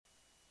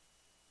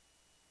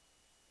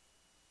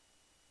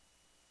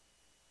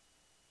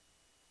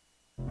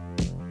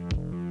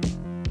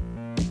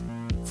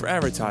For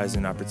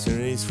advertising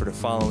opportunities for the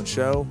following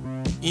show,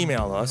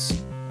 email us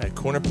at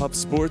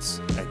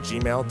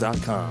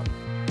cornerpubsports@gmail.com.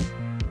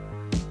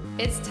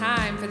 It's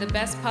time for the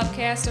best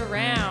pubcast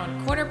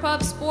around, Corner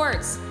Pub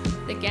Sports.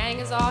 The gang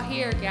is all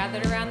here,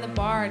 gathered around the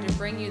bar to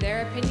bring you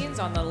their opinions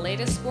on the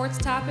latest sports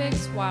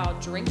topics while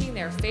drinking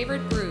their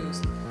favorite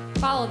brews.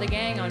 Follow the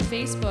gang on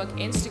Facebook,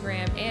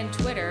 Instagram, and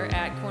Twitter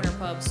at Corner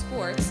Pub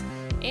Sports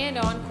and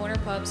on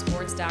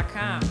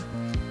cornerpubsports.com.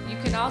 You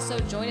can also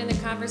join in the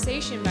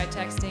conversation by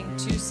texting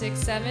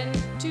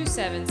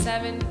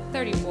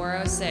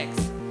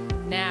 267-277-3406.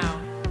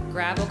 Now,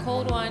 grab a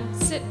cold one,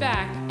 sit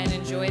back, and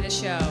enjoy the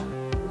show.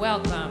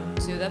 Welcome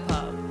to the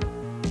pub.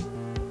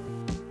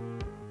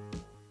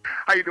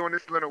 How you doing?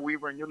 This is Leonard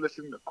Weaver, and you're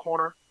listening to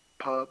Corner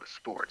Pub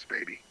Sports,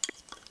 baby.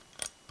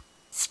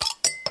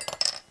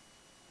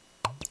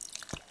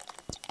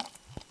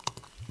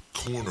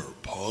 Corner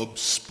Pub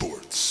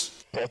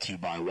Sports. Brought to you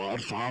by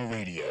Wildfire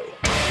Radio.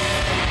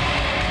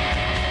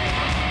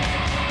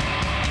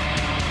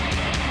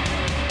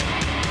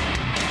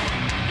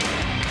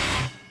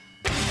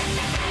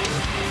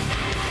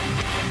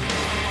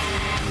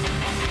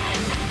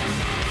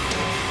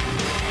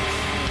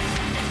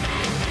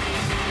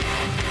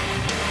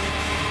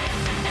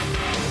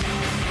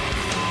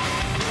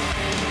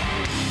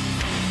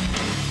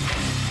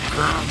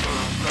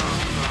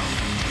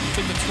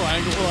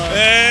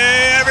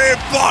 Hey,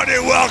 everybody,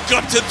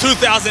 welcome to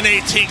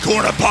 2018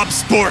 Corner Pub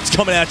Sports,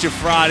 coming at you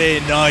Friday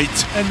night.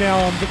 And now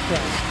I'm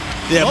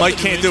depressed. Yeah, Mike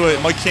can't do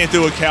it. Mike can't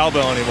do a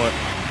cowbell anymore.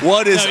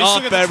 What is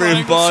up,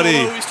 everybody?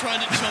 He's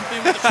trying to jump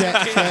in with the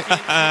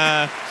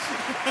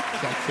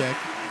Check.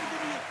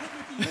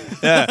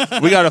 Yeah,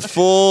 we got a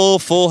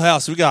full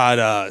house. We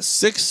got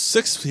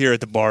six here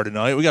at the bar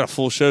tonight. We got a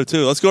full show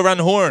too. Let's go around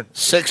the horn.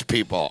 6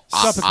 people.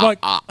 What's up, it's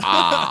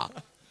Mike?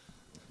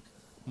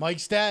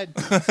 Mike's dad.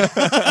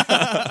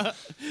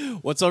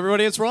 What's up,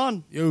 everybody? It's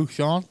Ron. Yo,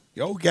 Sean.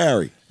 Yo,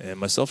 Gary. And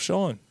myself,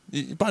 Sean.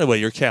 By the way,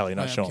 you're Callie,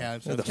 not Sean.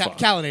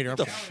 Callinator. What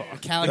the fuck?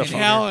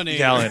 Callinator.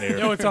 Callinator.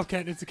 Yo, it's a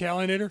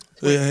Callinator.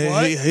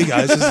 Hey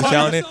guys, this is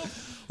Callinator.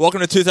 Welcome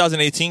to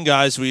 2018,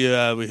 guys. We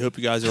hope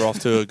you guys are off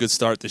to a good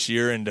start this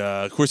year. And,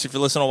 of course, if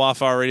you're listening on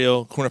Wildfire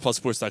Radio,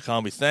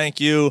 cornerpubsports.com, we thank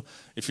you.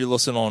 If you're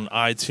listening on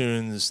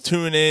iTunes,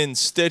 TuneIn,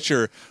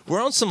 Stitcher,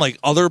 we're on some,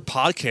 other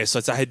podcast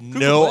sites I had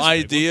no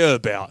idea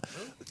about.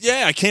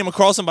 Yeah, I came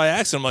across them by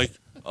accident. I'm like,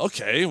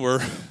 okay, we're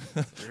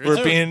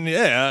being,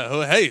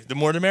 hey, the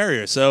more the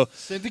merrier. So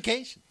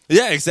Syndication.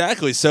 yeah,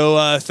 exactly.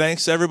 So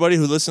thanks to everybody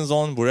who listens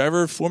on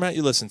whatever format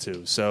you listen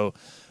to. So,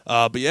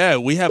 but yeah,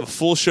 we have a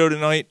full show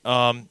tonight.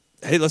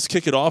 Hey, let's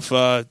kick it off.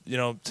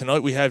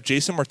 Tonight we have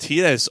Jason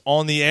Martinez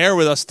on the air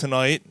with us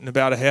tonight in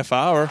about a half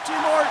hour.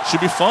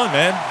 Should be fun,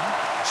 man.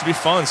 Should be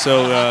fun.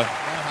 So,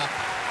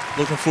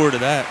 looking forward to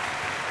that.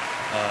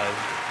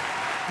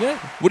 Yeah.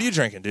 What are you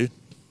drinking, dude?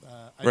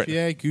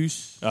 IPA,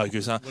 Goose. Oh,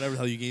 Goose, huh? Whatever the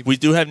hell you gave me. We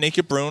do have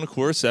Naked Bruin, of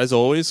course, as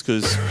always,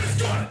 because.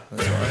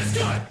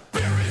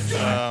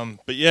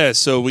 But yeah,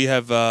 so we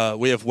have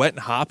Wet and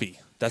Hoppy.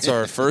 That's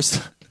our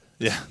first.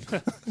 Yeah,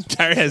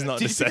 Gary has nothing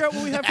Did you to say. figure out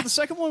what we had for the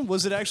second one?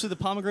 Was it actually the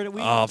pomegranate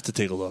wheat? I'll have to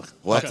take a look.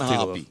 Wet I'll and have to take a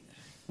hoppy. look.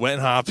 Wet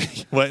and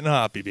hoppy. Wet and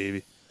hoppy,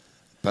 baby.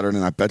 Better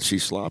than I bet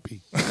she's sloppy.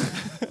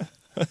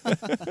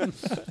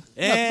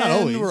 And Not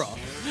always. we're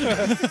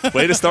off.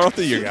 Way to start off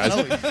the year, guys.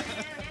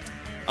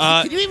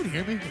 Can you even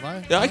hear me? Am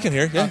I? Yeah, I can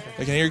hear. Yeah,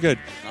 I can hear you good.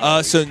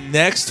 So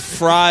next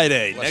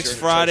Friday.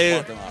 That's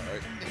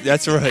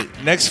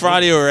right. Next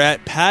Friday, we're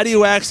at Patty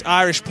Wax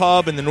Irish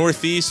Pub in the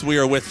Northeast. We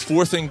are with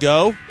Fourth and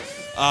Go.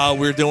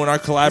 We're doing our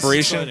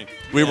collaboration.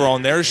 We were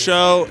on their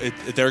show.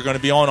 They're going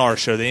to be on our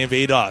show. They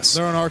invade us.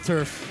 They're on our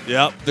turf.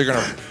 Yep. They're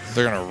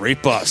gonna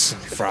rape us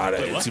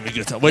Friday. It's gonna be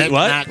a good time. Wait,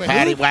 what?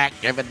 Patty whack,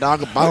 give a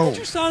dog a bone. What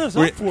you sign us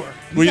Were- up for?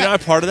 Were you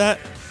not a part of that?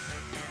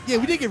 Yeah,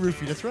 we did get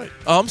roofied. That's right.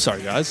 Oh, I'm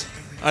sorry, guys.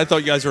 I thought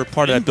you guys were a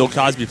part of that Bill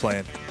Cosby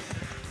plan.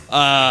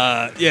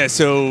 Yeah,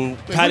 so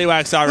Patty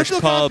Wax Irish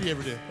What'd Bill Pub Cosby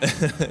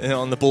ever do?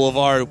 on the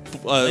Boulevard.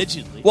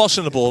 Allegedly.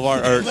 Washington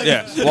Boulevard.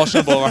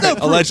 Washington Boulevard. No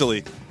proof.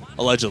 Allegedly.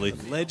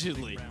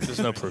 Allegedly. There's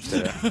no proof to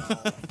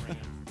that.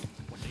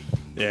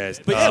 Yeah.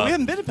 But yeah, we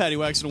haven't been to Patty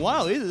Wax in a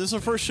while either. This is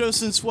our first show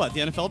since what?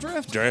 The NFL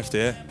draft? Draft,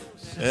 yeah.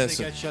 Yeah, They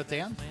so- got shut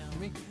down. You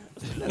mean?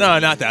 no,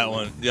 not that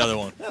one. The other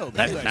one. No,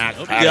 That's Patty not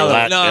Wax. Patty The other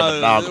whack, one. give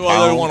a dog a No, the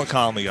bone. one on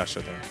Conley got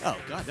shut down. Oh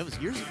god, that was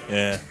years ago.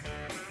 Yeah.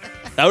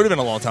 That would have been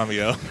a long time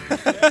ago.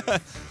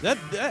 That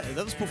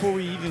was before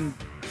we even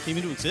came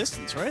into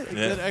existence, right?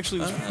 Yeah. That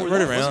actually was before right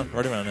that.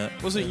 around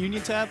that. Wasn't it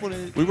Union Tap? When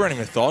it, We weren't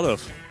even thought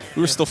of.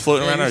 We were still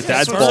floating around our yeah,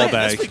 dad's that's ball right.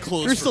 bag. That's been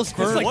closed You're still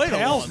for sperm. quite a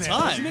long now,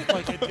 time. isn't it?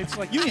 Like it's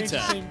like Union changed the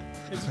Tap. same-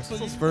 it's Still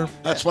like- sperm.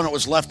 That's when it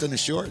was left in the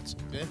shorts.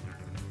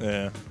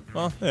 Yeah.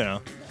 Well, yeah.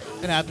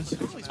 It happens.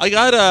 I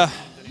got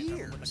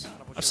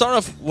I'm starting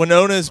off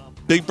Winona's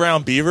Big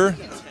Brown Beaver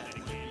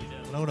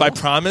by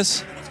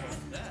Promise.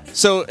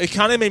 So it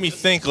kind of made me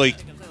think,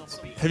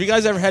 have you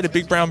guys ever had a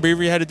Big Brown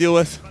Beaver you had to deal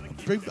with?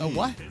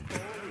 What?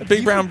 A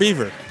Big Brown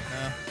Beaver.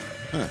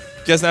 You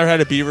guys never had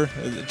a beaver,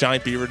 a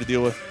giant beaver to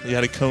deal with? You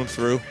had to comb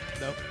through?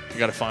 Nope. You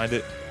got to find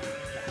it?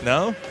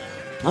 No?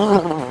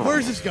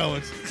 Where's this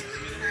going?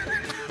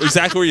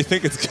 Exactly where you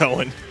think it's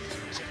going.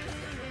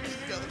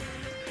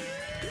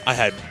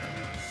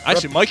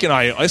 Mike and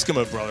I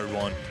Eskimo brothered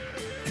one.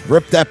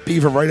 Rip that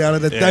beaver right out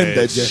of the den,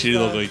 did you? She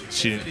looked like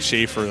she didn't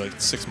shave for like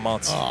 6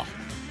 months. Oh.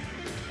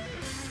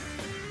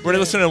 When I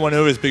listened to one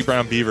of his Big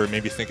Brown Beaver, it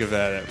made me think of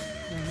that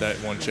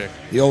one chick.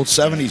 The old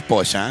 70s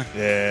bush, huh?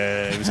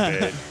 Yeah, it was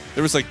bad.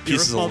 There was like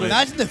pieces of lint.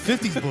 Imagine the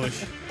 50s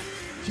bush.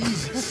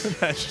 Jesus.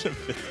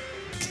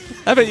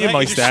 How about you, Right,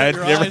 Mike's just shut dad?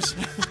 your You ever- eyes.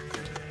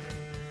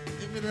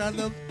 You've been around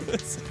them?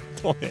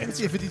 Don't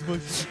answer. Yeah, 50s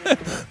bush.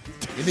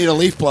 You need a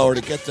leaf blower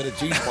to get to the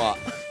G-spot.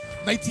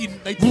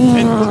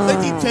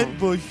 1910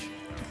 bush.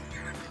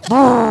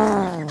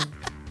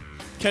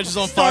 Catches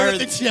on Fire fire. at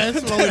the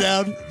chest, roll it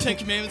down. 10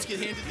 Commandments get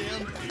handed down.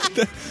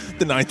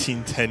 The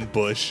 1910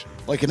 Bush.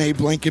 Like an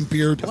Abe Lincoln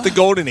beard. The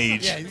golden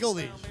age. Yeah, the gold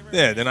age.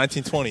 Yeah, the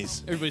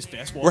 1920s. Everybody's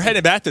fast walking. We're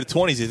heading back to the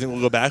 20s. You think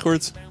we'll go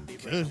backwards?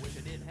 Good.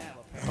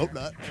 I hope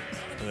not.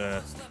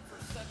 Yeah.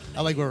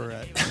 I like where we're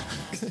at.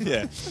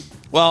 Yeah.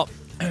 Well,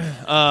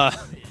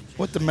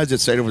 What did Medjed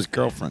say to his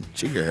girlfriend?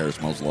 Gee, your hair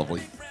smells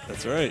lovely.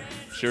 that's right.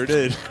 Sure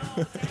did.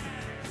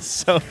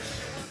 So,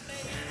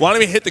 why don't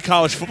we hit the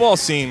college football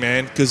scene,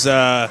 man? Because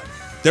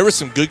there were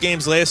some good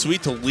games last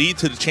week to lead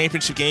to the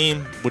championship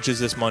game, which is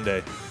this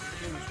Monday.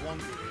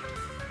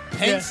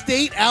 Penn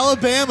State,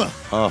 Alabama.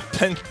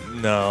 Penn?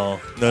 No.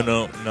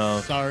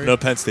 Sorry. No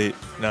Penn State.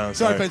 No, Sorry,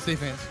 sorry. Penn State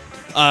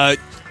fans.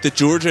 The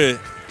Georgia.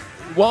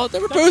 Well, they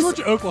were That both.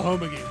 Georgia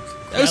Oklahoma games.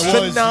 That was That was a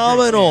great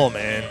phenomenal,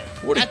 man.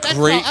 What a That's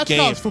great that's game.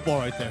 college football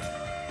right there.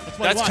 That's,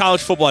 what I That's watch.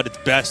 college football at its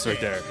best right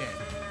there. Yeah.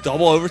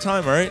 Double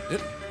overtime, right?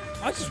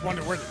 I just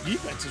wonder where the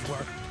defenses were.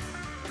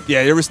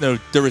 Yeah, there was no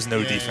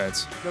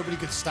defense. Nobody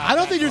could stop. I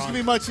don't that think there's run. going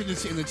to be much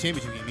in the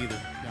championship game either.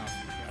 No.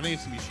 I think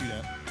it's going to be a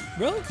shootout.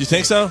 Really? You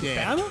think so?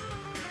 Yeah. Bama?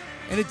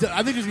 And I think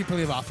there's going to be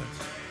plenty of offense.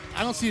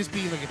 I don't see this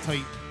being like a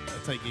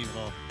tight game at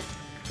all.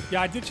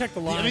 Yeah, I did check the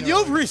line. I mean, the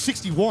over is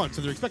 61,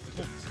 so they're expecting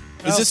points.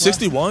 Is it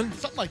 61?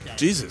 Something like that.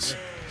 Jesus.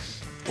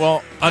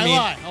 Well, I mean,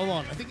 lie. Hold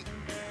on. I think.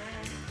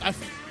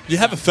 you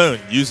have a phone.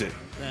 Use it.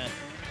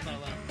 Not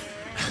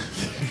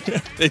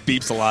allowed. It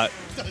beeps a lot.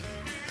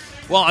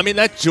 Well, I mean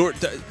that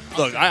Georgia.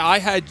 Look, I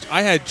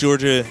had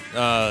Georgia.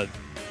 I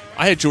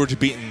had Georgia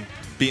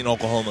beating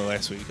Oklahoma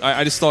last week.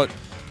 I just thought.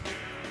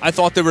 I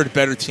thought they were the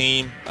better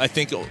team. I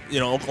think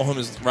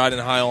Oklahoma's riding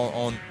high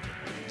on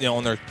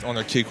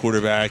their kid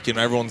quarterback.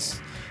 Everyone's.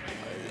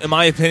 In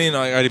my opinion,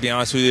 I got to be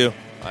honest with you.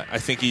 I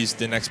think he's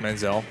the next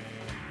Manziel.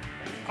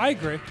 I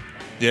agree.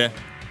 Yeah.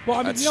 Well, I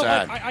mean, That's you know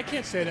sad. what? I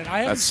can't say that. I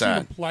haven't That's seen him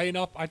sad. play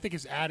enough. I think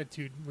his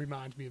attitude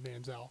reminds me of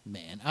Manziel.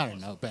 Man, I don't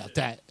know about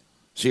that.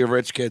 See a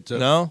rich kid, too?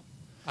 No.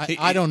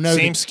 I don't know.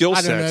 Same skill I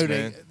don't sets, know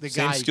man. the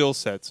Same guy. skill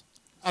sets.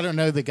 I don't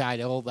know the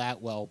guy all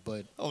that well,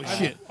 but Oh,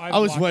 shit. I've I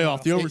was watched way him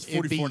off. The enough. over is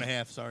It'd be- 44 and a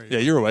half. Sorry. Yeah,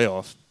 you were way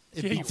off.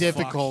 it'd Yeah, be you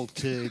difficult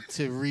to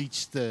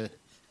reach the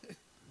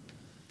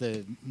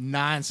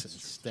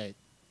nonsense that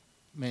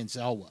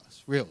Manziel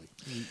was. Really,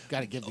 you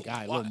got to give the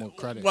guy a little more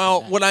credit.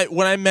 Well, for that.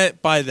 what I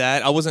meant by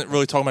that, I wasn't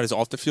really talking about his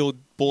off the field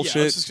bullshit.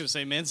 Yeah, I was just gonna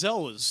say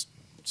Manziel was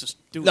just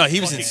doing. No, he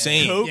was fucking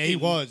insane. coke Yeah, he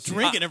and was.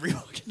 drinking every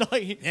fucking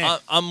night. Yeah.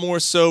 I'm more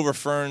so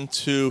referring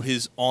to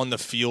his on the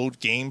field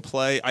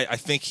gameplay. I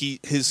think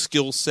his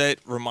skill set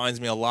reminds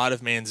me a lot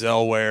of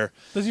Manziel, where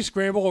Does he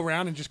scramble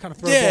around and just kind of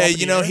throw the ball up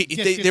in the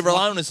air? they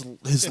rely on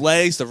his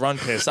legs, the run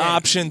pass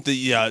option,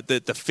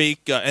 the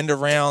fake end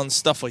around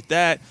stuff like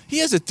that. He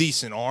has a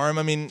decent arm.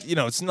 I mean,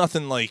 it's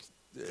nothing like.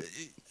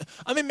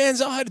 I mean,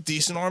 Manziel had a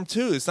decent arm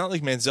too. It's not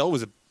like Manziel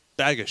was a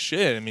bag of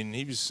shit. I mean,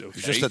 he was okay.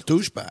 He's just a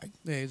douchebag.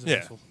 Yeah, he's an Yeah.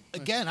 asshole.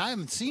 Again, I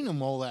haven't seen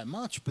him all that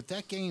much, but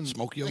that game,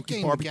 Smoky that Okie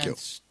game barbecue.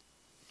 against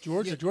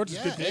Georgia's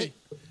yeah, good day.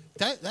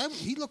 that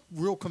he looked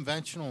real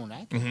conventional in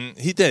that game.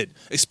 He did,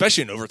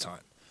 especially in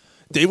overtime.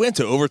 They went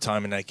to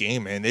overtime in that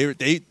game, man.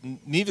 They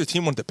neither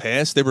team wanted to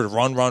pass. They were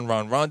run.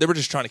 They were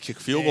just trying to kick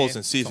field goals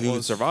and see if who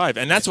would survive,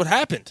 and that's what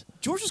happened.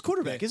 Georgia's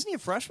quarterback, isn't he a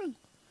freshman?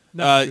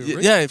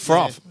 Yeah,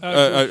 Fromm.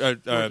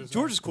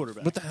 Georgia's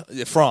quarterback. What the hell?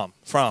 Yeah, Fromm.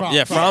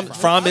 Yeah, Fromm.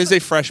 Fromm is a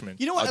freshman.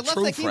 You know what? A I left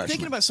true that game freshman.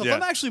 thinking about myself. Yeah.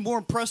 I'm actually more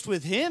impressed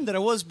with him than I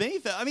was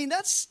Mayfield. I mean,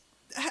 that's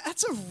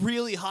a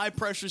really high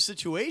pressure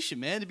situation,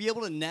 man. To be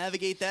able to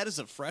navigate that as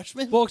a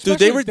freshman. Well,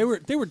 Dude, especially they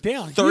they were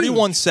down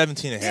 31-17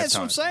 at yeah, that's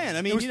what I'm halftime. saying.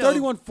 I mean, It was you know,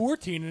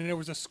 31-14, and there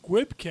was a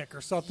squib kick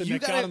or something You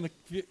that got gotta-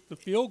 him the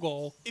field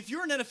goal. if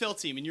you're an NFL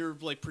team and you're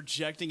like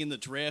projecting in the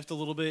draft a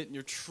little bit and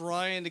you're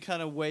trying to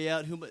kind of weigh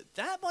out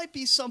that might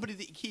be somebody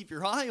that you keep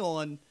your eye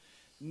on.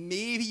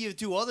 Maybe you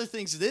do other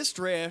things this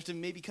draft and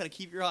maybe kind of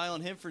keep your eye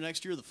on him for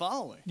next year or the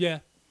following. Yeah.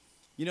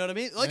 You know what I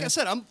mean? Like I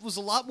said, I was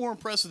a lot more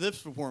impressed with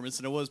this performance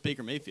than I was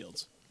Baker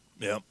Mayfield's.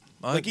 Yeah.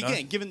 Like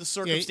again, given the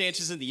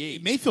circumstances and the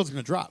age. Mayfield's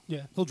going to drop.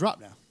 Yeah. He'll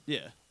drop now.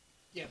 Yeah.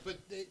 Yeah, but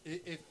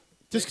if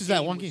Just 'cause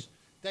that one was-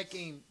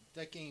 game.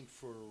 that game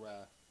for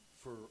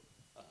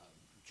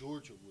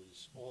Georgia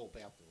was all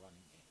about the running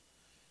game.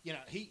 You know,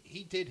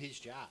 he did his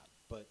job,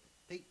 but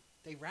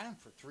they ran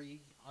for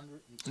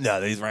 300.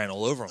 No, they ran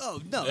all over him. Oh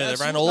no, Yeah, they ran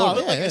absolutely. all No, over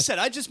but him. like I said,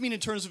 I just mean in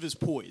terms of his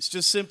poise.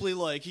 Just simply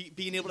like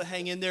being able to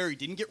hang in there. He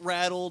didn't get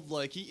rattled.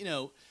 Like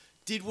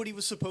did what he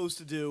was supposed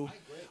to do.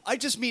 I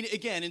just mean,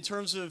 again, in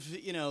terms of,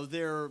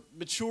 their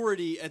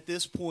maturity at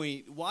this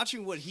point,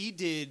 watching what he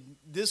did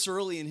this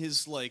early in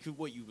his,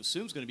 what you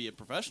assume is going to be a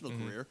professional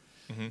career,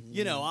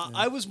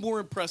 I was more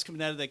impressed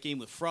coming out of that game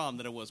with Fromm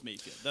than I was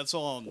Mayfield. That's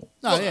all I'm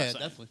saying.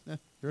 Definitely. Yeah,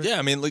 Yeah,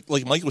 I mean,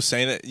 like Mike was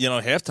saying, at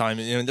halftime,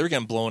 they were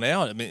getting blown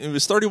out. I mean, it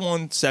was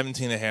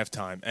 31-17 at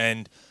halftime,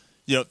 and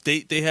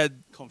they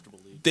had comfortable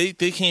lead.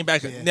 They came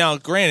back. Yeah. Now,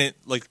 granted,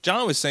 like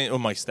John was saying,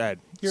 Mike's dad,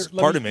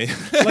 pardon me,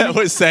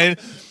 was saying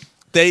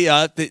they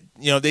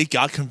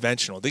got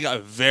conventional. They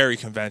got very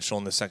conventional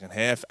in the second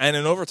half and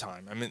in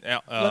overtime.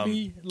 I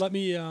mean, let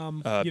me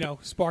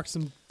spark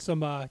some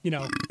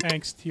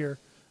angst here.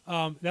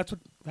 That's what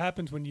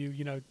happens when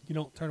you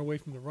don't turn away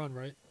from the run,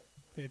 right?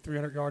 They had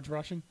 300 yards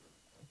rushing.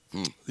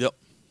 Yep.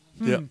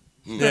 Yep.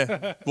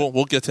 Yeah.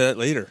 We'll get to that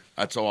later.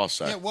 That's all I'll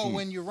say. Yeah. Well,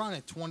 when you run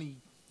at 20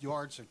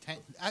 yards or 10,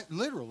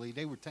 literally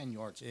they were 10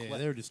 yards. Yeah,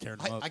 they were just tearing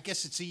them up. I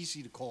guess it's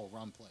easy to call a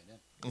run play then.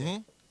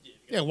 Mm-hmm.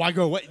 Yeah. Why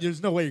go away?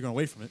 There's no way you're going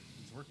away from it.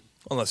 It's working.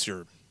 Unless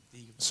you're a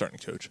starting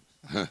coach.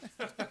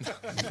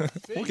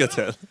 We'll get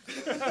to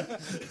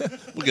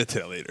that. We'll get to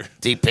that later.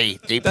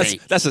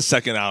 DP. That's a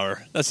second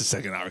hour. That's a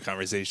second hour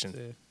conversation.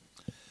 Yeah.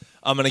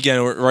 And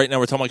again, right now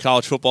we're talking about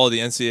college football, the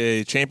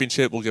NCAA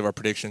championship. We'll give our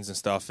predictions and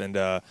stuff.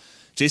 And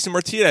Jason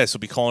Martinez will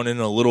be calling in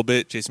a little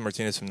bit. Jason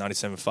Martinez from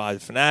 97.5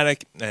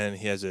 Fanatic, and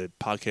he has a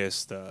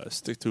podcast,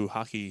 Stick to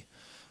Hockey,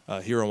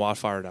 here on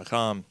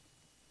Wildfire.com,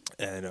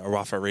 and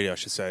Wildfire Radio, I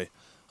should say,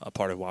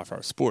 part of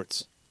Wildfire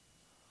Sports.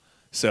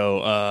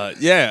 So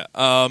we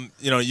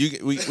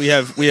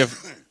have.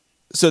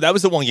 So that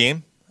was the one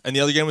game, and the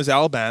other game was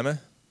Alabama,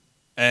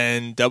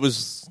 and that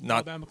was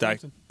not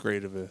that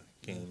great of a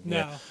game. No.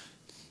 Yeah.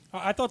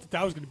 I thought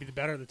that was going to be the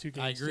better of the two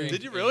games. I agree.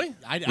 Did you really?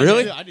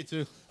 Really? I did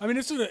too. I mean,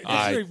 this is a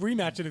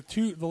rematch of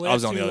the last I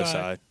was on the other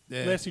side.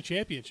 Last two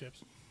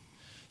championships.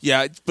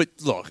 Yeah, but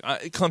look,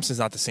 Clemson's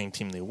not the same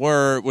team they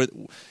were.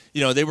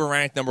 They were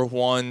ranked number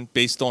 1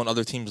 based on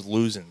other teams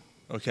losing.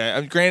 Okay, I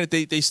mean, granted,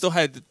 they still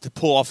had to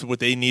pull off what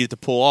they needed to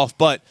pull off,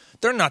 but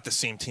they're not the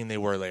same team they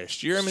were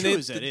last year. I mean,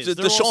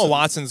 Deshaun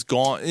Watson's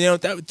gone.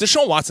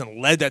 Deshaun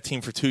Watson led that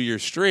team for 2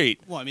 years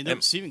straight. Well, I mean, their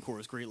receiving core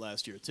was great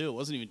last year too. It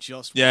wasn't even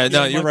just. Yeah,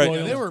 no, you're right.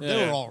 They were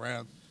all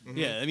around. Mm-hmm.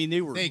 Yeah, I mean,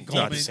 they were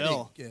not as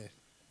hell.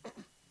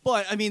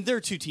 But, I mean, there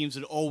are two teams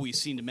that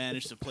always seem to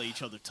manage to play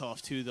each other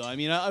tough, too, though. I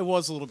mean, I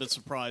was a little bit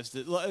surprised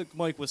that, like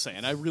Mike was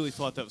saying, I really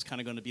thought that was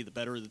kind of going to be the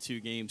better of the two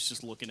games,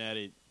 just looking at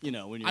it, when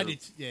you're, when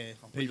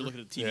you're looking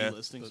at the TV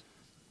listings.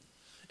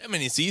 I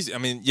mean, it's easy. I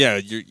mean, yeah,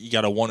 you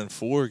got a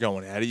 1-4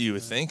 going at it. You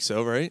would think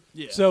so, right?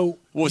 Yeah. So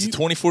what was it,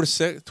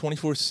 24-6,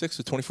 24-6,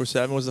 or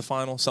 24-7 was the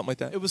final, something like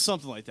that? It was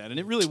something like that, and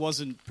it really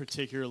wasn't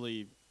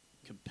particularly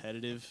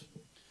competitive.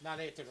 Not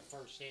after the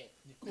first hit.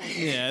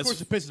 Yeah, of course,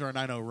 the Pistons are a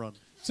 9-0 run.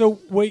 So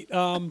wait,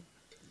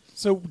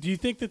 so do you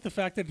think that the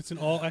fact that it's an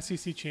all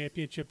SEC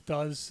championship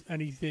does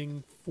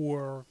anything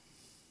for,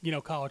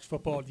 college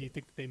football? Do you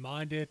think that they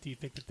mind it? Do you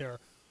think that they're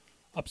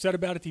upset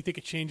about it? Do you think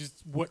it changes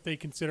what they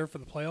consider for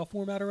the playoff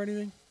format or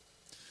anything?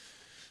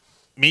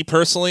 Me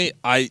personally,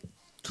 I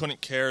couldn't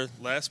care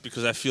less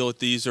because I feel that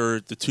these are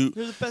the two.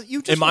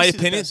 In my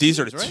opinion, these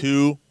are the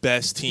two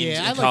best teams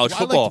in college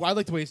football. I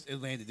like the way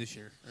it landed this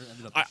year.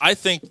 I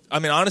think. I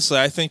mean, honestly,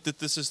 I think that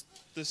this is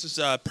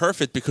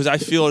perfect because I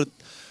feel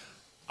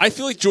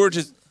like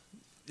Georgia's.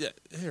 Yeah,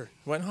 here,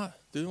 wet and hot.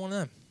 Do one of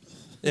them.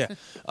 Yeah.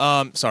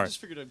 Sorry. I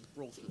just figured I'd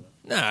roll through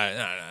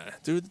that. Nah.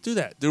 Do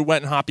that. Do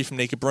Wet and Hoppy from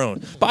Naked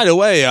Bruin. By the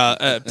way,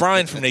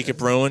 Brian from Naked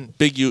Bruin,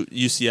 big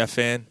UCF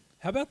fan.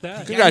 How about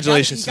that?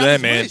 Congratulations to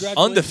them, man.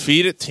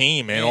 Undefeated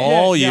team, man,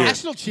 all year.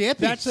 National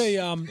champions. That's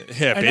a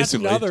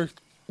basically that's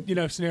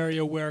another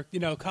scenario where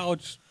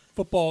college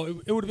football.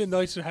 It would have been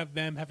nice to have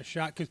them have a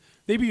shot because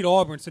they beat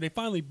Auburn, so they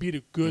finally beat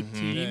a good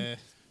team. Yeah.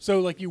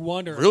 So you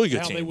wonder really good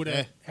how team. they would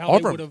have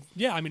Auburn.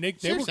 Yeah, I mean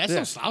they were. That's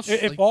no slouch.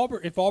 If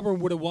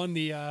Auburn would have won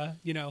the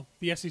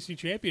the SEC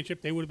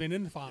championship, they would have been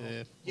in the final.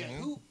 Yeah.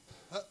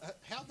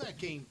 How'd that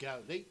game go?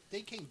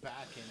 They came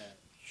back in a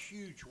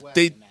huge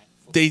way.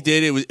 They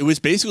did. It was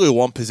basically a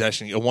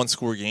one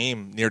score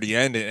game near the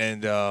end,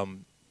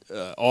 and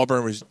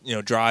Auburn was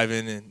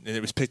driving, and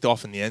it was picked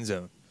off in the end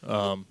zone.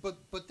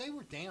 But they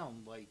were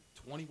down like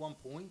 21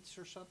 points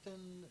or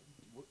something.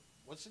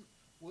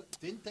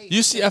 Didn't they?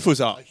 UCF was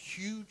up. A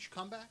huge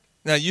comeback.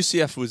 No,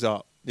 UCF was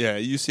up. Yeah,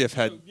 UCF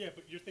had. Yeah,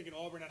 but you're thinking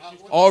Auburn had.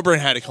 Auburn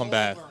had to come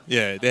back.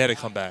 Yeah, they had to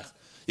come back.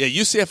 Yeah,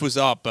 UCF was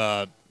up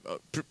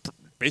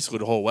basically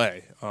the whole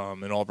way,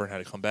 and Auburn had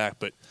to come back.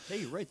 But hey,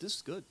 you're right. This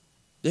is good.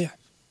 Yeah.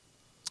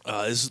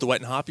 This is the Wet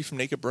and Hoppy from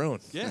Naked Bruin.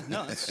 Yeah,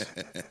 no.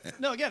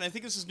 Again, I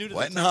think this is new to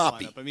Wet the and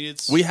Hoppy. lineup. I mean,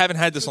 we haven't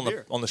had this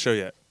on the show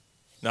yet.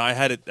 No, I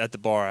had it at the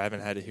bar. I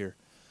haven't had it here.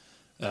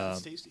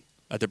 It's tasty.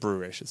 At the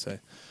brewery, I should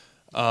say.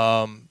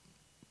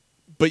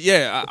 But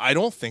yeah, I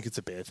don't think it's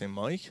a bad thing,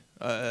 Mike.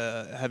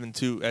 Having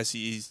two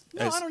SECs.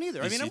 No, I don't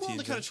either. I mean, I'm willing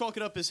to kind of chalk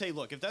it up as, hey,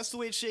 look, if that's the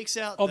way it shakes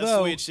out, that's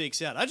the way it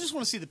shakes out. I just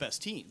want to see the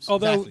best teams.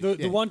 Although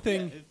the one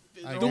thing,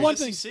 the one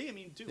thing, I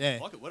mean, dude,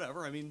 fuck it,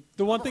 whatever. I mean,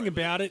 the one thing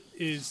about it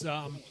is,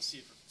 I don't want to see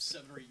it for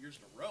 7 or 8 years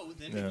in a row.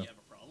 Then maybe you have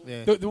a problem.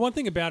 Yeah. The one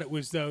thing about it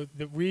was, though,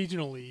 that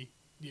regionally,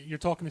 you're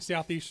talking the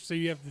Southeast, so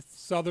you have the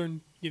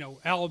southern,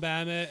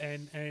 Alabama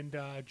and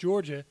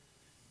Georgia.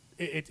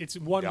 It's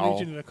one Yow.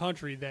 region of the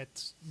country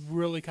that's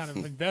really kind of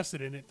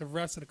invested in it. The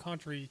rest of the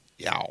country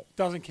Yow.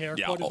 doesn't care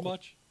quite as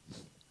much.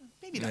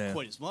 Maybe not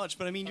quite as much,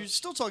 but I mean, you're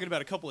still talking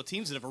about a couple of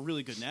teams that have a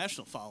really good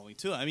national following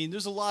too. I mean,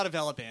 there's a lot of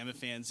Alabama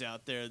fans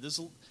out there.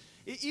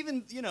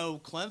 Even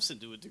Clemson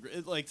to a degree.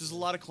 Like, there's a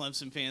lot of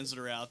Clemson fans that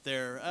are out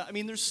there. I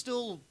mean, there's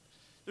still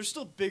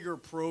bigger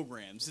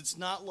programs. It's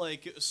not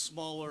like a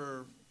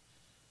smaller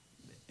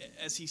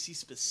SEC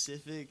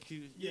specific.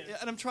 Yeah.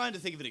 And I'm trying to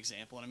think of an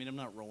example. And I mean, I'm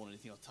not rolling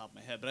anything off the top of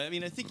my head, but I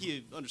mean, I think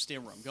you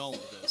understand where I'm going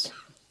with this.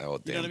 Oh,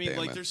 You know what I mean? damn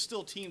Like, it. there's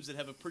still teams that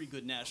have a pretty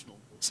good national.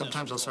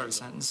 Sometimes national I'll start a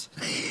following.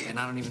 sentence, and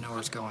I don't even know where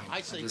it's going.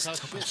 I say just cut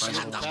took my shit, finger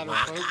you're a down better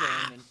the road.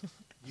 program, and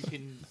you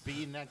can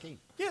be in that game.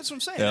 Yeah, that's what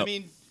I'm saying. Yep. I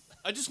mean,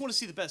 I just want to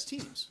see the best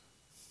teams.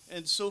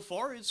 And so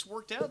far, it's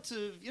worked out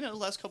to,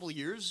 last couple of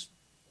years,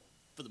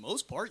 for the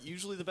most part,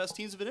 usually the best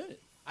teams have been in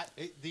it.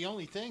 The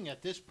only thing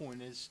at this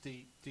point is, do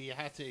you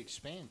have to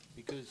expand?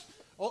 Because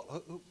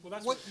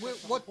that's what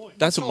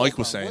That's what Mike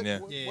was saying, yeah.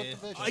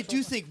 I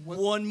do think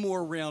one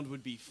more round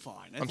would be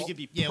fine. I think it'd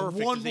be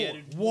perfect one if they more.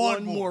 added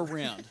One one more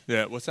round.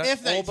 Yeah, what's that?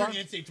 After that, you turn Auburn?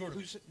 the NCAA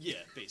tournament. Yeah,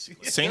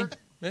 basically. Same?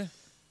 Yeah.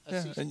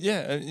 season.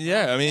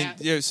 Yeah. I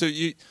mean, so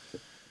you.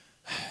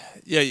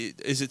 Yeah,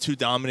 is it too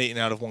dominating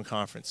out of one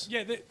conference?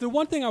 Yeah, the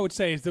one thing I would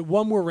say is that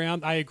one more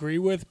round I agree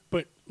with,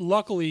 but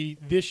luckily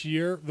this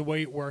year, the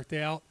way it worked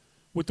out,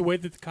 with the way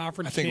that the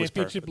conference I think it was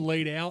championship perfect.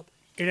 laid out,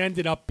 it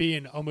ended up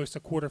being almost a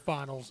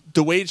quarterfinals.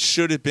 The way it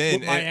should have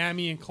been. With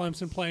Miami and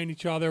Clemson playing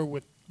each other,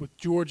 with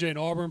Georgia and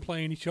Auburn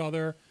playing each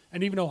other,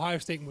 and even Ohio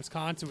State and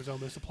Wisconsin was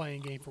almost a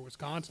playing game for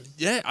Wisconsin.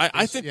 Yeah,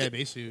 I think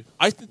basically.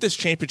 I think this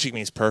championship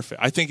game is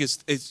perfect. I think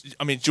it's.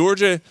 I mean,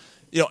 Georgia.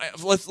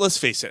 Let's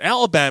face it.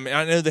 Alabama.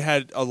 I know they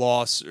had a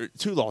loss or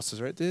 2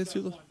 losses, right? They had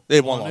 2 losses. They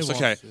had one They loss.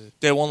 lost, Okay, yeah.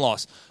 they had 1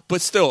 loss. But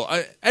still,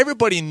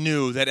 everybody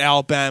knew that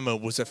Alabama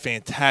was a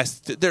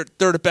fantastic. They're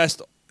the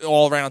best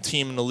all around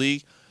team in the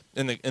league,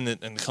 in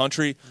the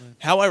country.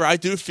 However, I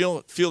do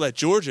feel that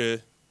Georgia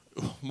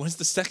was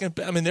the second.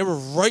 I mean, they were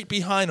right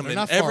behind them They're in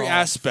not every far off.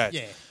 aspect.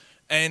 Yeah.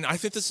 And I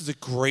think this is a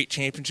great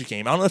championship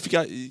game. I don't know if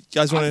you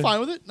guys want I'm to. fine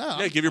with it. No,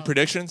 Yeah, give your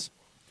predictions.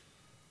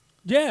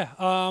 Yeah.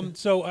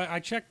 So I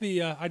checked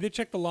I did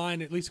check the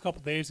line at least a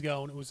couple days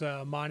ago, and it was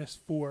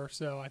 -4.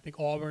 So I think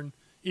Auburn,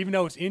 even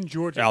though it's in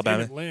Georgia, Alabama.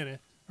 it's in Atlanta,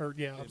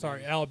 I'm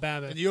sorry,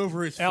 Alabama. And the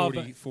over is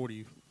Alabama.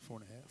 44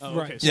 and a half. Oh,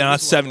 Right. okay. So Yeah, not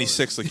there's a lot lower.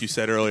 76 like you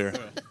said earlier.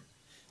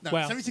 No,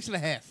 Wow. 76 and a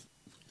half.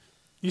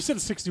 You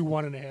said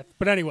 61.5,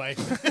 but anyway,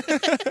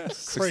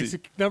 crazy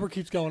number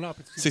keeps going up.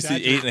 It's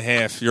 68 and a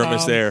half. You're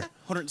almost there.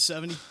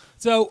 170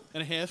 So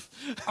and a half.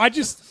 I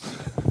just,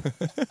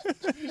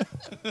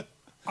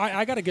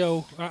 I gotta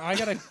go. I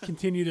gotta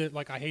continue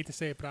to I hate to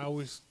say it, but I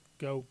always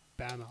go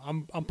Bama.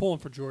 I'm pulling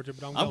for Georgia,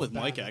 but I'm I'm going with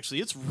Mike, Bama.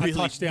 actually. It's A really,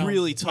 touchdown.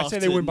 really I tough say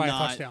they to win by a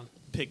not touchdown.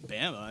 pick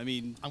Bama. I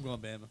mean, I'm going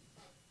Bama.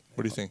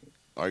 What do you think?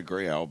 I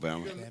agree,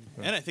 Alabama.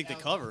 and I think they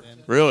cover.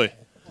 Really?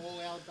 All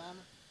Alabama?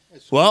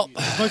 Well,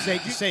 Because they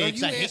say Are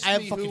it's you I asking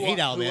me fucking who hate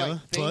I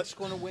Alabama, think's but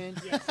going to win,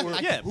 or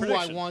Yeah, who I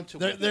prediction. want to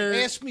They're- win? they're-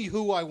 Ask me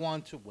who I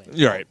want to win.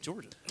 You're right.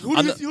 Georgia. who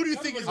do you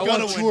think is I going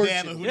to want win Georgia.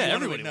 Bama? Who do you Yeah, wanna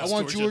everybody win knows. I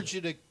want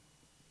Georgia. Georgia to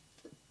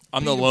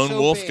I'm beat the them lone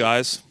so wolf, bad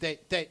guys. That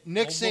Nick Lone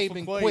wolf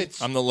Saban McQuaid.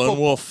 quits. I'm the lone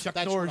football. wolf. Chuck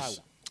That's Norris. what I want.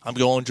 I'm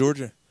going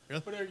Georgia. I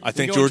think You going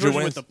Georgia Georgia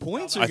wins. with the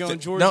points, or I going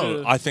think, Georgia?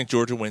 No, I think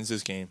Georgia wins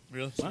this game.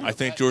 Really? I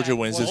think Georgia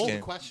wins That this was the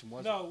game. question,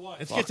 wasn't No, what?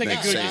 It's going to take Nick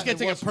a good. Saban. It's going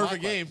to take a Wasn't my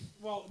perfect question. game.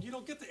 Well, you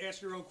don't get to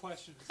ask your own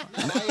questions. it?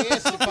 I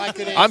asked if I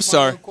could ask I'm my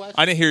sorry. own question.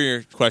 I didn't hear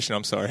your question.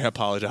 I'm sorry. I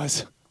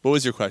apologize. What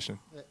was your question?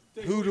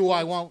 Who do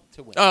I want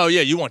to win? Oh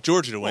yeah, you want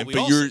Georgia to win, we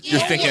but all you're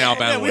said- thinking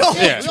Alabama we wins. all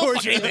Yeah. said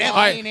Georgia.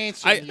 I ain't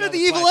answering They're the other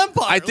evil question.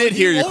 empire. I did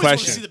hear you your always wanna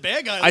question. See the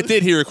bad guy. I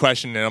did hear your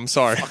question, and I'm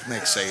sorry.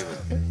 Nick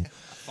Saban.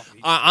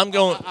 I'm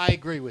going. I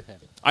agree with him.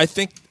 I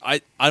think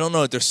I don't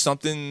know. There's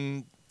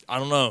something. I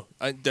don't know.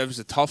 There was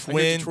a tough I hear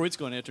win. Detroit's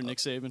going after Nick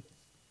Saban.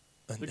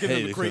 They're Hey, giving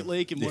him they a Great could.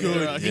 Lake and They one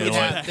could. of You their know he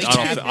what? gets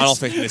back. I don't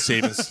think Nick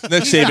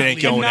Saban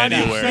ain't going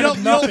anywhere.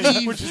 don't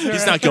Nothing, which is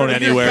He's not going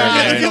anywhere.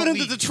 guy- They're man. giving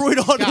him the Detroit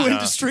auto Yeah.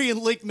 industry in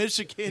Lake You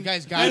Michigan.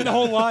 guys got And it. the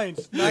whole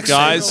lines. Not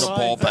Guys, the the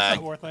ball bag.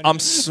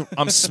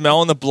 I'm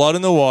smelling the blood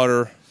in the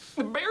water,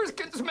 The Bears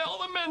can smell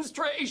the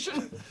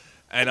menstruation.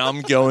 and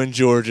I'm going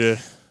Georgia.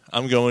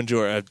 I'm going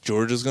Georgia.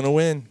 Georgia's going to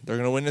win. They're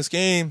going to win this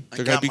game.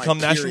 They're going to become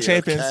national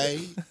champions.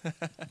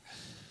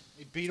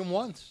 He beat him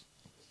once.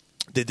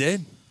 They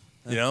did.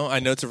 You know, I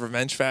know it's a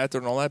revenge factor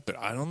and all that, but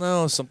I don't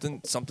know.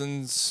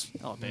 Something's.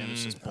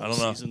 Alabama's just I don't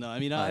know. season, though. I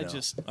mean, I know.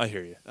 I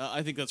hear you.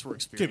 I think that's where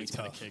experience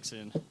kind of kicks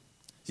in.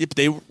 Yeah, but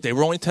they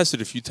were only tested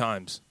a few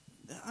times.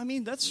 I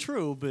mean, that's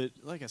true, but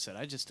like I said,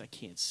 I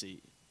can't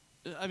see.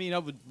 I mean, I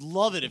would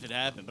love it if it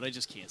happened, but I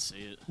just can't see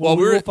it. Well,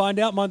 we're- we'll find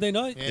out Monday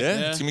night.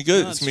 Yeah, it's gonna be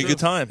good. No, it's gonna be a true. good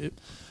time.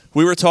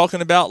 We were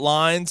talking about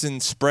lines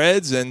and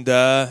spreads, and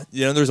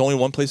there's only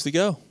one place to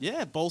go.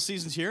 Yeah, bowl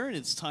season's here, and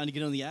it's time to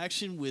get on the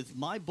action with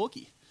my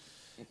bookie.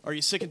 Are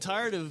you sick and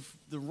tired of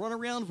the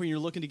runaround when you're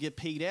looking to get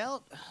paid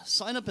out?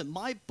 Sign up at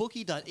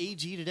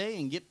mybookie.ag today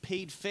and get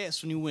paid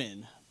fast when you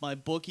win.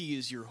 MyBookie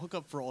is your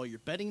hookup for all your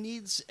betting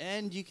needs,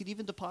 and you can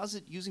even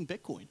deposit using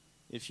Bitcoin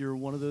if you're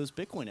one of those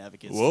Bitcoin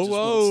advocates. Whoa, that just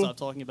whoa. won't stop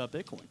talking about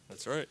Bitcoin.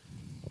 That's right.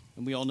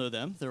 And we all know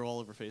them. They're all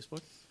over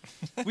Facebook.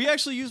 We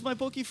actually used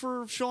MyBookie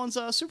for Sean's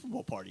Super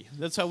Bowl party.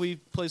 That's how we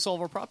place all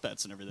of our prop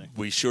bets and everything.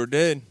 We sure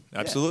did.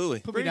 Absolutely.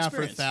 Put me Great down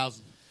experience. for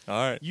 1,000.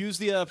 All right. Use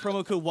the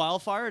promo code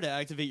WILDFIRE to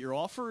activate your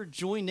offer.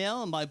 Join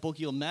now, and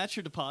MyBookie will match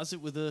your deposit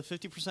with a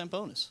 50%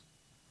 bonus.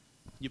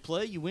 You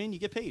play, you win, you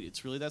get paid.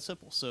 It's really that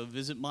simple. So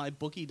visit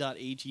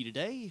mybookie.ag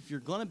today. If you're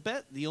going to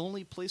bet, the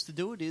only place to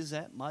do it is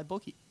at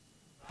MyBookie.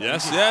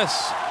 Yes.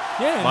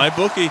 Yeah. My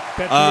bookie. Bet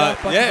the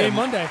about the yeah. game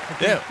Monday.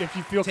 If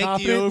you feel Take the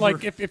confident, over.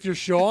 like if you're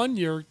Sean,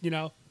 you're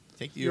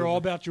Take the you're all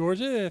over. about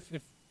Georgia.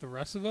 If the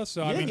rest of us,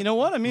 so I Yeah, mean, you know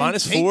what? I mean,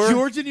 Minus Take 4.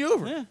 George in the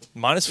over. Yeah.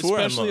 Minus 4.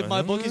 Especially if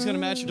MyBookie's going to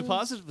match your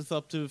deposit with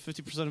up to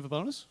 50% of a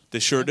bonus. They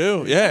sure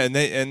do. Yeah,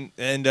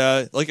 and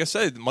like I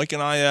said, Mike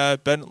and I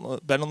bet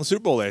on the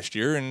Super Bowl last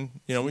year, and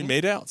we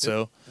made out.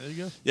 So There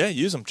you go. yeah,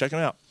 use them. Check them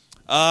out.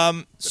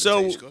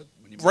 So taste good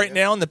when you make right it.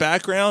 now in the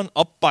background,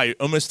 up by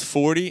almost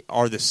 40,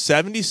 are the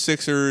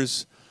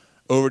 76ers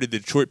over the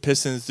Detroit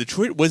Pistons.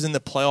 Detroit was in the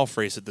playoff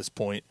race at this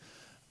point.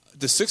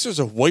 The Sixers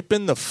are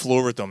wiping the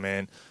floor with them,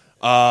 man.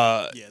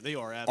 Yeah, they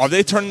are. Are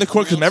they turning the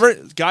corner?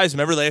 Because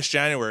remember last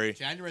January?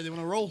 January, they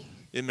want to roll.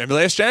 Remember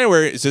last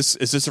January? Is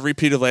this a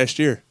repeat of last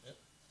year?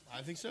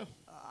 I think so.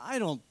 I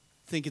don't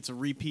think it's a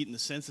repeat in the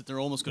sense that they're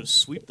almost going to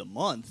sweep the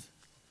month.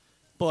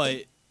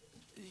 But,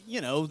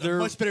 They're they're a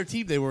much better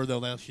team they were, though,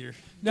 last year.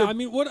 no, I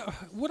mean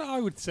what I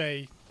would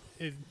say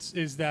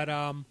is that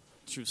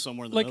true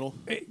somewhere in the like middle.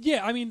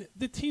 yeah, I mean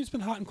the team's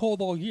been hot and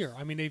cold all year.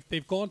 I mean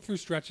they've gone through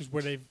stretches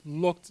where they've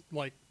looked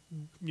like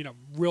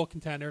real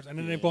contenders, and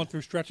then they've gone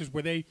through stretches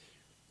where they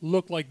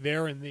look like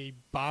they're in the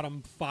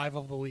bottom 5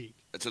 of the league.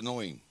 It's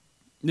annoying.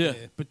 Yeah,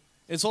 but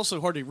it's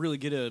also hard to really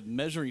get a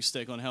measuring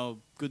stick on how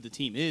good the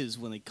team is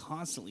when they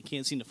constantly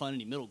can't seem to find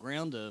any middle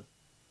ground to.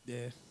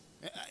 Yeah.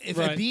 If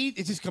Right. Embiid,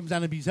 it just comes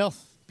down to Embiid's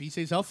health. Embiid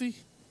stays healthy.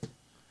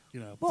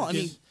 Well, I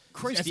mean, because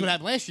Christ, that's what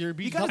happened last year. You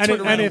Embiid's got to healthy. turn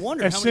around and and if-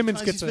 wonder if how many Simmons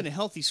times gets he's a- been a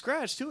healthy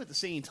scratch too at the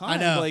same time. I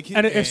know. Like,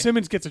 And Yeah. if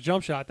Simmons gets a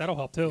jump shot, that'll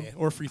help too. Yeah,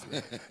 or free throw.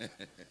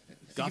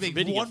 God Make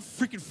forbid, one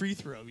freaking free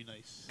throw would be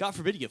nice. God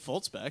forbid you get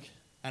Fultz back.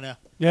 I know.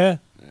 Yeah.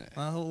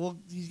 Well,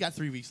 he's got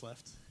 3 weeks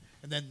left,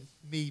 and then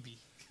maybe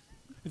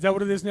Is that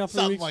what it is now? 3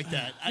 something weeks? like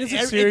that. Is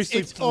It's- it seriously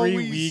it's 3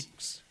 always-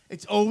 weeks?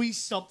 It's always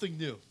something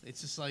new.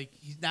 It's just like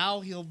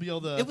he'll be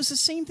able to. It was the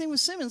same thing with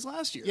Simmons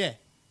last year. yeah.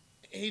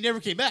 He never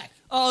came back.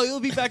 Oh, he'll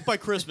be back by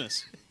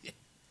Christmas.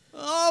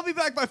 Oh, I'll be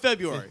back by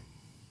February.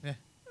 Yeah.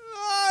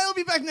 Oh, he'll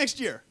be back next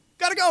year.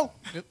 Gotta go.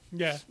 Yeah.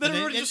 Then And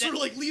everybody just sort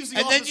of like leaves the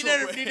and then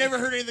office. you never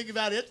heard anything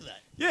about it after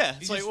that. Yeah, You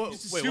it's like, just- well, you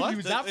just wait, assumed what? he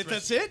was out for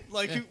That's it. it?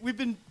 Like Yeah. we've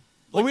been.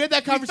 Well, we had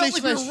that We felt conversation.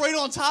 like we last- were right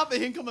on top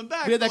of him coming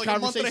back. We had for that like a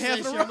month and a conversation half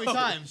last in year a how row.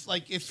 many times.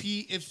 Like if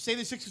say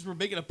the Sixers were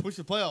making a push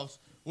for playoffs,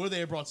 would they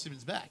have brought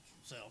Simmons back?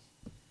 So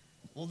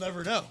we'll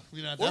never know.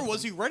 At that Or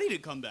was point. he ready to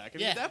come back? I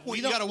mean, Yeah, at that point, we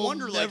you don't- got to we'll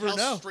wonder like never how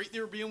know. straight they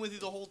were being with you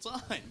the whole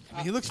time. I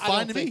mean, he looks I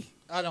fine don't to me. think-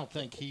 I don't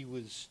think he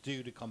was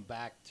due to come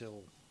back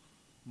till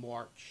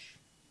March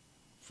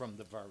from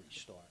the very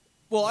start.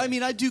 Well, I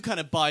mean, I do kind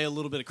of buy a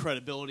little bit of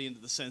credibility into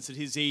the sense that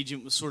his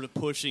agent was sort of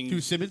pushing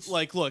To Simmons?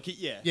 Like, look,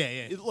 yeah.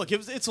 Yeah. Look,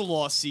 it's a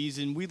lost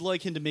season. We'd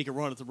like him to make a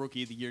run at the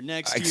Rookie of the Year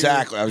next year.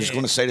 Exactly. I was just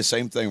going to say the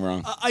same thing,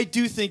 Ron. I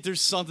do think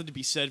there's something to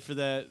be said for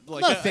that. I'm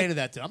Like, not a fan of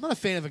that, though. I'm not a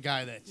fan of a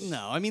guy that's.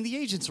 No, I mean, the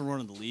agents are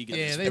running the league. at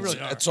Yeah, this they point. really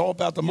are. It's all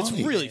about the It's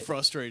money. really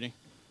frustrating.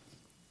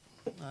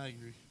 I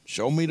agree.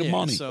 Show me the Yeah,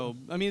 money. So,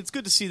 I mean, it's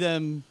good to see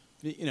them,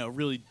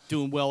 really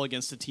doing well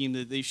against a team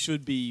that they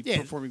should be Yeah.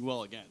 performing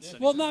well against.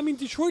 Well, no, I mean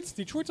Detroit's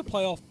a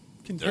playoff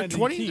They're contending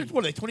 20. team.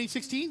 What are they?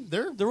 2016.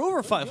 They're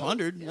over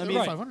 500. I they're mean,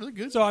 Right. 500. They're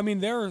good. So I mean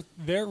they're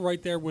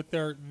right there with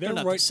their they're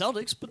not right. the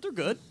Celtics, but they're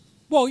good.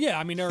 Well, yeah,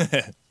 I mean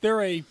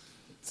they're a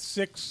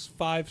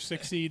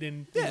 5-6 seed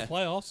in the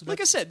playoffs.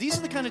 Like I said, these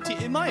are the kind of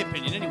teams, in my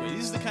opinion anyway,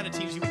 these are the kind of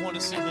teams you want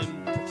to see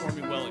them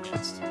performing well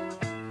against.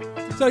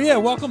 So yeah,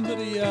 welcome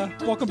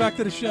back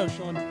to the show,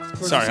 Sean.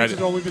 Sorry, I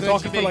We've been Thanks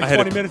talking for for like I had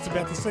 20 a- minutes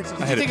about the Sixers.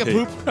 I had take to a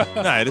pee. poop?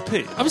 No, I had to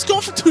pee. I was going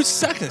for 2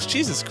 seconds.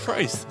 Jesus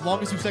Christ.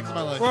 Longest 2 seconds of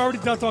my life. We're already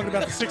done talking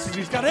about the Sixers.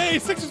 He's got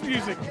Sixers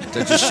music.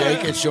 Did you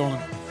shake it, Sean?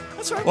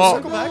 That's right. Well,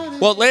 circle back.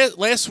 well,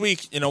 last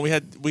week,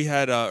 we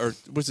had, or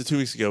was it 2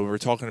 weeks ago? We were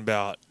talking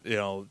about,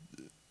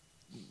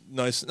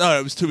 nice. No,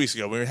 it was 2 weeks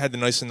ago. We had the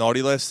nice and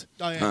naughty list,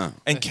 Oh, yeah. Huh.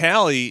 and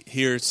Callie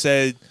here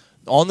said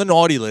on the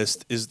naughty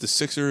list is the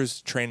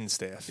Sixers training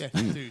staff, Yeah,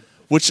 dude.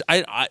 which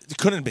I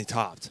couldn't be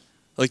topped.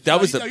 Like that No,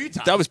 was you- no, you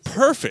topped that it. was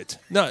perfect.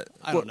 No,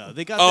 I don't know.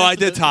 They got Oh, back I to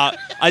did the- top.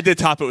 I did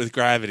top it with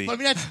gravity But,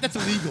 I mean, that's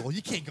illegal.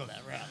 You can't go that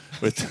route.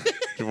 with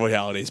Roy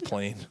Halladay's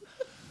plane.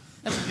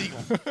 That's illegal.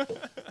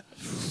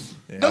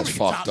 Yeah. That's Nobody can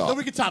fucked top, up.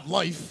 Nobody can top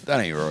life.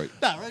 That ain't right.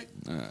 Nah, right?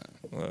 I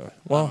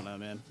Well, don't know,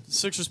 man. The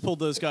Sixers pulled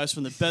those guys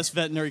from the best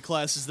veterinary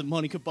classes that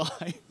money could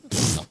buy.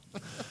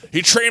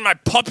 he trained my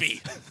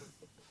puppy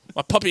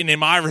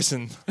named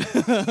Iverson.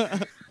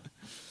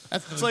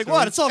 It's like,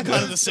 what? It's all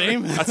kind of the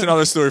same. That's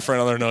another story for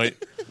another night.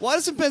 Why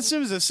doesn't Ben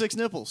Simmons have 6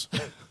 nipples?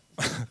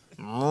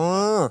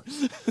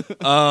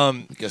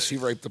 Guess he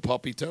raped the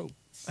puppy too.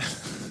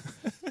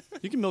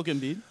 You can milk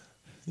Embiid.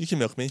 You can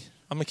milk me.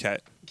 I'm a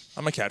cat.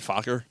 I'm a cat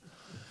fucker.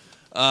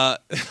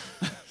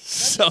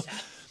 So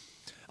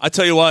I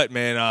tell you what,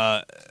 man.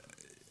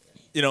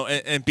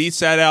 And Embiid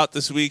sat out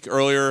this week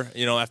earlier.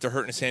 After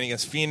hurting his hand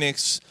against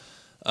Phoenix.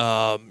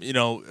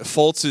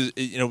 Fultz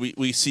is.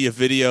 We see a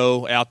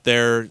video out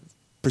there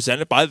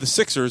presented by the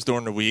Sixers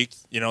during the week.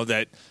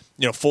 That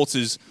Fultz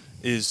is.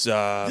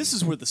 This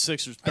is where the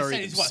Sixers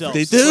bury themselves.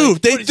 They do.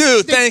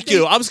 Thank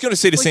you. I was going to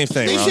say the same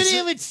thing. They Ross. shouldn't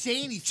even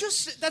say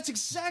anything. That's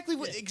exactly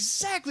what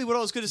I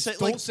was going to say.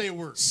 Don't say a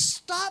word.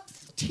 Stop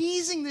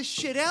teasing this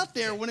shit out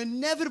there when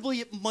inevitably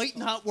it might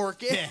not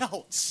work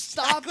out.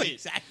 Stop it.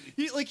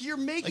 Exactly. You're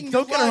making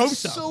Don't the get our life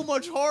hopes up. so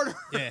much harder.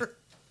 Yeah.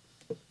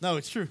 No,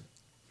 it's true.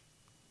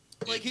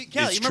 Like, Kelly, It's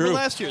you remember true.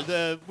 last year,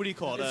 what do you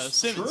call it?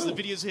 Simmons, the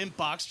videos of him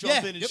box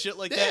jumping and shit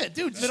like Yeah, that.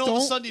 dude, Then just all of a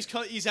don't-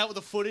 sudden he's out with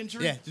a foot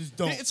injury. Yeah, just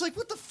don't. It's like,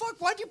 what the fuck?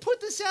 Why'd you put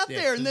this out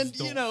Yeah, there? And then,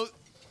 just don't.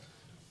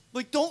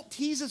 don't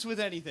tease us with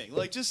anything.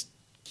 Like, just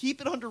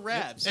keep it under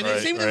wraps. And Right,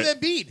 the same right.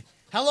 with Embiid.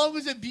 How long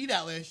was Embiid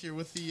out last year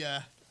with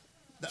the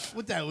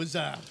what that was?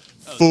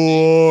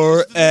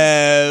 Forever.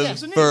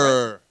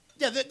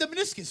 The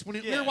meniscus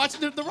when we were watching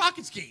the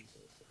Rockets game.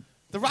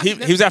 The He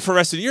Rockets. was out for the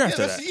rest of the year after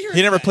the rest that. of the year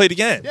He never after played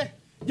again. Yeah.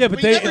 Yeah, but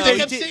But they he never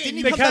kept saying- Didn't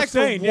he they come kept back for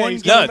saying one yeah,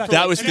 game? No,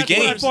 that was the and that's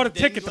when I game. bought a Then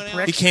he ticket. The went out.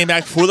 prick. He came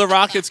back for the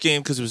Rockets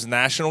game because it was a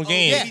national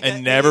game yeah. and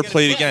They never got a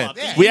played flip again. flop.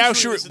 Yeah. We Injury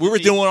actually was in we the were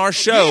league. doing our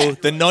show Yeah.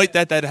 the night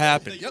that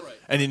happened, Yep.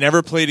 and he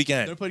never played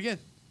again Never played again.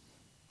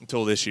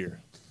 until this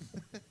year.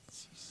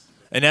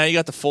 And now you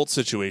got the Fultz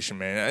situation,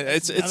 man.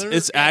 It's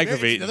Another-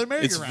 aggravating. another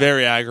merry-go-round. It's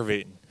very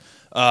aggravating.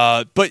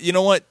 But you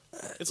know what?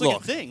 It's like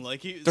Look, a thing.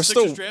 Like, the they're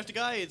Sixers still- draft a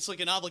guy, it's like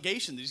an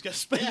obligation that he's got to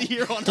spend a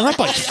year on. They're up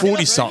like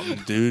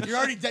 40-something, dude. You're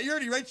already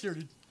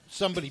redshirted.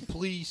 Somebody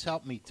please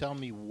help me. Tell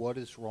me what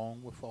is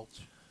wrong with Fultz.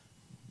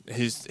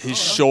 His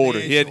shoulder.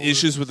 yeah, He had shoulder.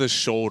 issues with his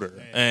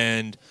shoulder,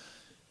 and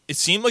it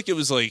seemed like it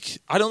was like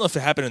I don't know if it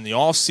happened in the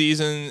off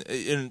season.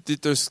 And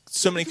there's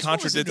so many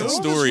contradicting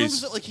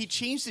stories. Like, he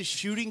changed his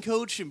shooting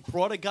coach and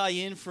brought a guy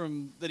in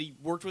that he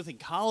worked with in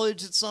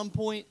college at some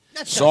point.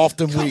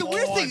 Soft and God, weak. the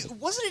weird thing,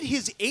 wasn't it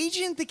his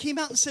agent that came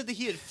out and said that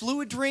he had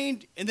fluid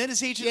drained, and then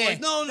his agent Yeah.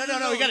 like, no,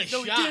 he got a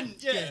he shot.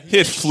 didn't. Yeah. He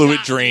had fluid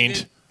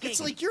drained. It's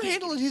like you're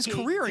handling his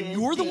career, and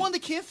you're the one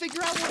that can't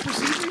figure out what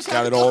procedures.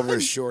 Got it all over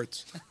his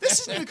shorts. This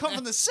isn't even coming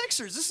from the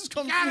Sixers. This is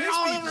coming from his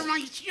people. my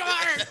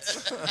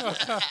shorts.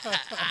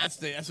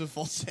 That's what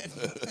Fultz said.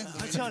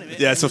 I'm telling you, man.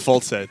 Yeah, that's what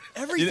Fultz said.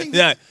 Everything.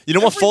 Yeah, you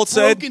know what every Fultz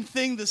said? Broken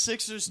thing the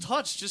Sixers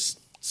touch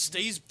just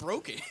stays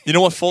broken. You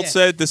know what Fultz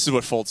said? This is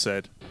what Fultz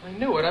said. I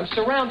knew it. I'm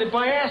surrounded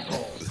by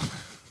assholes.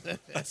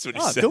 That's what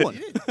he Oh, said. good one.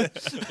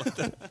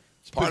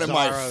 Pardon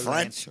my Bizarro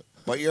French,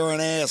 but you're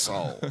an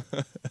asshole.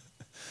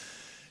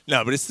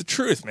 No, but it's the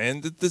truth,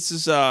 man. This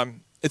is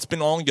it's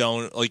been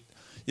ongoing. Like,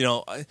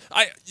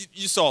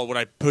 you saw what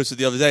I posted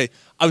the other day.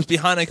 I was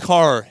behind a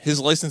car. His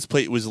license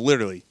plate was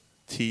literally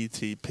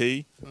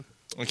TTP.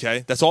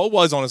 Okay, that's all it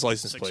was on his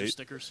license Sixer plate.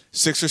 stickers.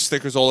 Sixer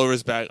stickers all over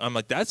his back. I'm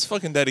like, that's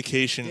fucking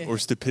dedication or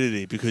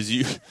stupidity because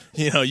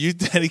you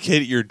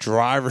dedicated your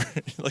driver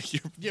like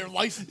Your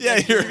license.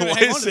 your gonna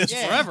hang on to license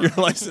this forever. your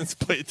license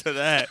plate to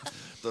that.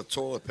 The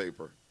toilet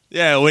paper.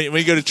 Yeah, when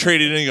you go to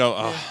trade it in, you go,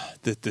 oh,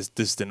 this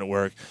didn't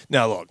work.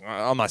 Now, look,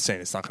 I'm not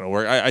saying it's not going to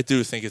work. I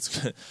do think it's,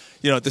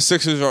 the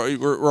Sixers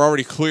we're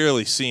already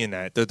clearly seeing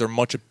that they're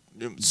much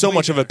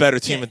of a better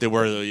team than they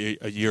were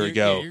a year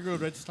ago. Yeah, you're going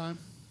red this time.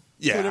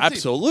 Yeah, Good team.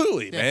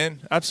 absolutely, Yeah.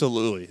 man,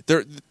 absolutely.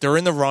 They're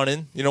in the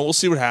running. We'll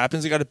see what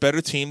happens. They got a better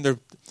team.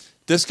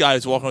 This guy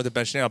is walking off the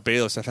bench now.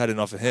 Bayless, I've had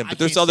enough of him. But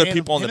there's can't other stand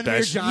people him. on the Him and Amir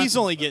bench. Johnson. He's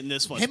only getting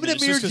this much. Him and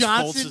minutes Amir just 'cause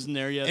Fultz Johnson isn't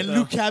there yet, and though.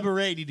 Luke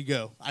Cabaret need to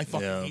go. I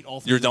fucking Yeah. hate all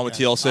three You're of done those with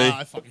guys. TLC?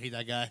 I fucking hate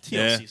that guy.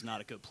 TLC's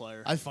not a good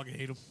player. I fucking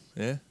hate him.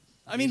 Yeah,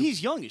 I mean,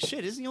 he's young as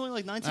shit. Isn't he only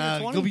like 19 or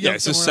 20? he'll be yeah. young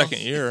It's his somewhere second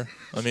else. year.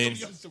 I mean, He'll be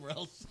young somewhere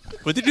else.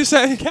 what did you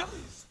say?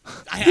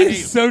 I hate him.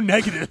 He's so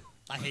negative.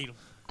 I hate him.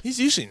 He's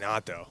usually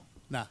not though.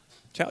 Nah.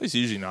 Callie's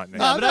usually not. No,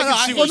 Now. but I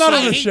can see well, where not on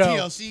I the hate show.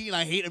 TLC and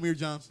I hate Amir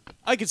Johnson.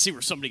 I can see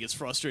where somebody gets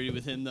frustrated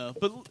with him, though.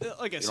 But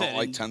like I You said, don't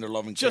like in- tender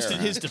loving just care,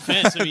 in huh? his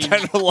defense, I mean,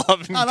 Kind of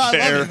love and I love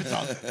care. him.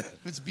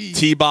 If it's B.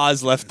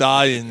 T-Boz, Left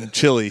Eye, and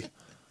Chili.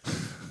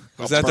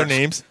 Was that their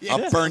names?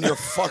 I'll burn your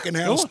fucking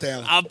house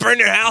down. I'll burn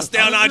your house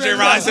down, Andre Oh,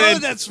 Rison.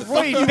 that's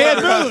right.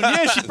 Bad Moon.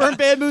 Yeah, she burned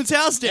Bad Moon's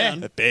house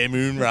down. Bad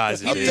Moon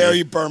Rising. How dude. dare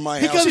you burn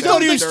my house She down?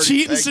 thought he was dirty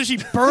cheating, pig. so she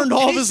burned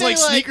all of He his said, like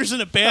like- sneakers in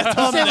a bathtub.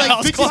 He said, and the like,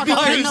 house bitches caught be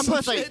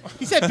fire. crazy.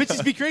 He said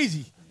bitches be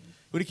crazy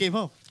when he came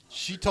home.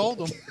 She told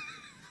him.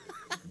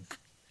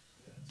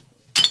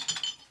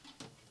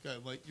 Go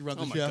ahead, Mike. You run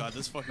the Oh my show. god,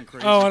 that's fucking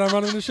crazy. Oh, and I'm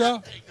running the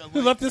show.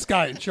 Who left this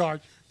guy in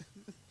charge?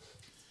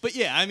 But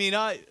yeah, I mean,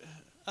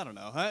 I don't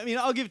know. I mean,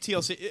 I'll give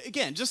TLC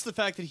again. Just the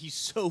fact that he's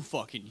so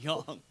fucking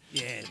young.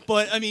 Yeah.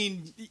 But I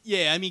mean,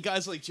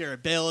 guys like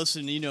Jared Bayless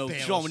and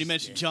Sean, when you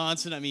mentioned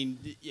Johnson, I mean,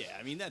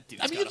 that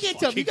dude. I mean, you can't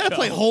tell me. You got to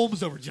play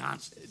Holmes over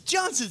Johnson.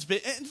 Johnson's been.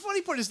 And the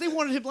funny part is, they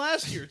wanted him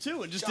last year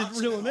too, and just didn't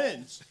reel him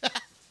in.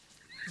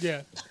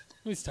 Yeah,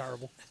 he's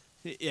terrible.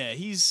 Yeah,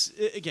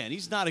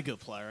 he's not a good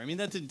player. I mean,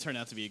 that didn't turn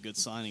out to be a good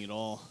signing at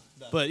all.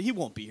 No. But he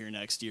won't be here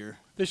next year.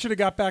 They should have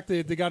got back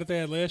the guy that they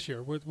had last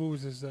year. What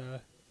was his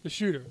the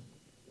shooter?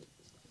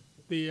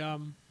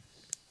 The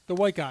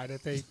white guy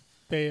that they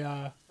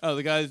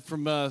the guy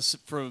from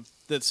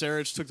that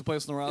Sarich took the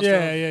place on the roster.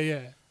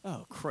 Yeah.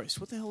 Oh Christ,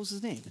 what the hell was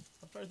his name?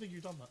 I'm trying to think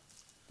you're talking about.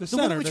 The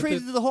center we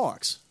traded to the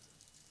Hawks,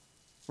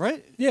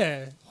 right?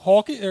 Yeah,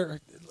 Hawkins.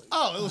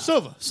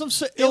 Ilyasova.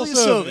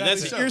 Ilyasova.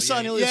 That's your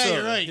son, Ilyasova. Yeah,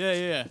 you're right.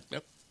 Yeah.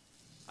 Yep.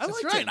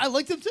 That's right. I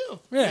liked him too.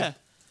 Yeah.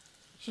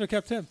 Should have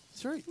kept him.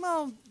 That's right.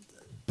 Well,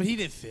 but he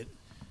didn't fit.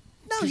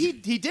 No, he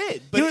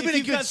did. But he would have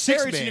been a good Sarich,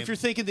 six-man. and if you're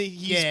thinking that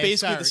he's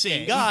basically the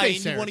same guy,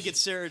 and you want to get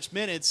Sarich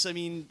minutes, I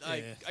mean,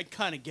 I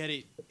kind of get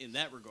it in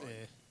that regard. All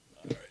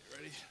right,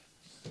 ready?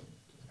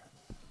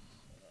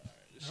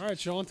 All right,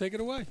 Sean, take it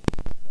away. All right,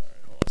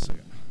 hold on a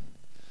second.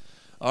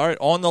 All right,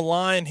 on the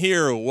line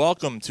here,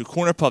 welcome to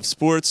Corner Puff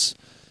Sports,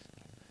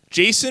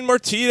 Jason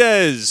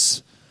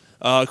Martinez.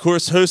 Of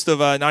course, host of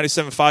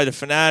 97.5 The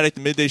Fanatic,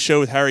 the Midday Show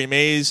with Harry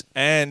Mays,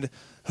 and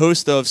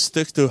host of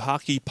Stick to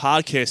Hockey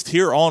podcast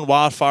here on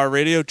Wildfire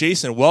Radio.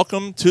 Jason,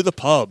 welcome to the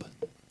pub.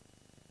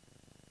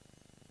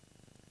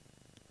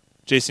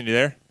 Jason, you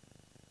there?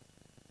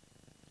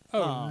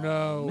 Oh,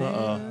 no.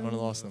 I might have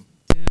lost him.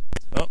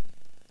 Oh,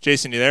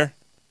 Jason, you there?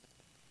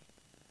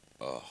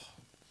 All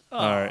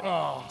right.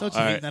 Don't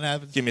you hate that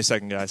happens? Give me a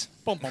second, guys.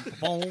 Boom, boom,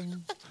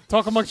 boom.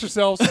 Talk amongst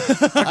yourselves.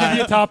 I'll give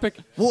you a topic.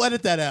 We'll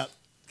edit that out.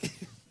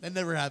 That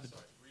never happened.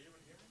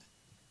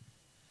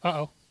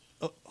 Uh-oh.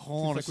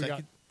 Hold on a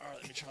second. All right,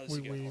 let me try this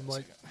again.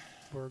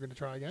 We're going to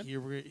try again.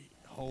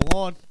 Hold on.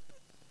 All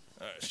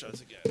right, let's try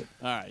this again.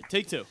 All right,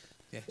 take two.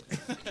 Yeah.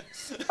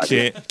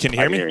 Can you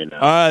hear me? Hear you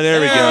now. There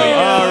we go.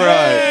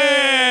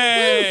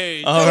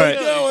 Hey! All right.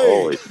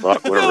 Holy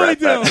fuck, what a rat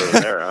pack over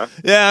there, huh?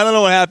 Yeah, I don't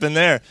know what happened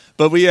there,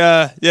 but we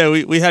had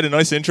a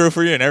nice intro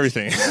for you and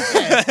everything.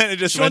 And it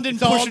just Sean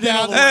didn't push it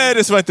down. It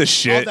just went to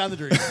shit. All down the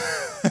drain.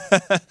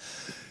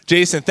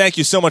 Jason, thank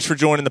you so much for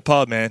joining the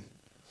pub, man.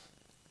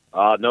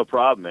 No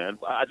problem, man.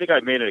 I think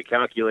I made a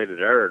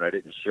calculated error and I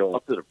didn't show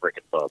up to the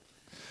freaking pub.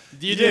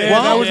 You did.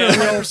 Well, That was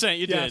 100%.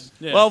 You did.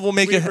 Yeah. Well, we'll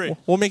make agree.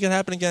 it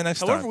happen again next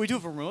However, time. we do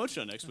have a remote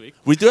show next week.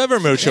 We do have a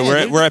remote show.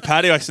 We're at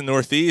Patio X in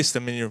Northeast. I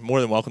mean, you're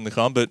more than welcome to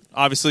come. But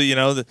obviously,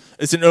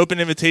 it's an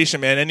open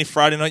invitation, man. Any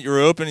Friday night you're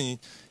open, and you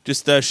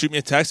just shoot me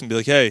a text and be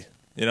like, hey,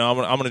 I'm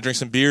gonna drink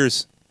some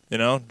beers.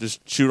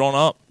 Just shoot on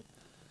up.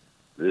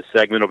 This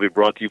segment will be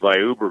brought to you by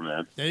Uber,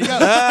 man. There you go.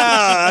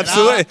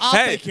 Absolutely. I'll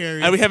hey, take care of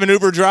you. and we have an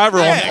Uber driver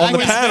on the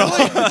panel.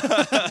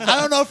 I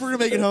don't know if we're going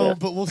to make it home,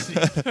 but we'll see.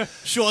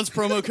 Sean's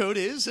promo code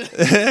is.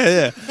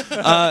 Yeah.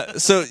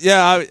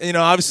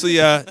 Obviously,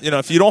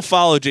 if you don't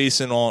follow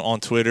Jason on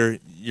Twitter,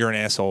 you're an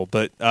asshole.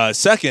 But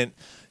second,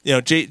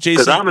 Jason.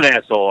 Because I'm an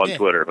asshole on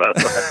Twitter, by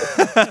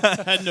the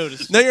way. Hadn't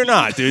noticed. No, you're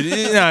not, dude.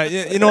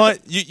 You know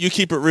what? You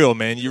keep it real,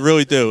 man. You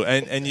really do,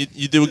 and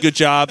you do a good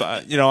job.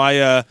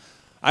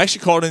 I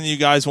actually called into you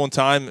guys one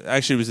time.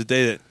 Actually, it was the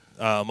day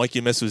that Mikey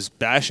Miss was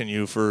bashing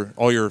you for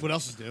all your. What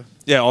else is new?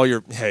 Yeah, all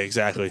your. Hey,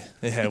 exactly.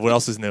 Yeah, what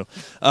else is new?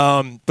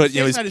 But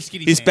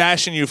he's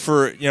bashing you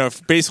for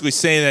basically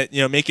saying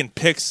that making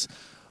picks,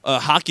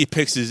 hockey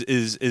picks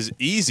is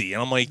easy,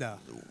 and I'm like,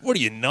 what are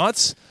you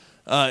nuts?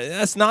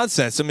 That's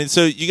nonsense. I mean,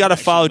 so you got to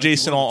follow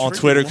Jason on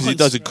Twitter because he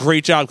does a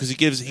great job because he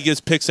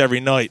gives picks every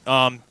night.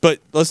 But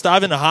let's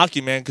dive into hockey,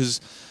 man, because.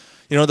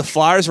 The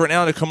Flyers right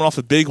now, they're coming off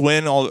a big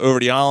win all over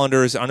the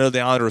Islanders. I know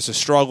the Islanders are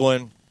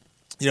struggling.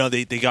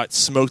 They got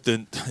smoked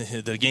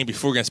the game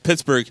before against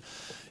Pittsburgh.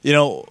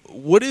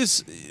 What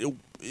is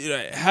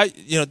how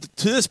to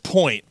this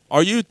point,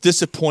 are you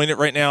disappointed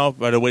right now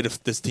by the way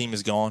this team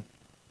is gone?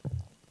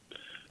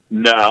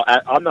 No,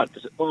 I'm not.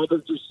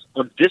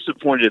 I'm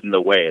disappointed in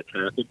the way it's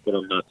happened, but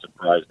I'm not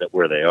surprised at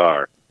where they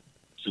are.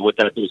 So what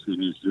that basically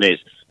means to me is,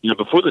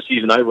 before the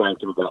season, I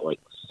ranked them about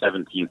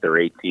 17th or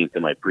 18th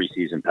in my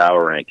preseason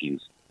power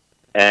rankings.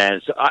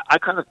 And so I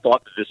kind of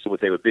thought that this is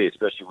what they would be,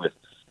 especially with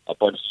a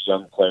bunch of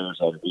young players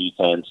on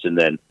defense. And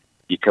then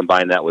you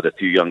combine that with a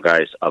few young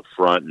guys up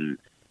front. And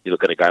you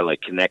look at a guy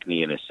like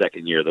Konechny in his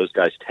second year. Those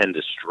guys tend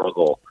to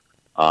struggle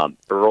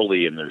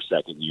early in their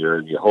second year.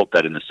 And you hope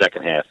that in the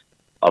second half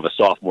of a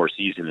sophomore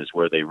season is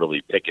where they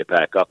really pick it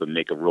back up and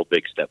make a real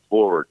big step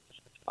forward.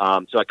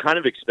 So I kind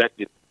of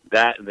expected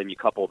that. And then you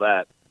couple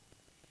that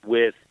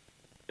with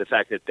the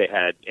fact that they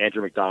had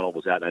Andrew McDonald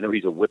was out, and I know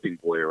he's a whipping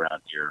boy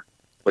around here,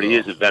 but he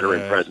is a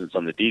veteran presence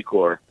on the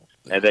D-corps.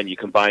 And then you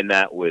combine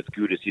that with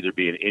Gudas either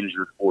being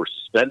injured or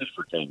suspended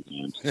for 10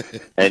 games.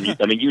 And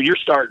you're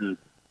starting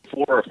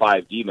 4 or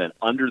 5 D-men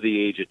under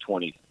the age of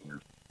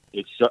 24.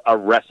 It's a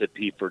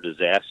recipe for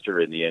disaster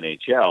in the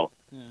NHL.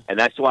 Yeah. And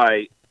that's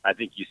why I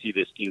think you see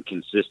this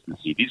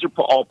inconsistency. These are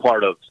all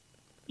part of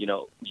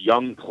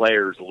young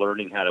players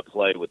learning how to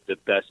play with the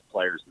best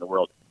players in the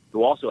world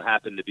who also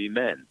happen to be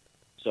men.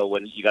 So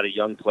when you got a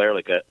young player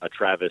like a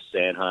Travis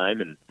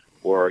Sanheim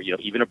or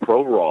even a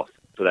Provorov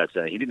for that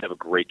sense, he didn't have a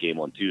great game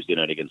on Tuesday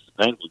night against the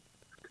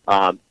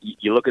Penguins.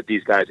 You look at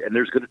these guys, and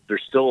there's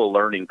still a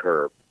learning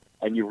curve.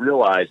 And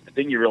the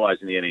thing you realize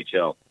in the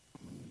NHL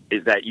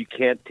is that you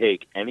can't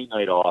take any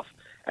night off,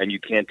 and you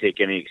can't take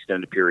any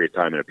extended period of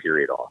time in a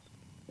period off.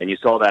 And you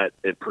saw that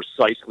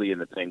precisely in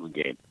the Penguin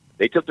game.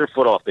 They took their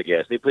foot off the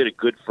gas. They played a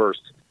good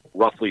first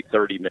roughly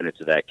 30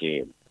 minutes of that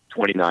game,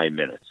 29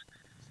 minutes.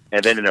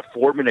 And then in a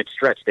 4-minute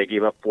stretch, they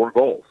gave up 4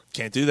 goals.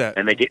 Can't do that.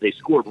 And they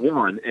scored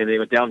 1, and they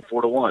went down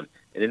 4-1.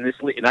 And in this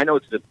league, and I know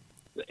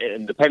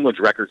the Penguins'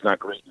 record's not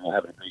great,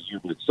 having a great year,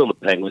 but it's still the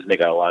Penguins, and they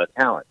got a lot of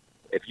talent.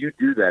 If you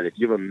do that, if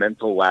you have a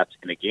mental lapse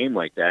in a game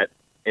like that,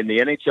 in the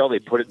NHL, they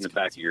put it in the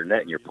back of your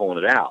net, and you're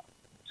pulling it out.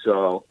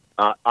 So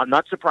I'm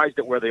not surprised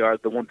at where they are.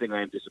 The one thing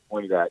I am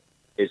disappointed at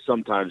is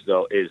sometimes,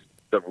 though, is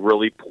the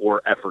really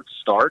poor effort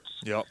starts,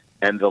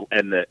 and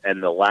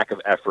the lack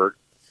of effort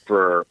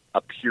for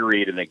a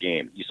period in the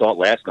game. You saw it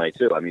last night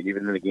too. I mean,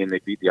 even in the game they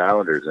beat the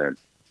Islanders in,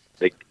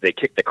 they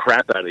kicked the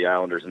crap out of the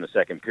Islanders in the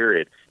second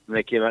period, and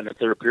they came out in the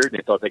third period and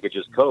they thought they could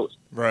just coast.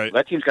 Right.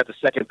 That team's got the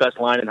second best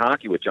line in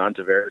hockey with John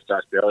Tavares,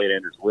 Josh Bailey, and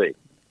Anders Lee.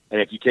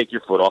 And if you take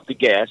your foot off the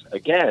gas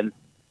again,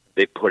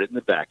 they put it in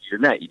the back of your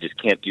net. You just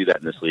can't do that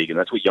in this league, and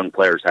that's what young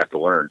players have to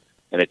learn,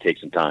 and it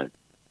takes some time.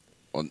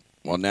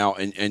 Well, now,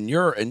 in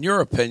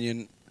your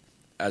opinion,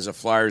 as a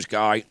Flyers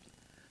guy,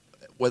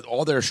 with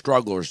all their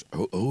strugglers,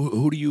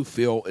 who do you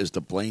feel is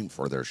to blame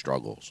for their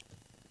struggles?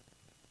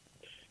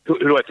 Who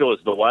do I feel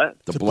is the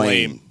what? To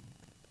blame.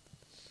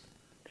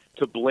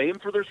 To blame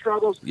for their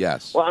struggles?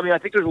 Yes. Well, I mean, I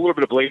think there's a little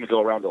bit of blame to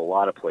go around to a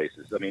lot of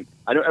places. I mean,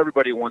 I know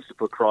everybody wants to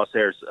put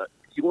crosshairs.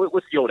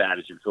 What's the old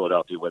adage in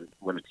Philadelphia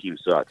when a team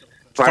sucks?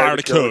 Fire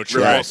the coach,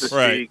 right?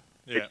 Right.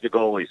 It's the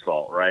goalie's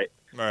fault, right?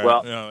 Right.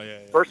 Well,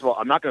 yeah. First of all,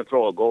 I'm not going to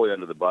throw a goalie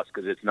under the bus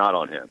because it's not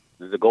on him.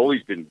 The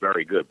goalie's been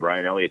very good.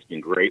 Brian Elliott's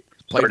been great.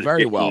 Played Started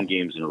very 15 well.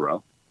 games in a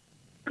row.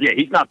 Yeah,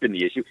 he's not been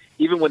the issue.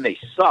 Even when they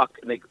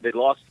sucked and they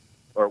lost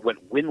or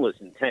went winless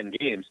in 10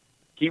 games,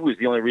 he was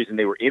the only reason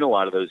they were in a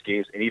lot of those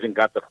games and even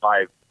got the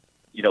 5,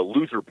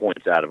 loser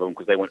points out of them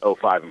because they went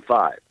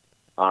 0-5-5.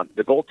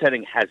 The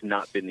goaltending has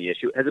not been the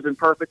issue. Has it been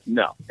perfect?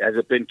 No. Has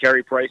it been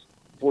Carey Price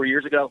 4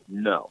 years ago?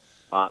 No.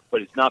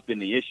 But it's not been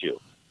the issue.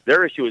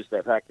 Their issue is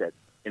the fact that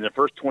in the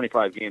first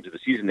 25 games of the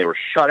season, they were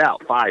shut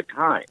out 5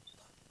 times.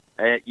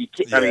 And you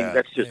can't, I mean,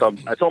 that's just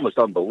that's almost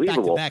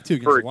unbelievable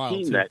for a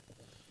team that.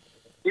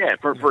 Yeah,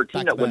 for a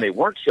team that when they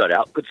weren't shut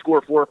out could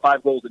score 4 or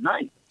 5 goals a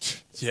night.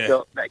 Yeah.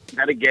 So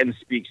that again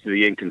speaks to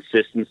the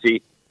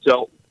inconsistency.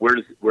 So where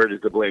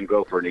does the blame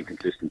go for an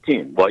inconsistent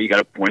team? Well, you got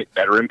to point at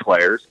veteran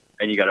players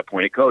and you got to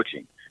point at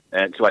coaching.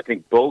 And so I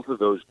think both of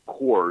those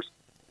cores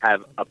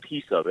have a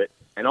piece of it,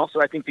 and also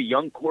I think the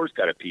young core's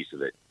got a piece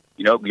of it.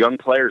 Young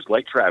players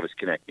like Travis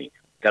Konechny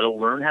got to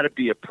learn how to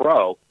be a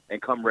pro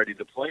and come ready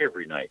to play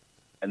every night,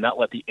 and not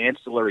let the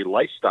ancillary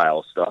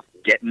lifestyle stuff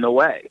get in the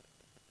way.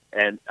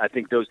 And I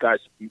think those guys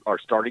are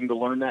starting to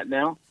learn that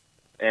now,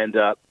 and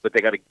but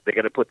they got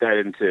to put that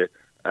into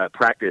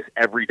practice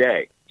every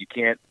day. You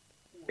can't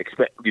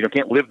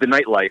can't live the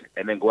nightlife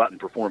and then go out and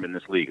perform in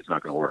this league. It's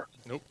not going to work.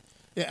 Nope.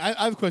 Yeah,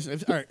 I have a question.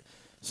 All right,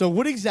 so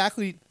what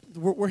exactly?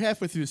 We're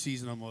halfway through the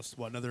season, almost.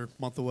 What, another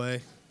month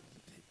away?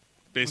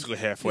 Basically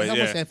halfway.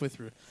 Almost halfway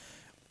through.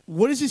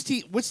 What is this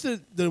team? What's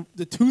the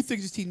 2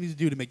 things this team needs to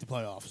do to make the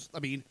playoffs? I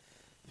mean,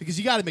 because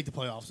you got to make the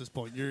playoffs at this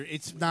point.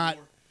 It's not.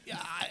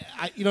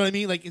 You know what I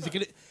mean? Like,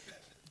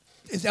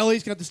 is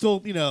LA's got to still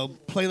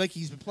play like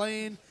he's been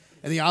playing,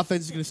 and the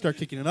offense is going to start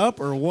kicking it up,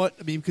 or what?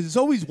 I mean, because it's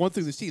always one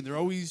thing. This team,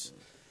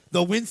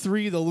 they'll win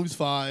 3, they'll lose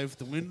 5,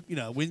 they'll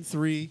win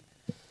 3.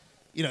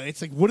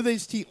 It's like, what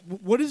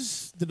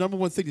is the number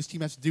one thing this team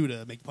has to do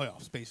to make the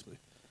playoffs, basically?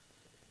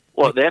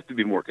 Well, they have to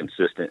be more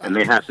consistent, and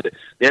they have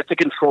to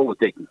control what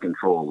they can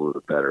control a little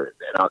bit better.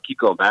 And I'll keep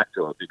going back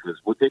to it because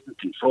what they can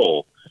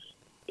control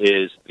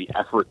is the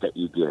effort that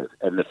you give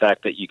and the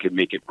fact that you can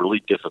make it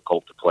really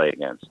difficult to play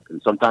against.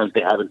 And sometimes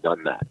they haven't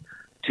done that.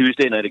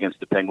 Tuesday night against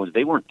the Penguins,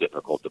 they weren't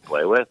difficult to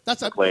play with.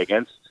 Play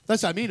against.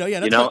 That's what I mean. Oh,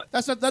 yeah,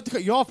 that's not to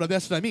cut you off, but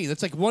that's what I mean.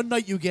 It's like one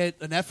night you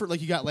get an effort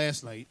like you got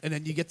last night, and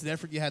then you get the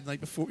effort you had the night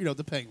before.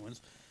 The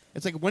Penguins.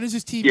 It's like, when does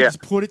this team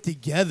just put it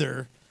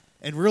together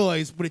and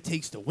realize what it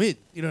takes to win?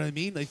 You know what I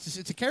mean? Like,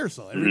 it's a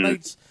carousel.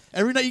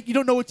 Every night you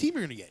don't know what team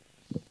you're going to get.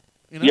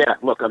 Yeah,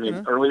 look, I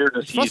mean, earlier in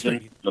the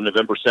season, on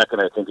November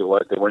 2nd, I think it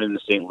was, they went into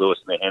St. Louis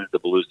and they handed the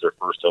Blues their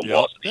first home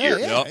loss of the year.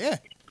 Yeah.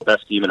 The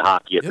best team in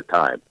hockey at the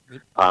time.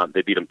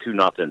 They beat them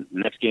 2-0. The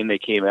next game they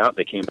came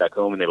back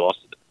home and they lost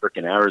to the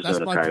freaking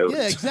Arizona Coyotes.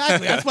 Yeah,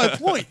 exactly. That's my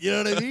point. You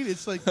know what I mean?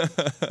 It's like,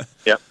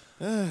 yep.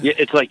 Yeah,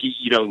 it's like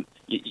you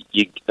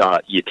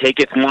take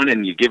it one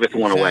and you give it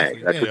one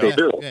away. That's what they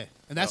do. Yeah.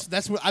 And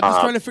that's what I'm just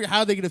trying to figure out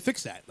how they're going to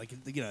fix that. Like,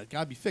 it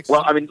got to be fixed.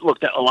 Well, I mean, look,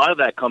 a lot of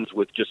that comes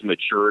with just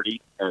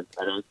maturity, and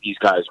these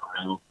guys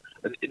grew.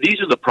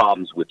 These are the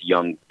problems with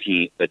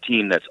a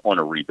team that's on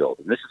a rebuild.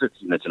 And this is a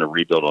team that's in a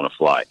rebuild on a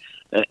fly.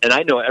 And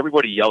I know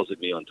everybody yells at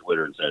me on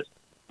Twitter and says,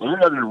 "Well,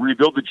 they're going to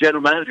rebuild." The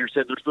general manager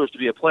said they're supposed to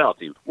be a playoff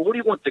team. Well, what do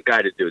you want the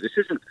guy to do? This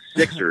isn't the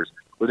Sixers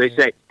where they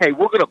say, "Hey,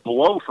 we're going to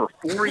blow for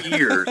 4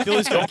 years.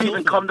 Don't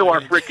even come to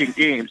our freaking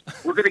games.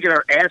 We're going to get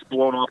our ass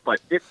blown off by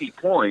 50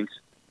 points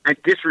and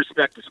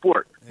disrespect the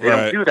sport." They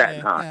don't do that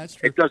in hockey.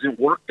 It doesn't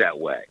work that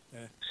way.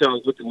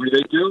 So what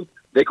do?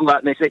 They go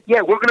out and they say,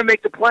 "Yeah, we're going to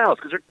make the playoffs,"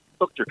 because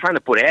they're trying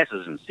to put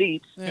asses in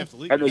seats, and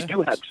they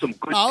do have some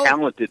good,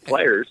 talented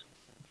players.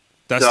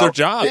 That's their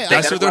job.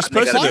 That's what they're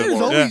supposed to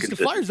do. The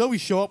Flyers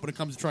always show up when it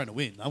comes to trying to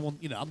win. I won't.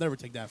 I'll never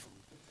take that from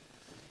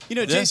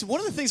them. Jason, one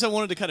of the things I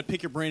wanted to kind of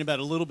pick your brain about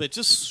a little bit,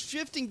 just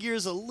shifting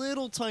gears a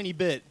little tiny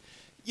bit.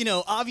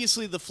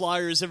 Obviously the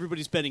Flyers,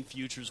 everybody's betting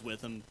futures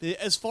with them.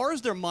 As far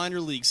as their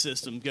minor league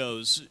system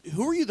goes,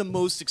 who are you the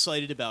most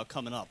excited about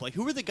coming up? Like,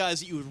 who are the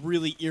guys that you would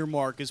really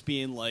earmark as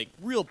being, like,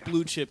 real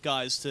blue-chip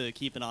guys to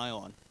keep an eye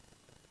on?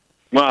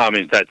 Well, I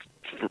mean,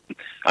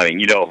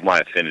 my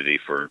affinity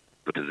for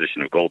the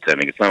position of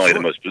goaltending. It's not only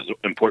the most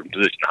important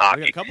position in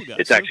hockey,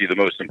 it's actually the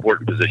most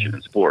important position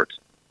in sports.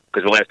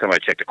 Because the last time I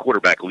checked, a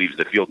quarterback leaves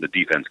the field and the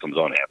defense comes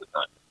on half the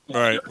time.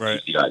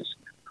 Right.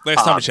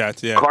 Last time we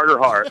chatted, yeah. Carter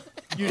Hart,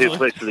 he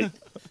plays for the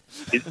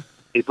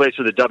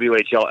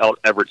WHL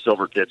Everett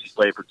Silvertips. He's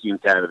playing for Team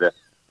Canada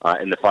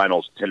in the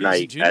finals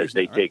tonight as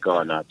they take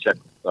on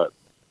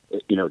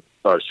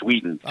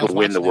Sweden to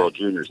win the World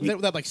Juniors. Was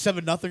that like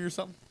 7-0 or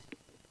something?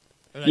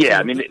 Yeah,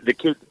 I mean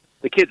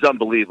the kid's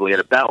unbelievable. He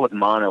had a battle with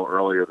mono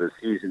earlier this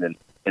season, and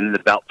in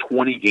about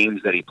 20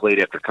 games that he played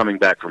after coming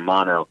back from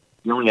mono,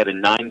 he only had a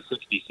 .960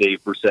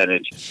 save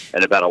percentage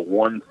and about a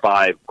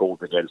 1.5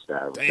 goals against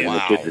average. And the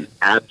kid's an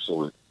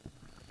absolute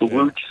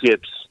blue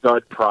chip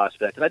stud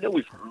prospect. And I know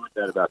we've heard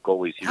that about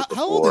goalies here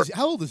before.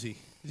 How old is he?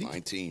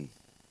 19.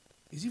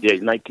 Is he? Yeah,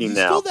 he's 19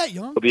 now. Still that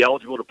young? He'll be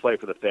eligible to play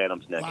for the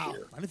Phantoms next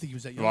year. I didn't think he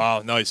was that young.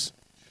 Wow, nice.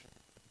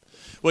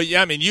 Well,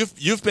 yeah, I mean,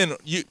 you've been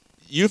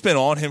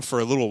on him for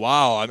a little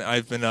while. I mean,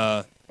 I've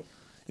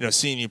been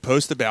seeing you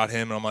post about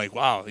him, and I'm like,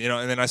 wow,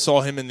 and then I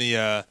saw him in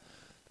the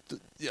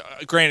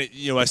granted,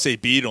 USA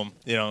beat him,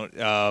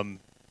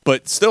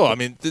 but still, I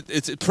mean,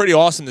 it's pretty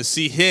awesome to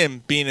see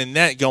him being in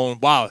net going,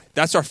 wow,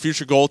 that's our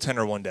future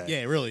goaltender one day.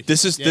 Yeah, really.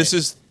 This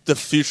is the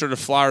future of the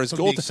Flyers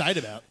goaltender.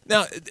 Excited about.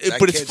 Now, That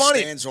but it's kid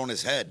funny. stands on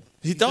his head.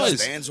 He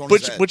does. Stands on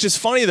his head. Which is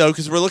funny, though,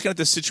 because we're looking at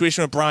the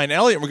situation with Brian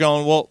Elliott, and we're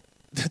going, well,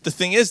 the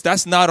thing is,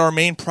 that's not our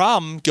main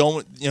problem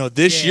going,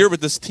 this year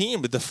with this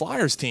team, with the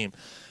Flyers team.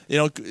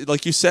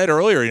 Like you said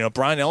earlier,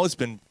 Brian Elliott's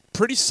been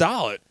pretty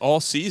solid all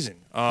season.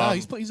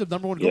 He's the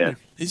number one goalie.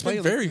 He's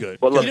been very good.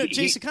 Well, look,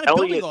 Jason, kind of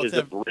building Elliott off is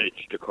that. a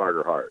bridge to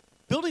Carter Hart.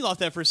 Building off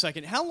that for a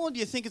second, how long do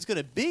you think it's going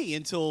to be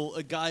until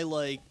a guy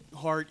like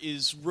Hart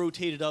is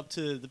rotated up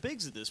to the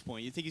bigs at this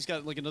point? You think he's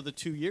got like another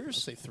 2 years?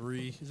 I'd say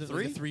 3. Is it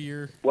 3? Like a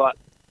 3-year? Well,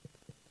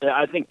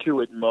 I think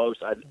 2 at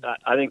most.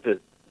 I think that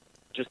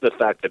just the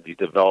fact that he's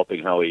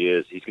developing how he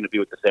is, he's going to be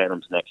with the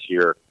Phantoms next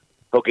year.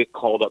 He'll get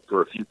called up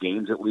for a few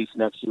games at least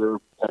next year,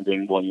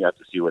 pending. Well, you have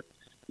to see what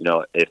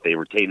if they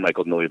retain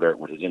Michael Nilliberg,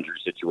 what his injury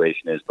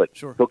situation is. But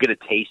he'll get a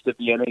taste of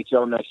the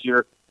NHL next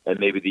year, and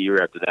maybe the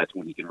year after that's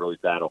when he can really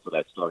battle for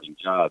that starting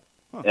job.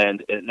 Huh.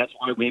 And that's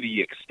why maybe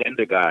you extend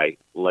a guy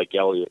like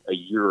Elliott a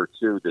year or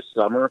two this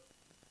summer,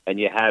 and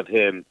you have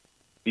him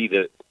be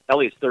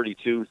Elliott's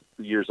 32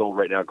 years old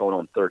right now, going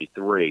on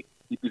 33.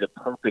 He'd be the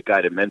perfect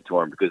guy to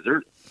mentor him because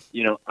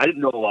I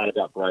didn't know a lot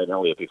about Brian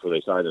Elliott before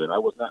they signed him, and I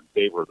was not in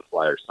favor of the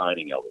Flyers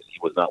signing Elliott. He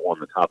was not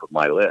on the top of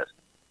my list.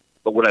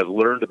 But what I've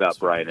learned about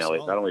Brian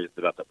Elliott, not only just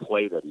about the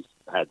play that he's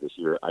had this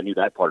year, I knew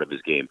that part of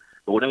his game,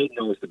 but what I didn't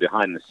know is the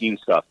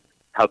behind-the-scenes stuff,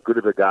 how good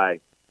of a guy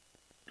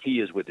he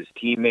is with his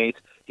teammates.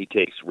 He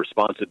takes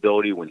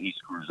responsibility when he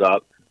screws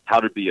up, how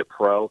to be a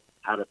pro,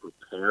 how to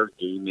prepare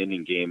game in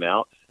and game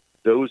out.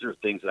 Those are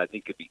things that I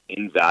think could be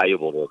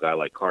invaluable to a guy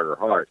like Carter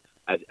Hart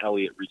as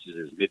Elliott reaches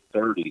his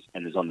mid-30s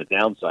and is on the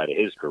downside of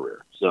his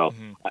career. So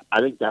I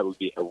think that would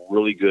be a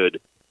really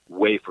good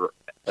way for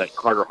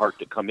Carter Hart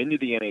to come into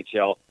the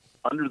NHL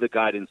under the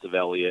guidance of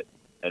Elliott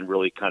and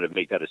really kind of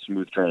make that a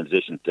smooth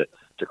transition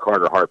to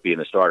Carter Hart being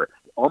a starter.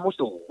 Almost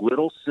a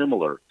little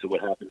similar to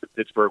what happened in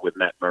Pittsburgh with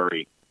Matt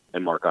Murray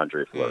and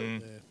Marc-Andre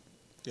Fleury.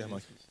 Yeah,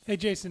 Mike. Hey,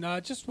 Jason,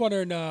 just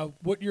wondering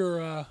what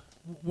you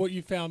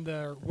found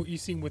what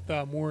you've seen with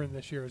Morin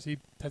this year. Has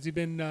he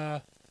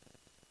been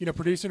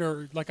producing,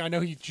 or like I know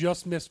he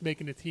just missed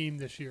making the team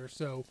this year.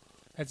 So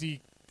has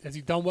he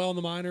done well in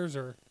the minors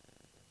or?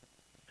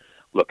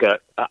 Look,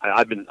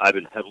 I've been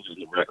heavily in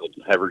the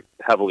record,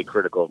 heavily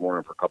critical of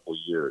Morin for a couple of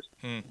years.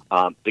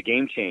 The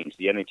game changed.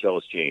 The NHL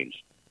has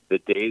changed. The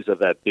days of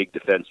that big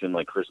defenseman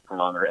like Chris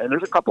Pronger, and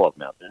there's a couple of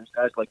them out there. There's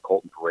guys like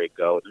Colton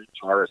Parayko. There's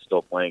Chara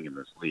still playing in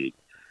this league.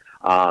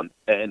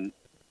 And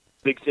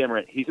Big Sam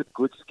Morant, he's a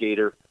good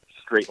skater,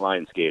 straight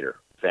line skater,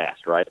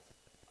 fast, right?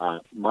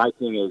 My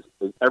thing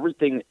is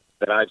everything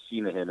that I've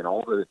seen of him and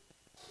all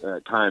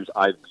the times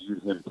I've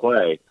viewed him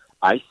play,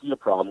 I see a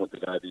problem with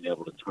the guy being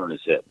able to turn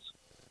his hips.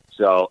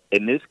 So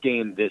in this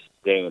game, this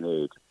day and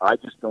age, I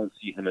just don't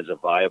see him as a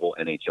viable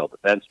NHL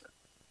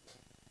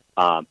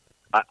defenseman.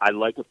 I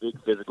like a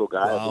big physical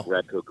guy. I think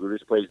Radko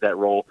Gudas plays that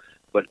role,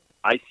 but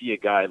I see a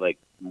guy like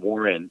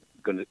Morin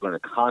going to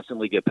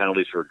constantly get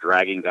penalties for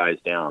dragging guys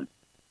down,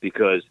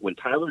 because when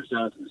Tyler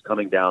Johnson is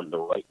coming down the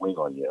right wing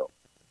on you,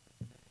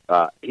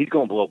 he's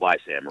going to blow by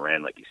Sam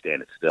Moran like he's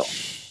standing still.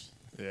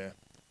 Yeah.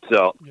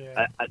 So,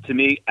 to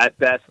me, at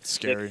best,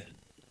 scary.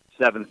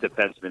 7th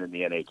defenseman in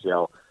the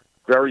NHL.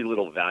 Very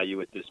little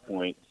value at this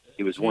point.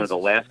 He was one of the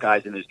last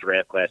guys in his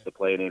draft class to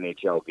play an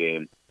NHL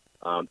game.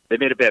 They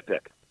made a bad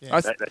pick. Yeah.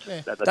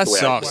 That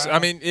sucks. I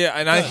mean,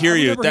 and I hear I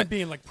you. remember him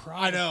being like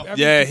proud.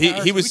 Yeah,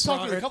 he was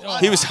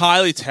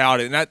highly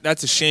touted, and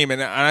that's a shame.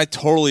 And I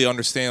totally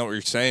understand what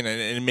you're saying, and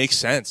it makes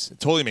sense.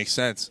 It totally makes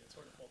sense.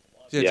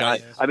 Yeah,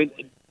 I mean,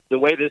 the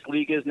way this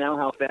league is now,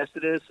 how fast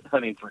it is, I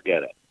mean,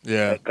 forget it.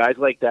 Yeah, guys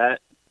like that.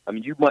 I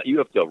mean, you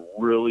have to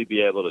really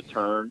be able to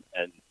turn,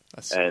 and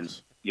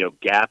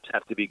gaps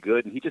have to be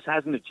good, and he just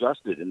hasn't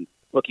adjusted. And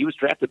look, he was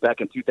drafted back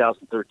in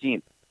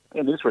 2013.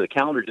 And this for the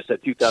calendar just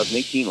said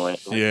 2018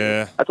 last week.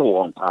 Yeah. That's a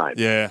long time.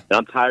 Yeah. And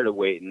I'm tired of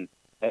waiting.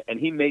 And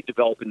he may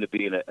develop into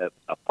being a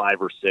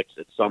 5 or 6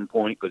 at some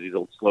point because he's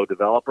a slow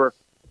developer.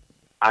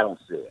 I don't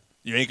see it.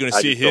 You ain't going to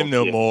see him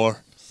no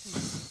more.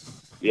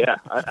 Yeah.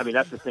 I mean,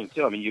 that's the thing,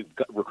 too. I mean, you've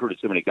recruited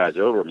so many guys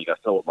over him. You got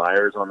Philip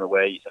Myers on the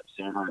way. You got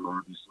Sandheim,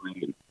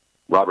 obviously, and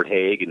Robert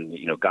Haig, and,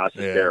 Gossett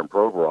there and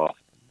Provorov.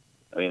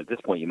 I mean, at this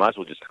point, you might as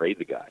well just trade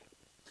the guy.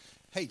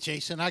 Hey,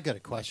 Jason, I got a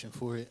question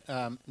for you.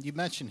 You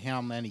mentioned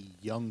how many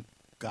young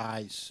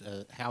guys,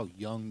 how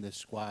young this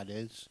squad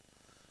is.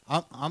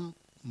 I'm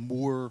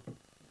more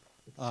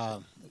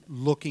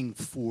looking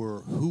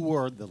for who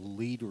are the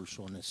leaders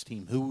on this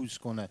team. Who's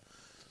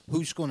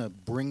gonna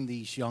bring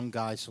these young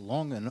guys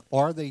along, and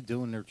are they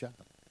doing their job?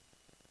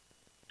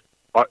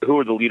 Who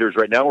are the leaders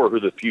right now, or who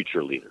are the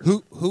future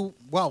leaders?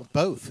 Well,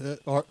 both.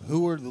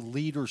 Who are the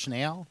leaders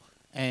now,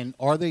 and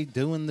are they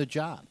doing the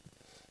job?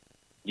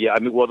 Yeah,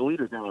 I mean, well, the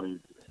leaders now is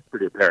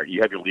pretty apparent.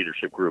 You have your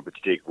leadership group. It's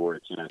Jake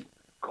Voracek,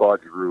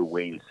 Claude Giroux,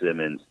 Wayne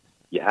Simmons.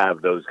 You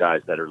have those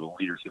guys that are the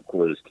leadership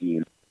for this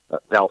team.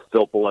 Val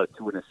Filppula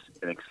to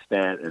an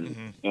extent,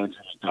 and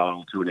Andrew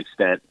McDonald to an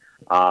extent.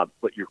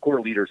 But your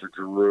core leaders are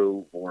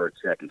Giroux,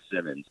 Voracek, and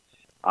Simmons.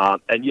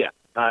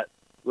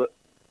 Look,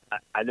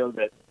 I know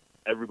that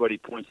everybody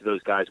points to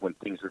those guys when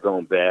things are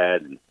going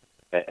bad,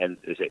 and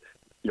they say,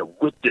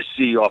 rip the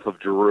C off of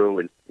Giroux,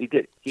 and he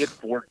did. He had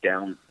 4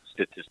 down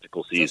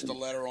statistical season. Just a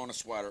letter on a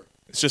sweater.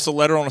 It's just a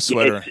letter on a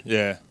sweater.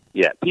 Yeah.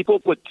 Yeah. People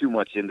put too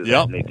much into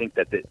that, and they think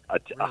that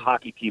a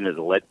hockey team is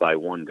led by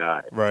one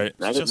guy. Right.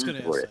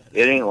 It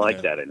ain't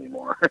like that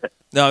anymore.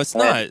 No, it's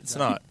not. It's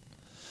not.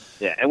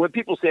 Yeah, and when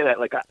people say that,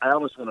 like, I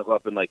almost want to go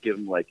up and give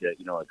them like a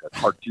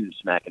cartoon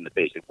smack in the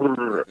face,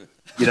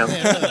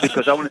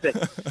 because I want to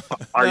say,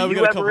 are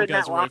you ever in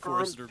that locker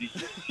room?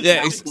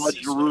 Yeah,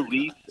 Giroux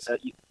leads. I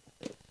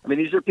mean,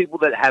 these are people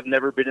that have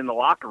never been in the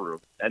locker room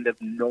and have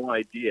no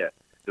idea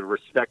the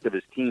respect of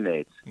his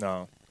teammates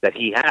that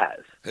he has.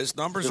 His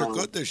numbers are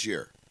good this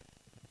year.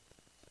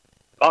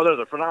 Oh,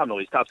 they're phenomenal.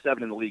 He's top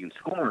 7 in the league in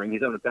scoring.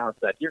 He's having a bounce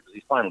back year because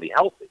he's finally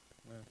healthy.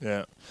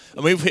 Yeah,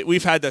 and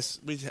we've had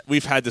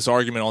this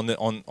argument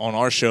on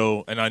our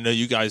show, and I know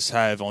you guys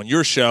have on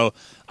your show.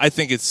 I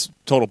think it's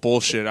total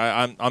bullshit.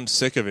 I'm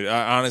sick of it.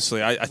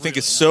 Honestly, I think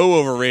it's so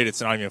overrated.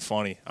 It's not even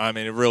funny. I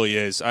mean, it really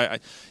is.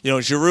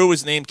 Giroux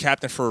was named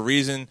captain for a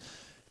reason.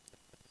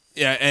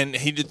 Yeah, and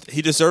he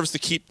deserves to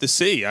keep the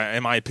C,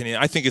 in my opinion.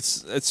 I think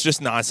it's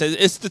just nonsense.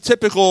 It's the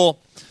typical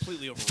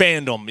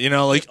fandom,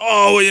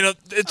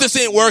 this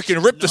ain't working.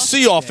 Rip the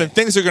C off, and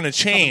things are going to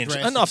change.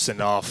 Enough's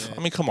enough. Yeah. I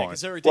mean, come on.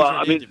 Well,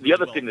 I mean, the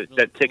other thing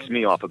that ticks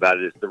me off about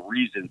it is the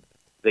reason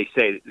they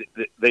say,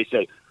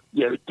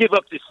 give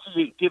up the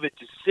C and give it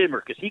to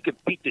Simmer because he can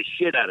beat the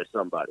shit out of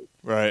somebody.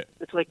 Right.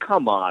 It's like,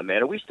 come on,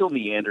 man. Are we still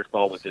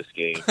Neanderthal with this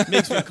game?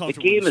 The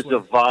game has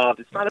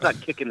evolved. It's not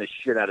about kicking the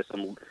shit out of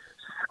some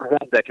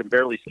that can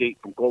barely skate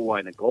from goal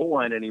line to goal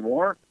line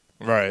anymore.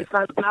 Right. It's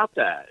not about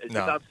that. It's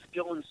about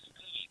skill and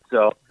speed.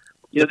 So,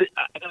 I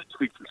got a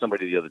tweet from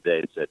somebody the other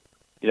day that said,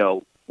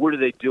 what are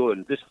they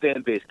doing? This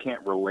fan base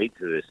can't relate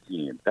to this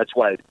team. That's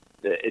why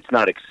it's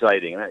not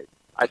exciting. And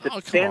I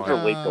said, fans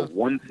relate to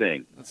one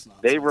thing.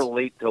 They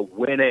relate to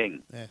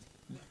winning.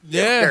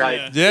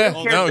 Yeah.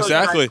 No,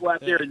 exactly. Go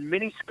out there in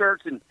mini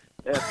skirts and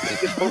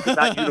just focus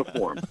on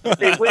uniform. If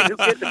they win, who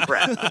gives a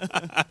crap?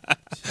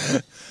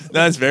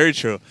 That's very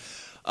true.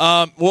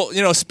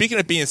 Speaking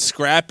of being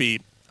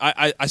scrappy,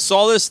 I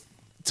saw this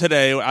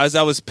today as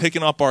I was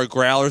picking up our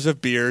growlers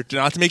of beer.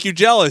 Not to make you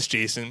jealous,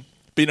 Jason,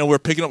 but we're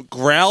picking up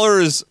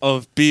growlers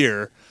of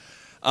beer,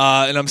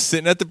 and I'm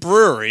sitting at the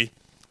brewery,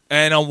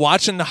 and I'm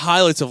watching the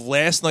highlights of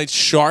last night's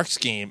Sharks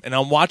game, and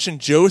I'm watching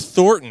Joe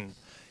Thornton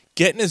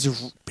getting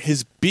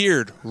his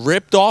beard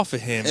ripped off of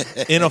him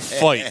in a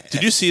fight.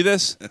 Did you see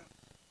this?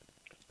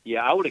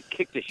 Yeah, I would have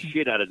kicked the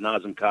shit out of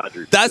Nazem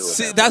Kadri.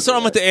 That's what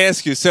I'm about to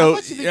ask you. So,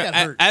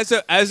 as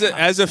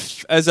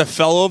a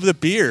fellow of the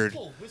beard,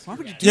 why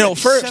would you do that?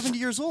 He's 70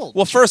 years old.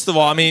 Well, first of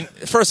all,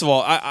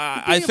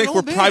 I think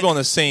we're probably on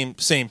the same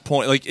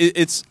point. Like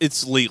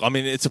it's legal. I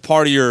mean, it's a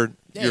part of your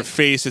your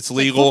face. It's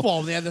legal.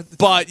 football, man.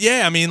 But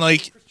yeah, I mean,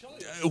 like,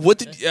 what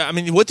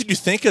did you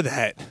think of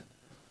that?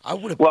 I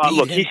would have. Well,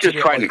 look, he's just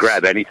trying to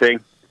grab anything,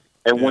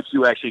 and once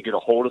you actually get a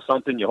hold of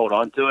something, you hold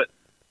on to it.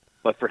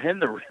 But for him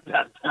to rip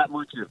that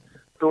much of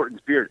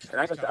Thornton's beard, and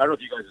I don't know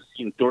if you guys have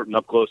seen Thornton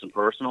up close and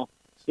personal.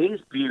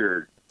 His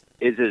beard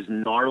is as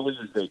gnarly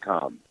as they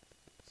come.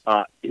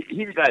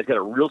 He's a guy who's got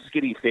a real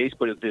skinny face,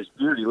 but with this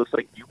beard, he looks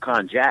like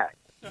Yukon Jack.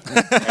 And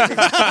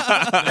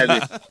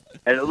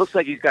it looks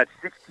like he's got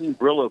 16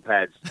 Brillo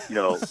pads,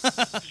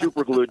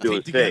 super glued to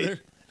his face.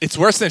 It's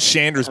worse than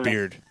Chandra's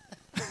beard.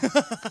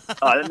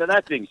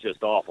 That thing's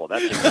just awful.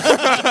 That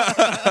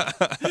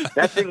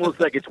thing looks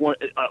like it's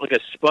like a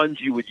sponge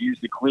you would use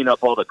to clean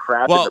up all the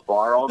crap in the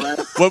bar all night.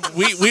 Well,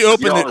 we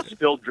opened all the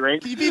spilled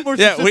drink. Can you be more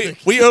specific?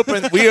 we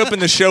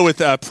opened the show with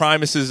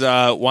Primus's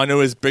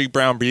Wanoa's Big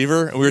Brown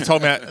Beaver, and we were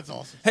talking about, That's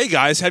awesome. Hey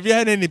guys, have you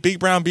had any Big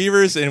Brown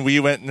Beavers? And we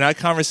went in that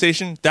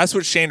conversation. That's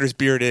what Chandra's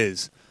beard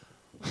is.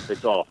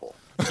 It's awful.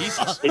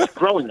 It's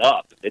growing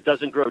up. It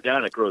doesn't grow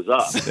down. It grows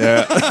up.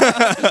 Yeah.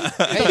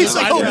 He's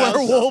like a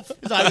werewolf.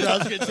 His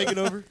eyebrows getting taken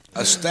over.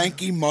 A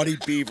stanky, muddy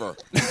beaver.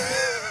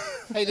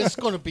 Hey, this is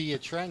going to be a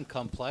trend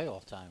come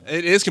playoff time.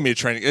 It is going to be a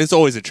trend. It's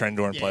always a trend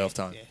during playoff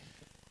time. Yeah.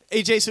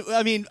 Hey, Jason,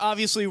 I mean,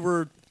 obviously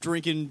we're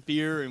drinking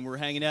beer and we're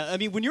hanging out. I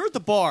mean, when you're at the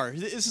bar,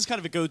 this is kind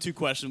of a go-to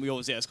question we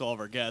always ask all of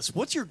our guests.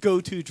 What's your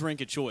go-to drink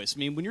of choice? I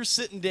mean, when you're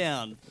sitting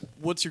down,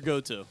 what's your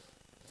go-to?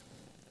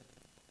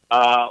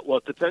 Well,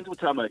 it depends what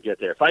time I'm going to get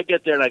there. If I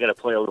get there and I got to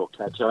play a little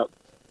catch-up,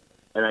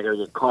 and I got to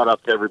get caught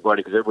up to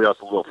everybody because everybody else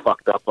is a little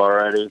fucked up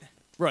already.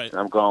 Right. And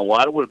I'm going, well,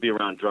 I don't want to be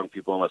around drunk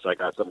people unless I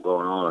got something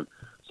going on.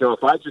 So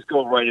if I just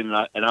go right in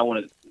and I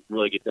want to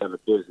really get down to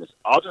business,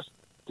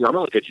 I'm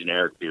like a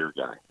generic beer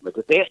guy. Like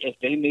if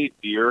they made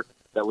beer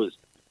that was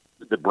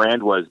the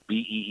brand was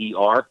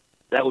BEER,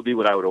 that would be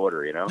what I would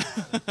order.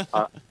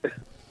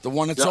 The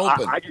one that's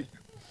open.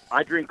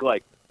 I drink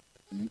like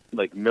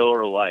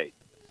Miller Lite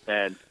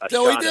and a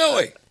Dilly shot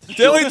Dilly. of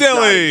Dilly shot of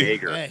Dilly.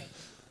 Jaeger. Hey.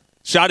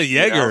 Shot of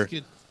Jaeger.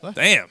 What?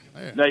 Damn.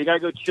 No, you gotta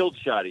go chilled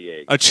shot of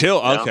Jaeger. A chill.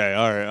 You know? Okay.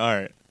 All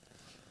right.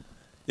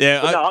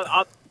 Yeah. But no,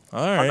 all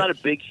right. I'm not a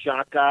big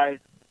shot guy.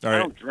 All I right.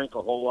 don't drink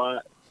a whole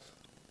lot.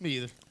 Me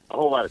either. A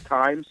whole lot of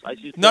times.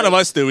 None of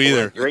us do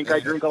either. I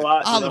drink a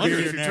lot. I wonder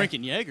if you're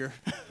drinking Jaeger.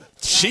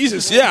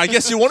 Jesus. Yeah. I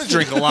guess you want to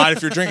drink a lot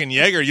if you're drinking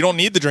Jaeger. You don't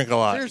need to drink a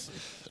lot. Seriously.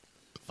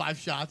 5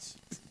 shots.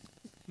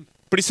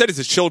 But he said it's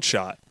a chilled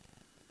shot.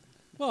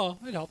 Well,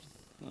 it helps.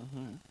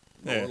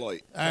 Yeah. All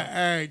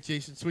right,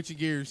 Jason. Switching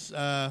gears.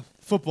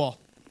 Football.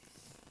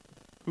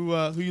 Who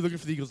you looking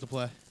for the Eagles to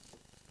play?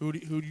 Who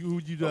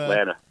would you?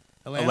 Atlanta.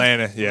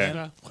 Atlanta.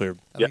 Yeah. Clear.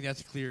 I think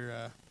that's a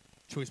clear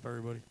choice by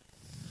everybody.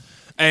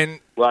 And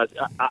well,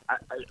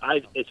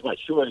 it's my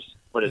choice,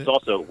 but it's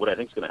also what I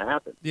think is going to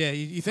happen. Yeah,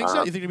 you think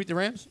so? You think they're beat the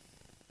Rams?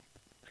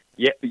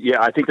 Yeah.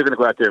 I think they're going to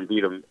go out there and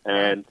beat them,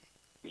 and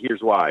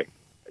here's why.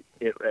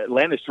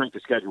 Atlanta's strength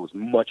of schedule was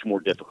much more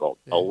difficult.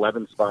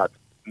 11 spots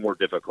more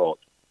difficult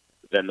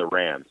than the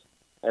Rams.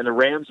 And the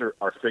Rams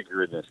are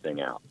figuring this thing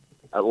out.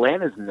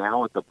 Atlanta's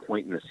now at the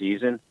point in the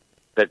season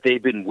that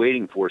they've been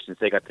waiting for since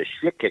they got the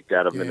shit kicked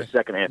out of them in the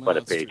second half by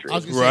the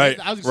Patriots.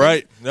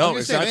 Right. No,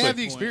 exactly. They have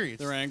the experience.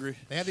 They're angry.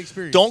 They have the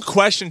experience. Don't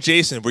question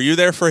Jason. Were you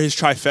there for his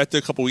trifecta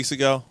a couple weeks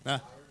ago?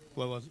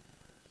 What was it?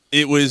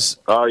 It was.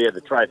 Oh yeah,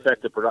 the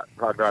trifecta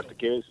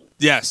prognostication.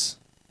 Yes.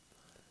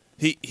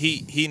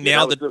 He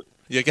nailed it.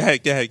 Yeah, go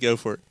ahead, go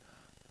for it.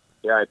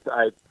 Yeah,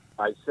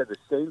 I said the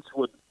Saints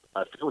would.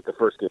 I forget what the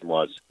first game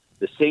was.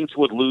 The Saints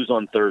would lose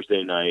on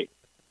Thursday night.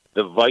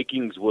 The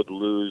Vikings would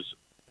lose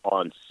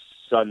on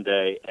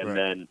Sunday, and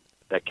then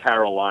that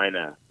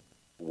Carolina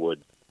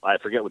would. I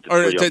forget what the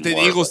or three of them the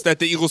were, Eagles but- that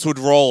the Eagles would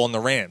roll on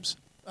the Rams.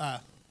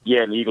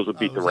 Yeah, and the Eagles would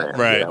beat the Rams.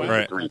 Right, Yeah, that was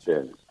right. the three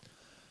things.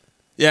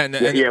 Yeah, and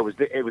it was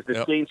the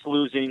Yep. Saints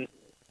losing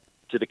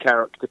to the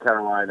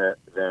Carolina.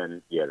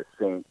 Then the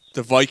Saints,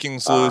 the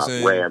Vikings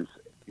losing, Rams.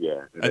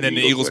 Yeah, and then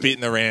the Eagles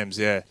beating the Rams.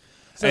 Yeah,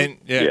 So, and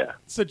yeah.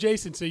 So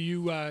Jason,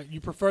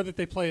 you prefer that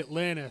they play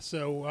Atlanta?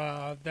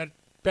 So that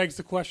begs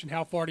the question: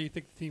 how far do you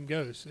think the team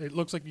goes? It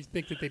looks like you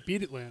think that they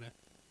beat Atlanta.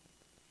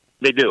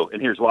 They do,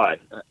 and here's why.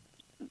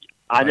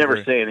 I never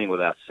agree. say anything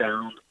without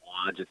sound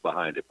logic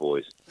behind it,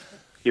 boys.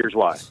 Here's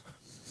why.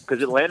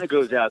 Because Atlanta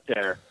goes out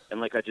there,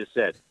 and like I just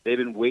said, they've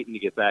been waiting to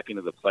get back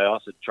into the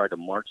playoffs and tried to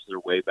march their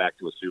way back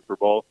to a Super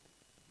Bowl.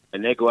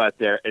 And they go out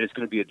there, and it's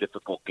going to be a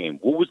difficult game.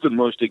 What was the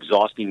most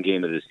exhausting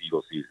game of this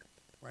Eagles season?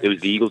 It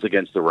was the Eagles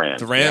against the Rams.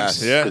 The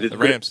Rams, yeah, the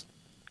Rams.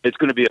 It's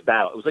going to be a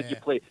battle. It was like you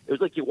played. It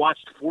was like you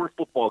watched 4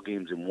 football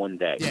games in one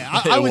day. Yeah,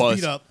 I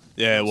was beat up.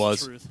 Yeah, it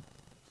was.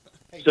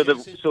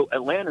 So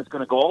Atlanta's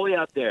going to go all the way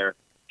out there,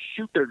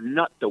 shoot their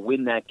nut to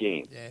win that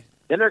game. Yeah.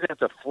 Then they're going to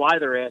have to fly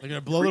their ass. They're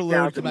going to blow their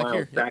load to 3,000 back miles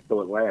here. back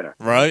to Atlanta.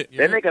 Right.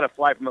 Then they got to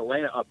fly from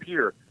Atlanta up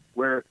here,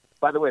 where,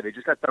 by the way, they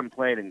just got done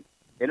playing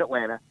in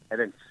Atlanta, and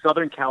then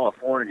Southern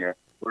California,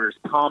 where there's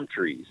palm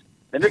trees.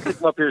 Then they're going to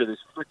come up here to this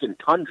freaking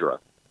tundra,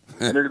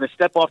 and they're going to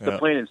step off the Yeah.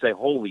 plane and say,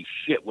 "Holy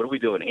shit, what are we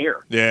doing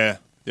here?" Yeah.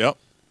 Yep.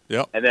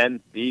 And then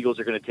the Eagles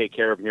are going to take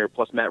care of them here.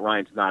 Plus, Matt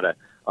Ryan's not a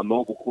a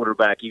mobile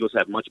quarterback. Eagles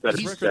have much better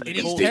success. And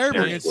he's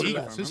terrible against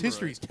Eagles. His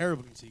history is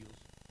terrible against Eagles.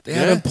 They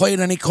haven't played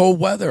any cold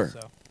weather.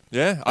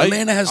 Yeah,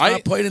 Atlanta has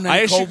not played in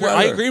any cold weather.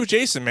 I agree with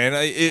Jason, man.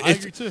 I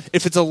agree too.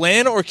 If it's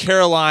Atlanta or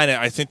Carolina,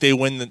 I think they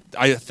win.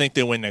 I think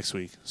they win next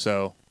week.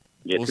 So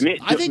yeah, to me,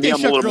 I'm a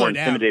little more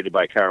intimidated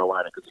by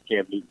Carolina because of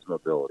Cam Newton's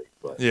mobility.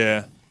 But.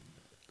 Yeah.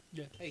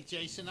 Hey,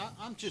 Jason,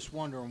 I'm just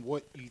wondering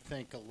what you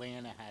think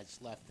Atlanta has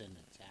left in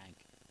the tank.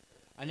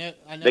 I know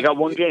they got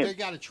one game. They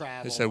got to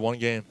travel. They said one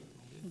game.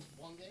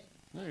 One game?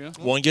 There you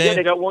go. One game? Yeah,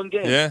 they got one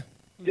game. Yeah.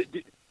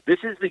 This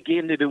is the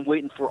game they've been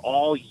waiting for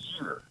all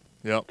year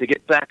to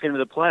get back into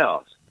the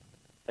playoffs.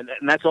 And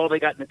that's all they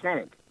got in the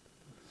tank.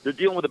 They're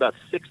dealing with about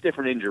 6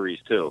 different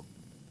injuries, too.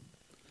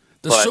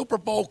 The Super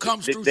Bowl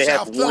comes through They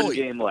South have Philly. one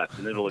game left,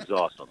 and it'll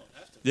exhaust them.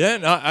 Yeah,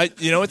 no,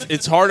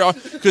 it's hard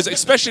because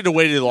especially the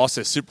way they lost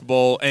the Super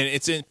Bowl, and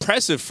it's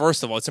impressive.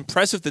 First of all, it's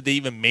impressive that they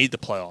even made the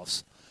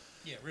playoffs.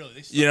 Yeah,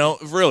 really.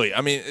 Really. I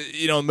mean,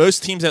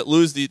 most teams that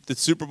lose the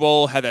Super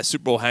Bowl have that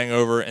Super Bowl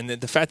hangover, and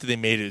the fact that they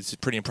made it is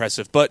pretty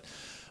impressive. But,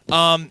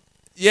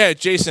 yeah,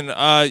 Jason,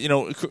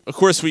 of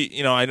course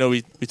I know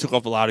we took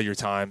up a lot of your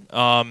time,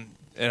 and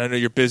I know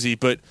you're busy,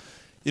 but.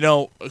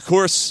 Of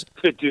course.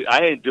 Dude,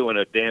 I ain't doing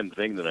a damn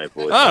thing tonight,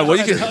 boys. Oh, well,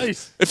 you can,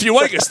 if you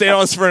want, you can stay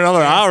on us for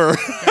another hour.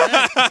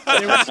 Hey,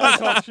 we're just gonna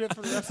talk shit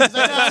for the rest of the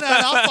day. No,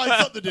 I'll find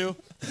something to do.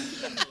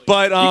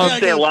 But you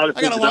can say a lot of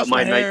things about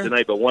my hair. night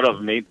tonight, but one of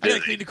them ain't busy. I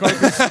gotta clean the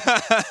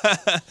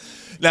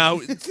carpets.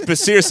 Now, but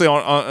seriously,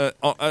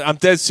 I'm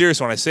dead serious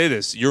when I say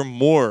this. You're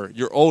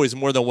always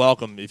more than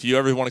welcome. If you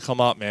ever want to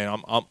come up,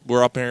 man,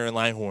 we're up here in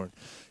Langhorne.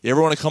 You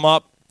ever want to come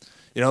up?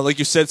 Like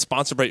you said,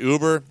 sponsored by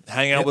Uber.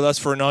 Hang out with us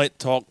for a night,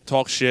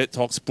 talk shit,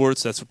 talk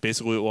sports. That's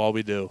basically all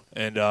we do.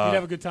 And you'd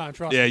have a good time.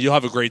 Trust me. Yeah, you'll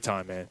have a great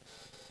time, man.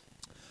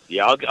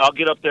 Yeah, I'll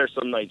get up there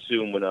some night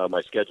soon when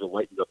my schedule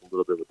lightens up a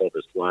little bit with all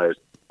those Flyers.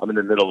 I'm in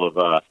the middle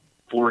of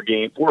 4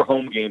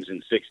 home games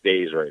in 6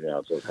 days right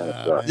now, so it kind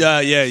of sucks. Yeah.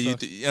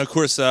 Of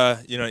course,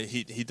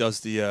 he does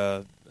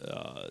the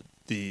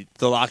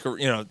locker.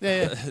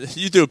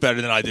 You do it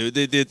better than I do.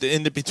 The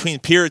in between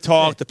peer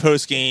talk, the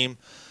post game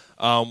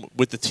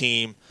with the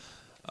team.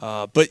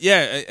 But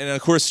yeah, and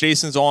of course,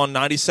 Jason's on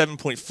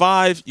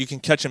 97.5. You can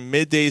catch him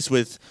middays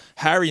with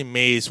Harry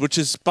Mays, which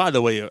is, by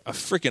the way, a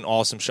freaking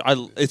awesome show.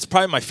 It's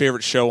probably my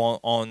favorite show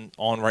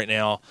on right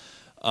now.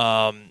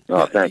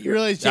 Thank you. You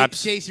realize,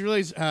 Chase, you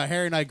realize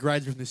Harry and I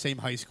graduated from the same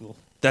high school.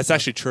 That's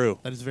actually true.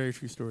 That is a very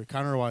true story.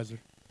 Connor Weiser.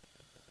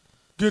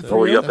 Good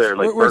for you. Up there,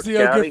 like Where's the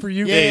County? good for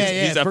you?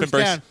 Yeah, he's up in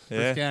Berks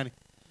Yeah. County.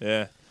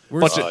 Yeah. We're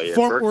Bunch Berks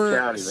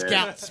County,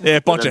 scouts. Yeah,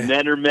 bunch of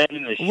men are men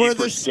and the sheep We're are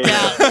the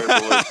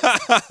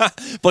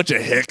scouts. bunch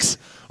of hicks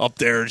up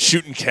there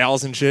shooting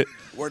cows and shit.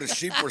 Where the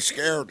sheep were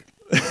scared.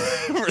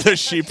 Where the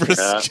sheep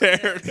are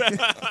scared.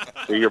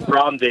 So your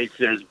prom date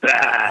says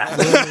bah.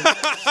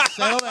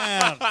 Settle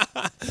down.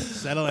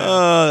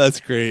 Oh, that's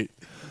great.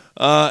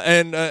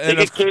 And They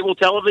get cable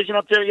television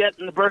up there yet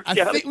in the Berks I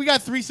County? think we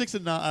got 3, 6,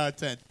 and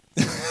 10.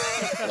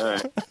 All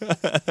right.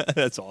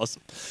 That's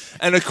awesome.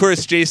 And of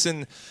course,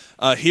 Jason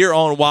here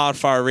on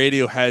Wildfire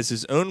Radio has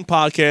his own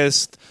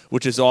podcast,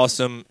 which is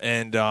awesome,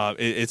 and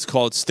it's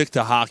called Stick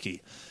to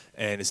Hockey,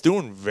 and it's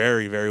doing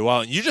very, very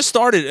well. And you just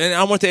started, and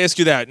I want to ask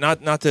you that,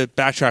 not to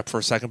backtrack for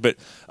a second, but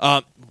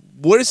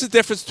what is the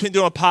difference between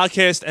doing a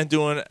podcast and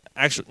doing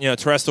actual,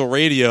 terrestrial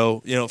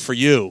radio, for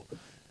you?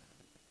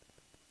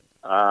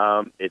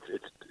 It's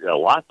a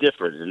lot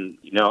different, and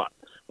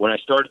when I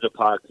started the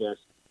podcast,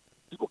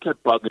 people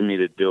kept bugging me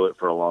to do it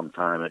for a long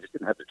time. I just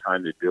didn't have the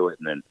time to do it,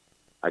 and then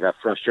I got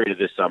frustrated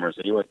this summer and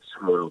said, "You know what,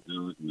 screw it, I'll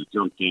do it," and we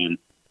jumped in.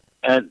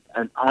 And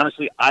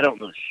honestly, I don't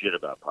know shit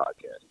about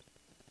podcasts.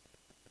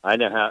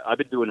 I've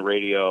been doing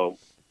radio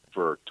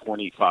for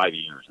 25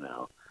 years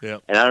now,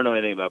 and I don't know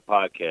anything about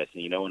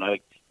podcasting. When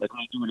I when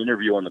I do an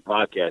interview on the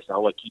podcast,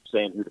 I'll keep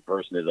saying who the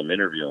person is I'm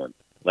interviewing,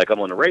 like I'm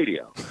on the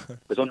radio.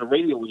 Because on the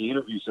radio, when you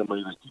interview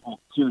somebody, people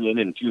tune in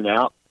and tune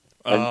out.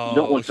 And you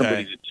don't want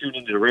somebody to tune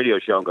into the radio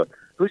show and go,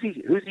 who's he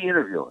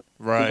interviewing?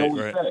 Right,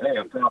 right. Say, hey,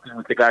 I'm talking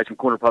with the guys from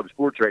Corner Pub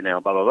Sports right now,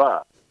 blah, blah,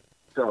 blah.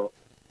 So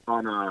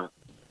on a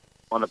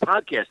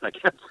podcast, I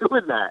kept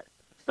doing that,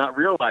 not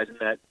realizing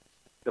that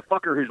the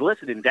fucker who's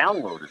listening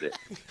downloaded it.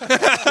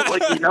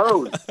 He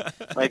knows.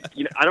 I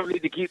don't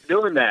need to keep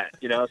doing that,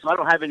 so I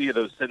don't have any of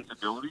those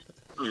sensibilities.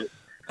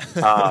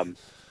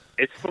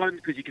 It's fun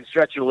because you can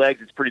stretch your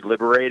legs. It's pretty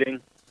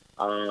liberating.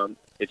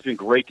 It's been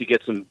great to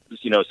get some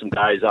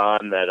guys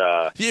on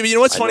that. Yeah, but you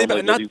know what's funny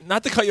about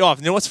not to cut you off.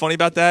 You know what's funny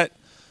about that?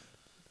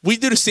 We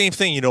do the same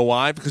thing. You know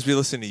why? Because we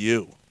listen to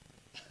you.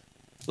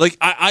 Like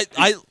I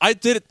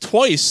did it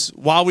twice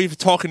while we were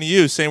talking to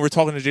you, saying we're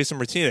talking to Jason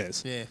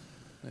Martinez. Yeah.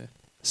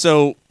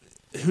 So,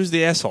 who's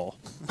the asshole?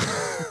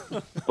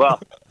 Well,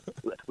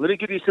 let me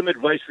give you some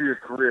advice for your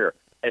career.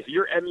 If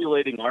you're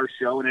emulating our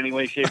show in any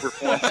way, shape, or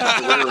form,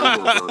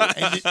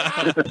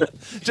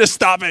 just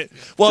stop it.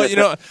 Well,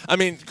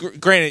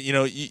 granted,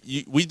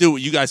 we do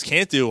what you guys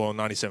can't do on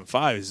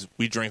 97.5 is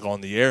we drink on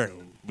the air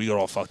and we get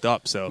all fucked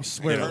up. So we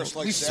swear.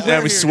 We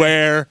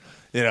swear.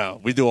 You know,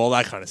 we do all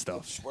that kind of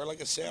stuff. Swear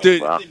like a sailor.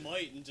 Dude, They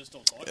might and just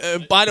don't talk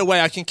about it. by the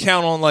way, I can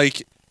count on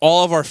like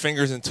all of our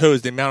fingers and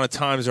toes the amount of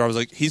times where I was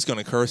like, he's going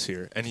to curse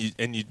here, and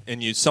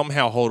you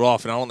somehow hold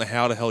off, and I don't know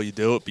how the hell you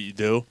do it, but you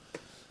do.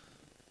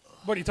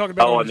 What are you talking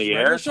about? Oh, on the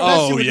air?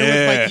 Oh when you're with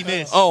yeah. Mikey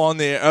Miss. Oh, on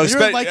the air. Oh, When you're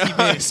with Mikey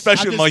Miss,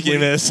 especially I'm with just Mikey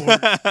waiting Miss.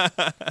 for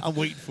it. I'm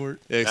waiting for it.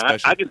 Yeah, I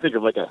especially. can think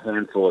of like a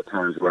handful of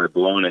times where I've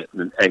blown it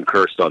and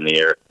cursed on the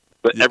air.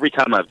 But every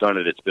time I've done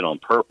it, it's been on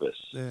purpose.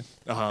 Yeah.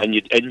 Uh-huh. And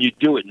you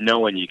do it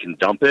knowing you can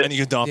dump it. And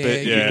you can dump Yeah,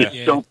 it. you Yeah. You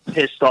get so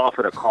pissed off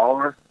at a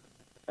caller,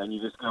 and you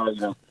just go,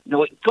 you know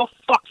what? Go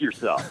fuck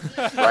yourself,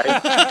 right?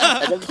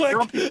 And then you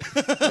dump it.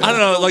 I don't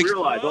know, like.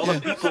 Realize all the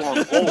people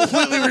on hold.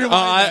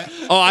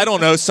 I don't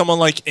know. Someone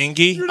like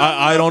Ingy.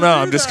 I don't know.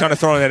 I'm just kind of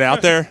throwing it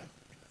out there.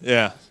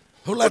 Yeah.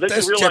 Who Well, let then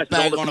this you realize chip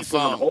bag all on the the people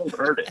on phone? hold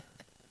heard it.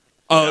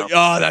 Oh,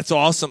 that's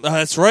awesome.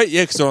 That's right.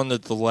 Yeah, because they're on the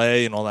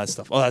delay and all that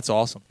stuff. Oh, that's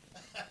awesome.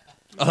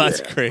 Oh, that's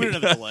Yeah. great. We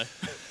don't have a delay.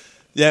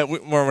 Yeah,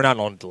 we're not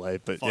on delay,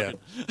 but Fuck yeah. it.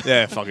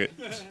 Yeah, fuck it.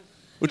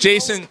 Well,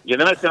 Jason. Yeah,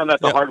 then I found out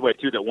the Yeah. hard way,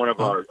 too, that one of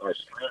our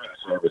streaming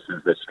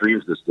services that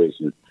streams the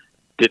station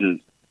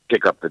didn't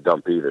pick up the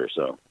dump either,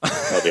 so I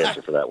had to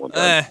answer for that one.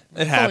 It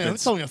It's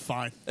happens. only a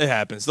fine. It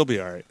happens. They'll be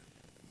all right.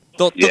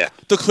 Yeah.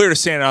 They'll clear the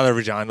sand out of their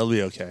vagina. They'll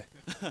be okay.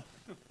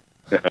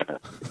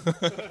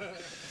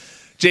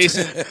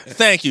 Jason,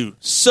 thank you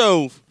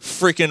so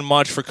freaking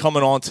much for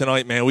coming on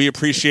tonight, man. We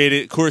appreciate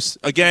it. Of course,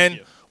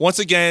 once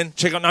again,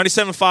 check out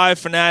 97.5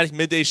 Fanatic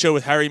Midday Show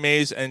with Harry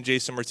Mays and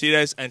Jason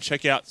Martinez, and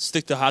check out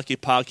Stick to Hockey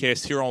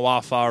Podcast here on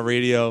Wildfire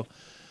Radio.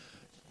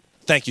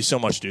 Thank you so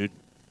much, dude.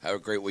 Have a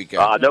great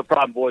weekend. No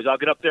problem, boys. I'll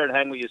get up there and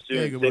hang with you soon.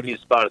 Yeah, good Save me a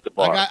spot at the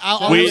bar.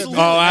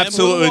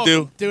 Absolutely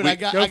do. Dude, I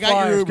got Go your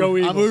Flyers, Uber. go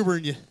I'm Eagles.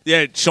 Ubering you.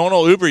 Yeah, Sean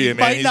will Uber you, man.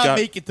 Might He's not got.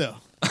 make it though.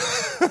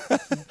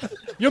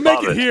 You'll make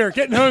Love it it. here.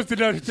 Getting home to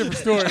a different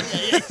story.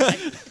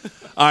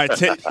 All right,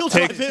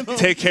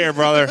 take care,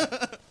 brother.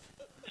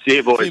 See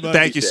you, boys.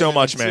 Thank you so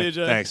much, See man. you,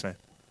 Jay. Thanks, man.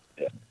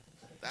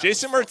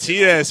 Jason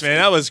Martinez, man,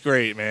 that was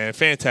great, man.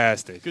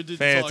 Fantastic. Good dude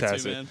to talk to,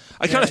 Fantastic. man.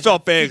 I kind of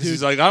felt bad because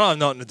he's like, I don't have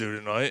nothing to do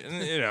tonight.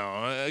 And, you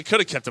know, I could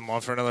have kept him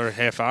on for another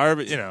half hour,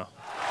 but, you know.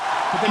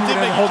 But He then did you make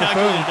had a to hold the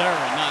calculated phone. error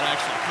and not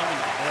actually coming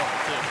to the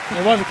bar, too.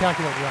 It was a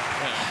calculated error.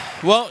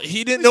 Well,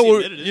 he didn't At know. least he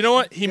admitted it. You know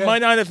what? He Yeah.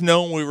 might not have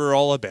known what we were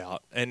all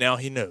about, and now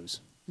he knows.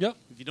 Yep.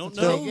 If you don't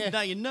So- know,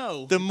 now you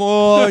know. The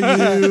more you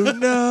And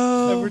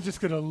know. we're just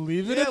going to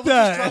leave it Yeah, at we'll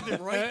just that. drop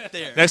it right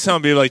there. Next time, I'll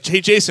be like, hey,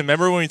 Jason,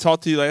 remember when we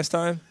talked to you last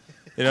time?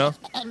 You know?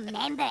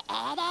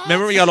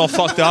 Remember we got all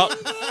fucked up?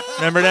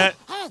 Remember that?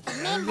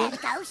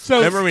 So,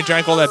 Remember when we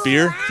drank all that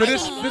beer? so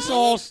this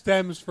all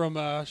stems from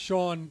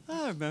Sean.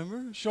 I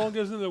remember. Sean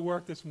goes into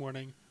work this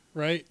morning,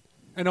 right?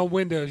 And on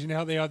Windows, you know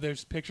how they have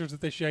those pictures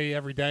that they show you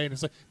every day, and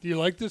it's like, do you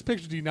like this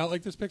picture? Do you not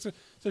like this picture?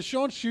 So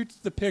Sean shoots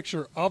the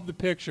picture of the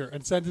picture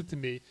and sends it to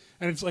me,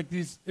 and it's like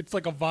it's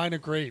like a vine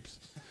of grapes,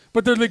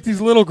 but they're like these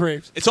little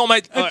grapes. It's on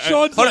my. And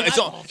Sean's hold on, like- it's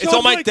Sean's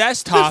on my like,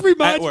 desktop. This at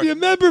reminds work. me of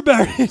member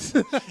berries.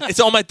 It's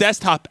on my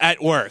desktop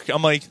at work.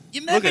 I'm like, You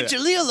look remember at it.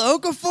 Jaleel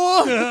Okafor?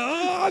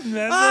 oh,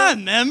 member. I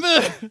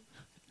remember.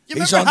 You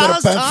He's remember under the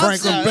Haas Ben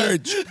Thompson? Franklin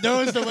Bridge.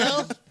 Knows the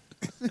well.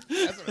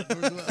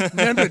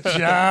 Remember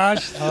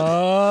Josh?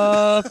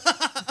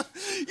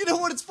 You know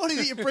what? It's funny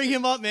that you bring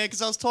him up, man,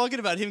 because I was talking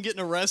about him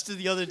getting arrested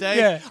the other day.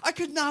 Yeah. I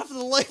could not for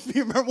the life of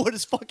me remember what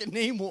his fucking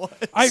name was.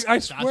 I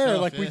swear,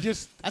 off, like yeah. we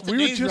That's a were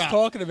name just drop.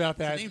 talking about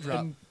that, name drop.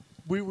 and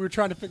we were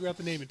trying to figure out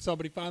the name, and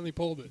somebody finally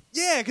pulled it.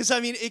 Yeah, because I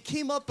mean, it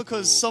came up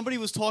because somebody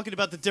was talking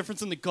about the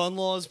difference in the gun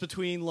laws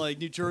between like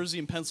New Jersey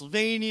and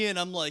Pennsylvania, and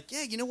I'm like,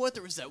 yeah, you know what?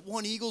 There was that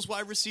one Eagles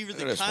wide receiver that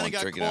Look at this kind one of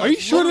got drinking caught. out Are you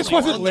sure this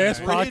literally wasn't on the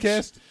last bridge.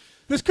 podcast?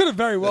 This could have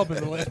very well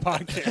been the last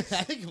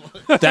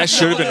podcast. That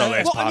should have been the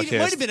last Well, I mean, it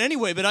might have podcast. been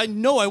anyway, but I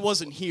know I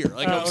wasn't here.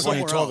 Like, I was Which one are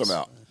you somewhere talking else.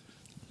 about?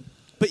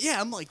 But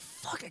yeah, I'm like,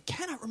 fuck, I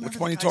cannot remember. Which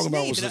one the you talking guy's about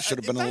name. was And it should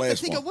have in been the fact, last I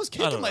think one? I was I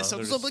kicking don't know. myself. So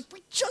There's- I'm like,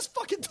 we just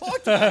fucking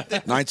talked about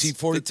this.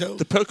 1942.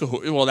 The poker.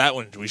 Well, that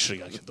one we should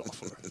have got kicked off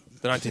for.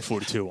 The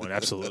 1942 one,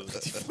 absolutely.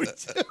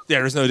 Yeah,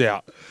 there's no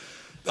doubt.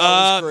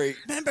 That was great.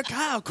 Remember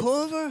Kyle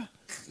Korver?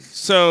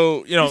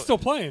 So you know, He's still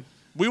playing.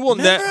 we will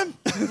Remember him?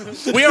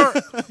 we aren't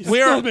He's we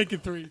still aren't making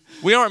threes.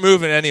 we aren't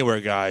moving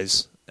anywhere,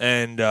 guys.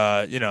 And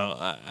you know,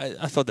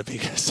 I thought that'd be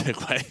a good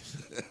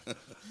segue.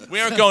 We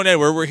aren't going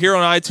anywhere. We're here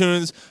on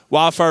iTunes,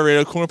 Wildfire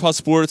Radio, Corner Puff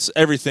Sports,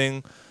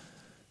 everything.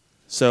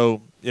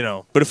 So you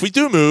know, but if we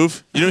do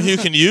move, you know who you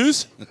can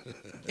use?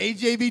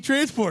 AJB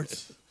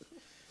Transports.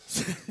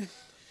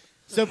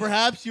 So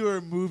perhaps you are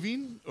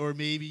moving, or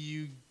maybe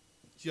you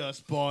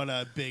just bought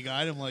a big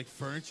item like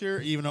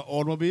furniture, even an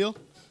automobile,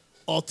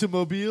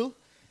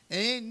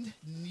 and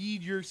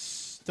need your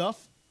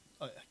stuff.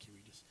 Oh, I can't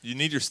read this. You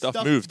need your stuff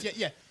moved.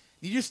 Yeah.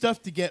 Need your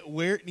stuff to get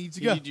where it needs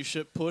to You go. need your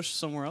shit pushed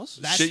somewhere else?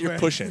 That's Shit, you're where-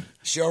 pushing.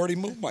 She already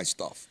moved my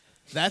stuff.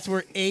 That's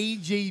where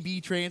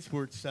AJB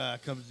Transports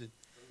comes in.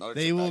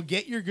 They will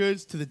get your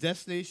goods to the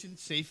destination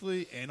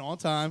safely and on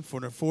time for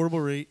an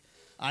affordable rate.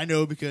 I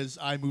know because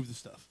I move the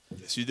stuff.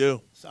 Yes, you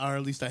do. Or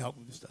at least I help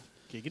move the stuff.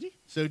 Giggity?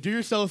 So do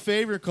yourself a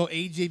favor. Call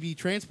AJB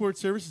Transport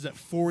Services at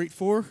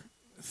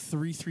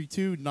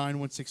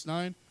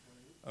 484-332-9169.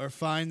 or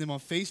find them on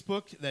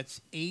Facebook.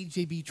 That's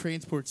AJB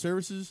Transport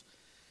Services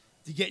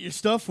to get your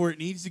stuff where it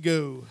needs to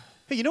go.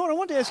 Hey, you know what? I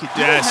wanted to ask you. Do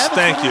Yes, you have a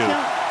thank Twitter you.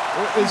 account?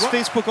 Or is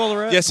Facebook all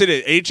around? Yes, it is.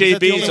 Is that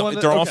the AJB, only one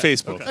that- they're on okay.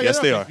 Facebook. Okay. Yes,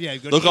 they are. Yeah,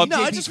 go Look to up.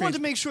 No, I AJB just wanted to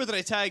Transport. make sure that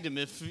I tagged them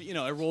if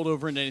I rolled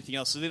over into anything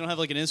else. So they don't have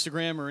like an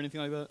Instagram or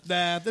anything like that.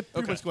 Nah, they pretty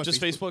Okay, much go on just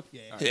Facebook.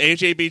 Yeah.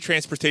 AJB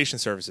Transportation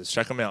Services.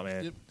 Check them out,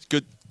 man.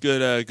 Good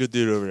dude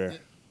over there.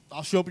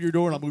 I'll show up at your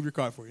door and I'll move your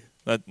car for you.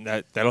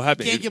 That'll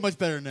happen. Can't get much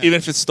better than that. Even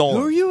if it's stolen.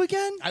 Who are you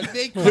again? I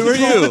make Who are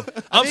you?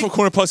 I'm from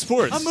Corner Puck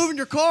Sports. I'm moving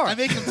your car. I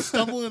make them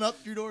stumbling up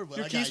your door. But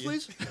Your I got keys, you.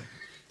 please.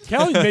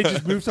 Kelly may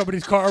just move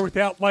somebody's car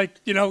without,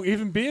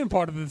 even being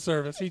part of the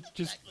service. He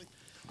just.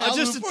 I'm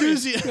just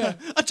enthusiast.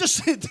 I'm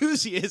just an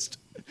enthusiast.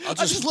 I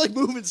just like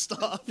moving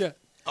stuff. Yeah.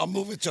 I'll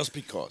move it just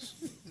because.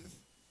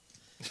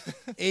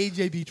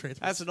 AJB Transport.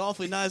 That's an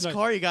awfully nice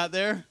car you got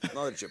there.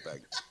 Another chip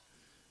bag.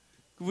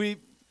 Can we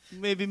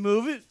maybe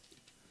move it?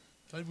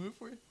 Can I move it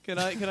for you? Can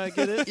I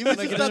get it? Even if Can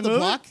I it's get not it the moved?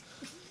 block.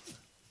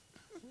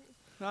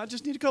 No, I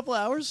just need a couple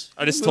hours.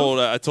 I just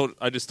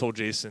told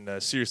Jason,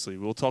 seriously,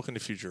 we'll talk in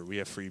the future. We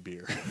have free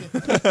beer.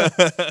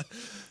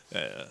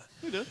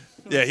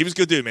 Yeah, he was a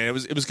good dude, man.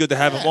 It was good to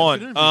have him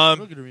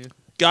on.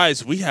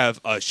 Guys, we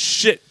have a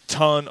shit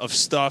ton of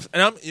stuff,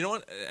 and you know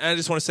what? I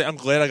just want to say I'm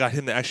glad I got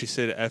him to actually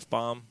say the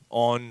F-bomb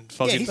on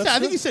fucking. Yeah, I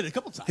think he said it a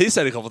couple times. He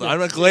said it a couple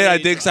times. I'm glad I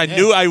did because I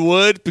knew I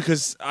would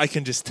because I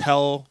can just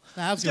tell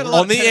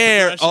on the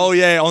air. Oh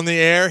yeah, on the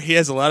air, he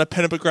has a lot of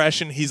pent-up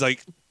aggression. He's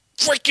like,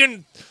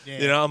 freaking.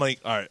 You know, I'm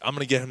like, all right, I'm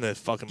gonna get him to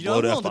fucking You know, blow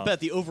I'm the willing to F-bomb. bet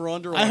the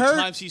over/under I on heard-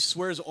 times he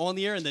swears on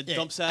the air and then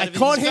dumps out I of it.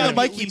 caught He's him gotta and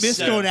be at Mikey least Miss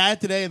seven. going at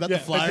it today about the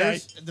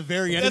Flyers at the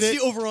very end That's of it.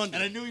 the over/under.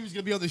 And I knew he was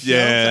going to be on the show.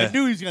 Yeah. So I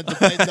knew he was going to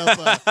defend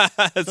up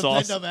That's some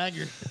awesome. pent-up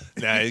anger.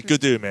 Nah, he's a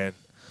good dude, man.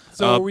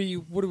 So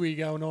what are we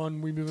going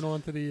on? We moving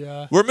on to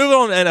the. We're moving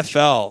on to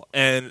NFL,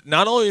 and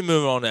not only are we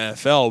moving on to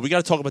NFL, we got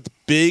to talk about the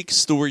big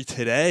story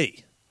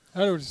today. I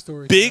know the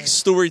story. Big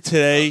story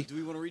today. Do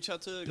we want to reach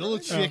out to Bill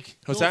Greg? Chick.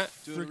 What's that?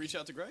 Do we want to reach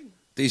out to Greg?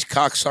 These We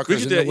cocksuckers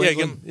could in do New it. Yeah,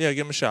 England. give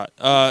him a shot.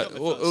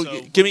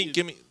 so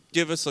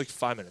Give us like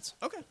 5 minutes.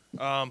 Okay.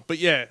 But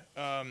yeah,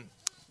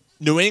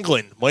 New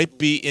England might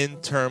be in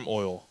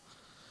turmoil.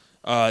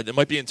 They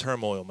might be in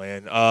turmoil,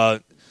 man.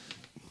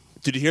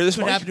 Did you hear this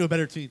What one? happened to a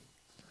better team?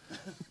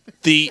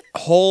 The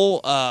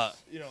whole,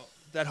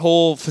 that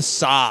whole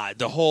facade,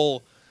 the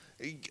whole,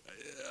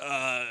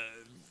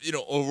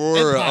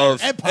 aurora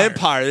of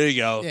empire. There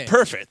you go. Yeah.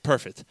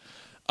 Perfect.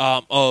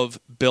 Of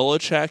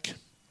Belichick,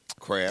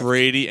 Kraft.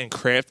 Brady, and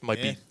Kraft might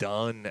Yeah. be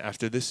done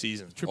after this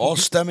season. All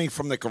stemming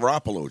from the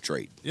Garoppolo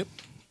trade. Yep.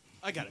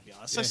 I gotta be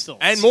honest. I still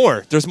And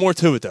more. There's more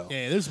to it, though.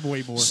 Yeah, there's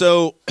way more.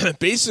 So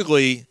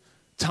basically,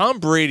 Tom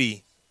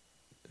Brady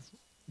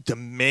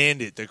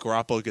demanded that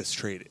Garoppolo gets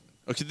traded.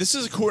 Okay, this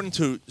is according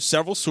to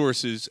several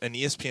sources, and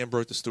ESPN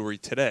broke the story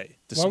today.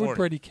 This Why morning. would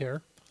Brady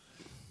care?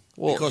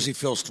 Well, Because he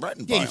feels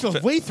threatened Yeah, by he him.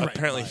 feels way threatened.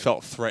 apparently by it.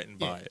 felt threatened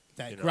Yeah, by it.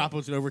 that you know.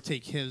 Garoppolo's going to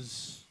overtake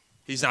his.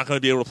 He's not going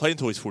to be able to play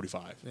until he's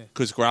 45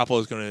 because Garoppolo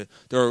is going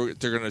to.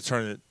 They're going to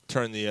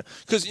turn the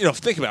because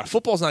think about it.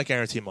 Football's not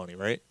guaranteed money,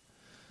 right?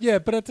 Yeah,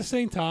 but at the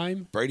same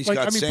time, Brady's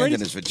got sand in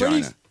his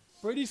vagina.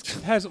 Brady's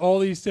has all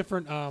these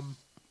different.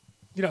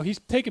 He's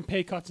taken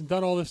pay cuts and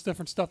done all this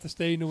different stuff to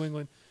stay in New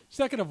England.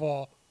 Second of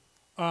all,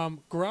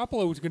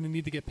 Garoppolo was going to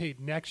need to get paid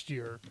next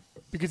year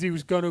because he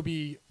was going to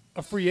be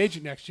a free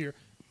agent next year.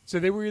 So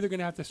they were either going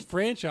to have to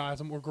franchise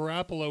him or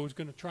Garoppolo was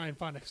going to try and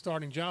find a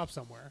starting job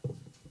somewhere.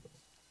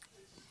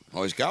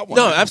 Oh, he's got one.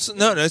 No,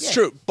 absolutely no, that's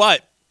true.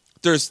 But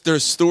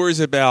there's stories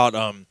about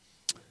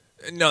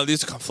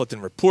these are conflicting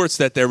reports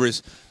that there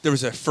was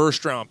a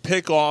first round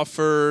pick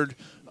offered.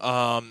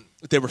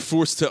 They were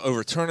forced to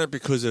overturn it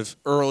because of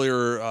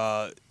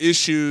earlier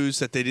issues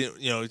that they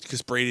didn't,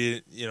 because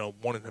Brady,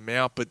 wanted him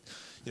out, but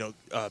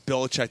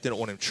Belichick didn't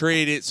want him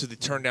traded, so they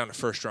turned down the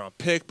first round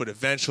pick. But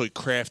eventually,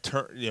 Kraft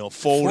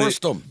folded,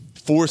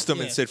 forced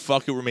them, and said,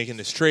 "Fuck it, we're making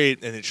this trade,"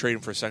 and they traded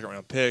him for a second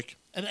round pick.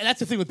 And that's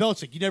the thing with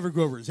Belichick. You never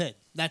go over his head.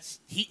 That's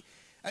he.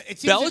 It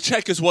seems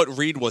Belichick is what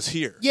Reed was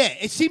here. Yeah,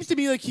 it seems to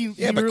me like he.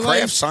 Yeah, he but realized,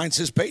 Kraft signs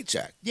his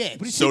paycheck. Yeah,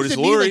 but it So seems does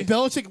to me Lurie. like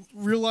Belichick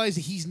realized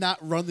that he's not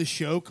run the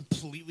show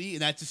completely,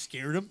 and that just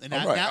scared him. And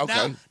now, right, now,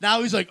 okay.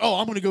 now he's like, "Oh,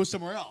 I'm going to go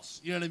somewhere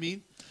else." You know what I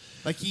mean?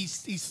 Like he's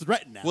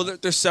threatened now. Well,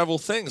 there's several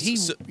things. He-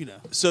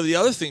 So the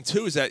other thing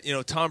too is that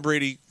Tom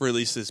Brady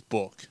released this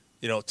book,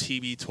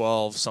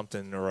 TB12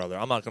 something or other.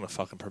 I'm not going to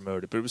fucking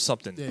promote it, but it was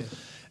something. Yeah.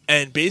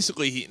 And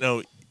basically,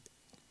 so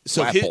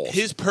Flat his, balls.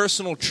 his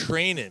personal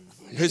training,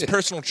 his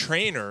personal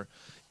trainer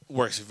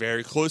works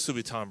very closely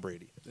with Tom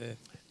Brady,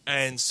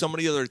 and some of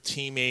the other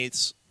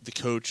teammates, the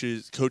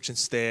coaches, coaching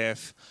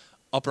staff,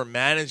 upper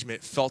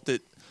management felt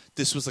that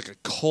this was like a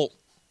cult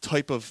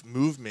type of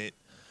movement.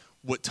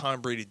 What Tom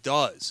Brady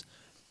does.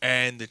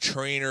 And the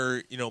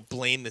trainer,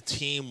 blamed the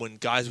team when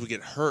guys would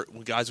get hurt,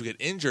 when guys would get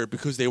injured,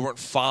 because they weren't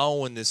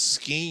following this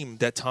scheme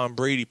that Tom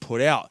Brady put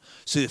out.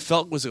 So it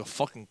felt it was a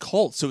fucking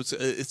cult. So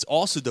it's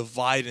also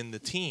dividing the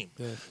team.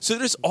 Yeah. So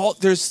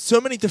there's so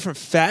many different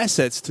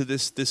facets to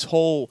this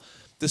whole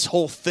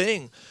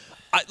thing.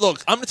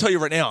 Look, I'm going to tell you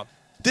right now,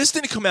 This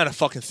didn't come out of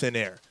fucking thin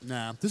air.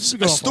 Nah, this has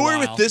been A going on for a story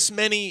with while.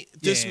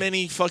 this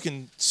many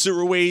fucking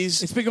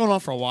sewerways. It's been going on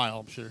for a while,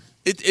 I'm sure.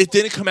 It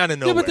didn't come out of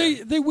nowhere. Yeah,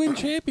 but they win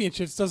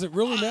championships. Does it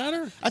really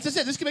matter? As I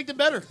said, this can make them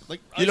better.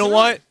 Like You know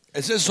what?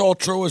 Is this all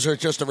true, or is there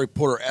just a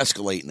reporter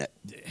escalating it?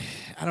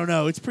 I don't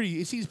know. It's pretty.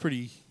 It seems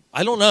pretty.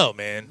 I don't know,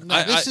 man.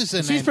 No, this is It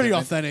an seems end pretty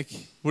of authentic.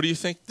 What do you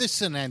think? This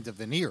is an end of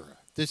an era.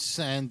 This is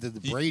the end of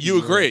the Brady.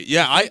 You agree? era.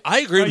 Yeah, I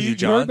agree with you,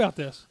 John. You heard about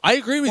this? I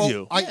agree with Well,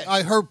 you.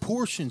 I heard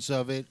portions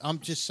of it. I'm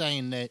just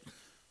saying that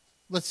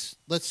let's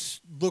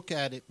look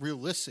at it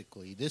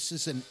realistically. This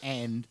is an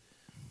end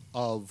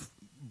of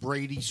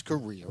Brady's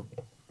career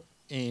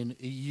in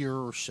a year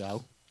or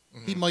so.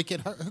 He might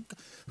get hurt.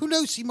 Who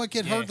knows? He might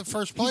get hurt the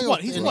first playoff.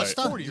 what? He's and what, it's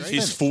done. 40, right?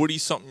 He's 40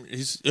 something.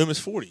 He's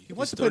almost 40. He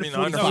wants he's to play to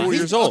 39 or 45. 40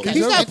 years old. Okay,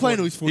 he's not playing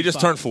till he's He 45.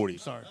 just turned 40.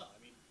 Sorry.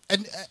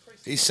 And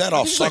He said,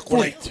 "I'll he's suck like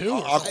when 42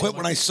 or I'll quit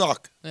when I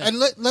suck." And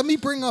let me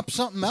bring up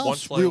something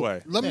else. play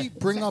away. Let me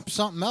bring up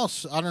something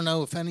else. I don't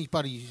know if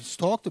anybody's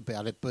talked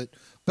about it, but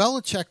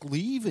Belichick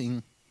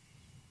leaving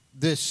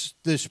this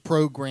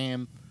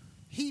program,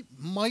 he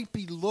might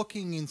be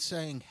looking and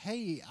saying,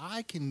 "Hey,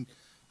 I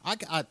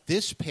got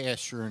this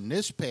pasture and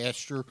this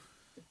pasture,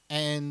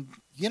 and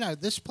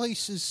this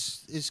place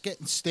is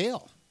getting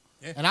stale,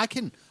 and I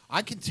can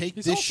take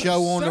He's this also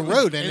show on the 70.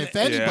 road, and if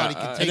anybody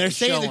can and take they're the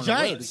saying show the on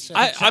Giants. the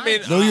road, I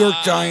mean, New York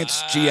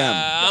Giants GM.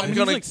 I'm He's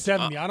gonna. like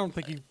 70. I don't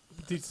think he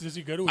does.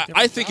 He go to? A I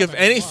different think job if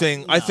anymore? anything,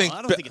 No, I think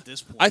I don't think at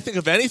this point. I think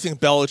if anything,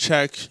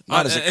 Belichick.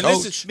 Not as a and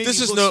coach. Maybe This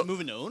he is looks no. to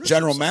moving to ownership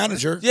General somewhere.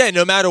 manager. Yeah,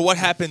 no matter what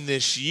happened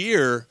this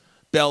year,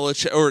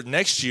 Belichick or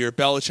next year,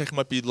 Belichick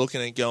might be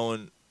looking and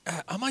going,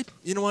 I might,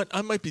 you know what,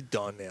 I might be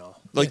done now.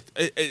 Like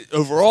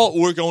overall,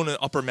 we're going to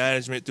upper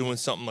management, doing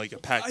something like a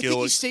Pat I think he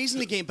Gillick. stays in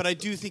the game, but I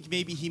do think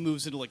maybe he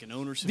moves into like an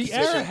ownership. The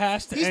position. era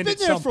has to He's end been at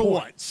there some for point.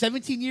 what?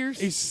 17 years.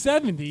 He's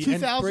 70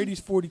 2000? and Brady's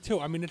 42.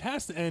 I mean, it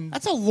has to end.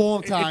 That's a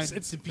long time.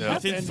 It's to be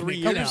have to Within end 3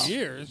 in a couple years.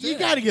 years. You yeah.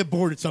 got to get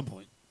bored at some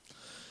point.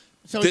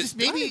 So Th- just I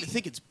don't maybe even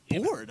think it's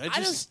bored. I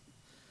just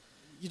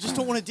you just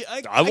don't want to do.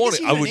 I won't-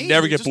 guess I would even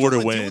never age, get you just bored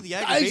don't of wanna deal winning. with the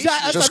aggravation.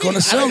 Exactly. Just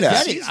gonna say I don't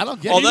that. get it. I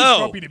don't get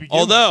it.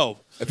 Although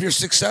If you're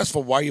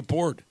successful, why are you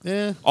bored?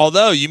 Yeah.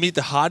 although you meet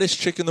the hottest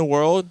chick in the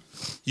world,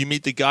 you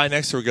meet the guy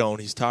next to her going,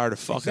 he's tired of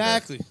fucking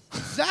her.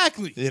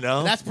 Exactly. You know?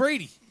 And that's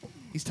Brady.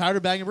 He's tired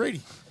of banging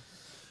Brady.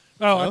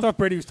 Oh, I thought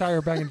Brady was tired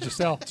of banging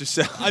Giselle.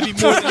 I'd be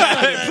more than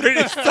happy.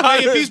 Brady's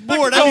tired. If he's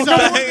bored, I'd be more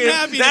than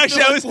happy to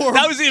Actually, fill in for him.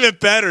 that was even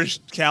better,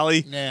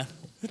 Callie. Yeah.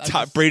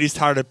 Brady's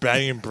tired of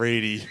banging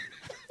Brady.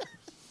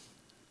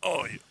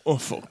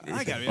 Fuck me.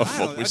 I got Oh,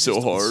 fuck me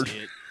so hard.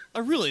 I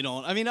really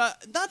don't. I mean, not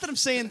that I'm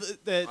saying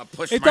that.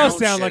 It does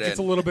sound like it's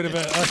a little bit of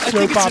a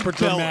soap opera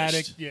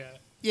dramatic. Yeah.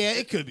 Yeah,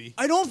 it could be.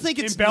 I don't think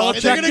it's In Belichick-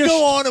 And they're going to Just-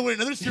 go on and win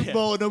another Super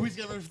Bowl, and nobody's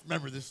going to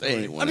remember this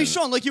story. I mean,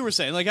 Sean, like you were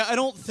saying, like I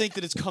don't think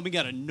that it's coming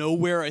out of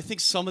nowhere. I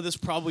think some of this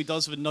probably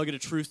does have a nugget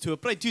of truth to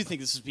it, but I do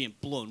think this is being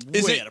blown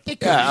Is way it- out of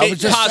proportion. Yeah, I was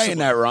just Possibly. saying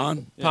that,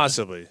 Ron.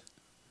 Possibly.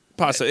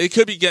 It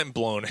could be getting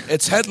blown.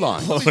 It's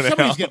headline.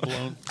 Somebody's getting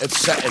blown.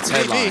 It's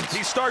headline.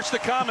 He starts to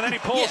come and then he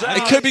pulls out.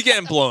 It could be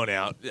getting blown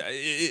out.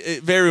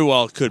 It very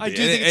well could be. I do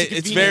think it's a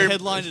convenient very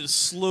headline in a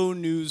slow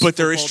news. But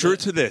there is football truth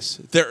day. to this.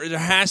 There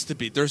has to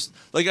be. There's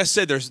like I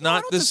said. There's No, I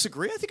not don't this.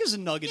 disagree. I think there's a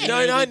nugget. in No,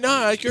 there no, that- no.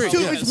 I agree.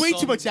 Dude, Yeah. it's way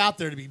too much out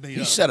there to be made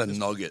He up. said a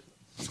nugget.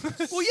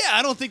 Well, yeah,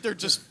 I don't think they're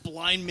just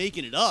blind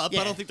making it up.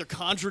 Yeah. I don't think they're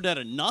conjured out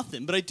of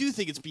nothing, but I do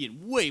think it's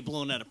being way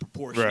blown out of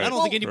proportion. Right. I don't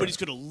Well, think anybody's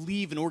going to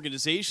leave an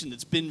organization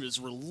that's been as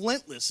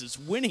relentless as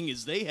winning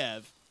as they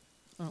have.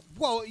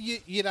 Well,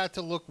 you'd have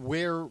to look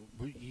where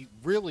you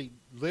really,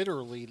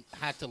 literally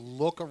had to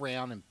look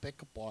around and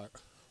pick apart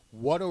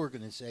what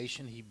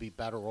organization he'd be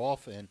better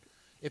off in.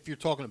 If you're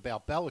talking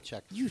about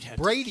Belichick, You'd have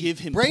to Brady, give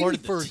him Brady, part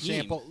of the for team.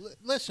 example.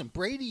 Listen,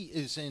 Brady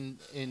is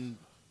in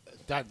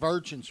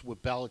divergence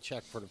with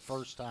Belichick for the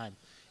first time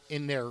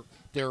in their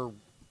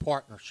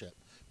partnership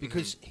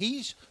because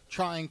he's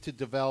trying to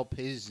develop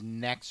his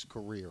next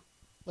career.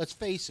 Let's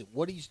face it,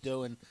 what he's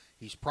doing,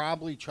 he's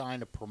probably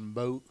trying to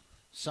promote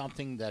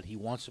something that he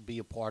wants to be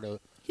a part of.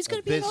 He's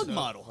going to be an UGG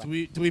model.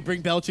 Do we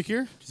bring Belichick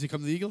here? Does he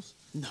come to the Eagles?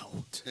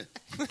 No.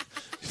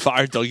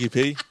 Fire Dougie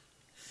P.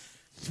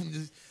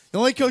 The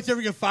only coach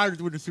ever get fired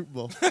to win the Super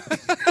Bowl.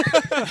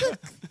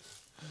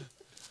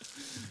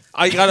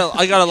 I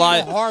gotta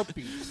lie.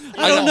 Heartbeat.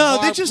 I don't know.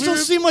 They just don't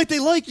seem like they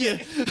like you.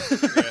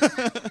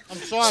 I'm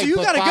sorry. So you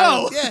but gotta fire,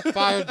 go. Yeah,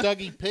 fire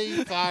Dougie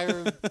P.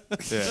 Fire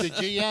the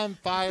GM.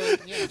 Fire.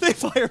 Yeah. They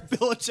fire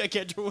Belichick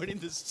after winning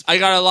this I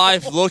got a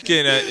live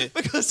looking at it.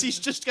 because he's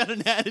just got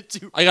an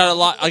attitude. I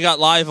got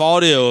live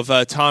audio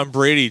of Tom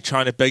Brady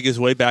trying to beg his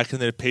way back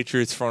into the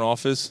Patriots front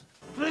office.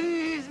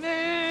 Please,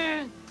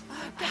 man.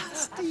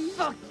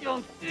 Suck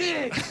your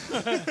dick.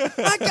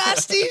 I got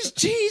Steve's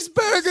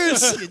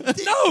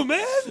cheeseburgers. No,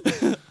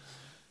 man.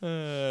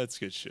 That's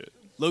good shit.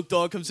 Loke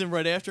Dog comes in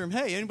right after him.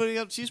 Hey, anybody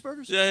got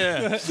cheeseburgers?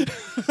 Yeah.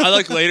 I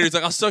like later. He's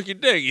like, I'll suck your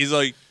dick. He's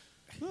like,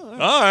 all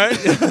right.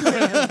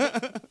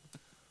 I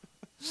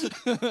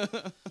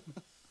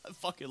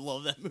fucking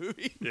love that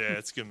movie. Yeah,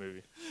 it's a good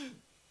movie.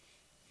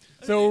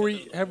 So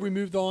have we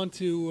moved on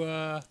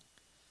to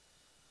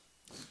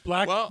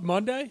Black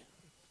Monday?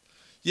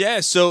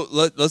 Yeah, so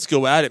let's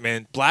go at it,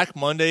 man. Black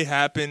Monday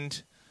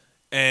happened,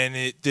 and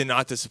it did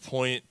not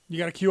disappoint. You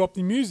got to cue up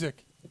the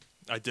music.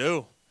 I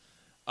do.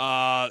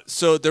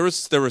 So there was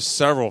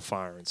several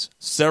firings.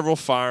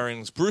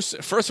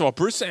 First of all,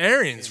 Bruce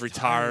Arians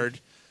retired.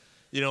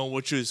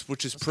 Which is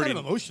It's pretty kind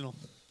of emotional.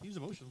 He was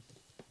emotional.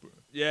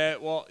 Yeah,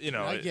 well,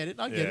 I get it.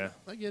 I get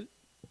it.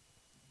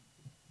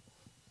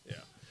 Yeah.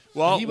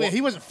 Well,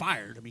 he wasn't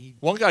fired. I mean,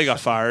 one guy got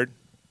fired.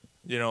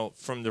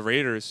 From the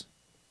Raiders.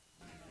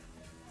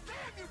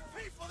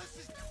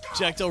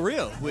 Jack Del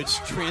Rio, which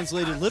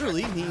translated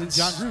literally means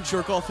John Gruden.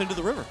 Jerk off into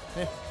the river.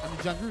 Hey,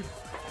 I'm John Gruden.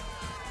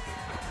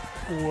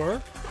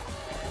 Or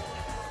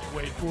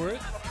wait for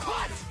it.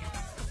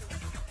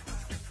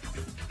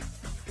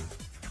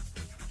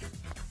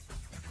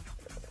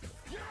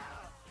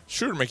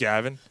 Shooter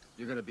McGavin.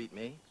 You're gonna beat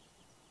me?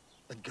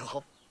 At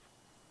golf?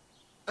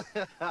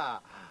 Oh,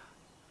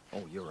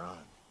 you're on.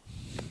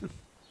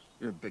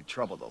 You're in big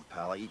trouble, though,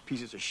 pal. I eat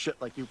pieces of shit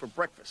like you for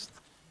breakfast.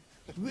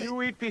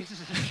 You eat pieces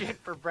of shit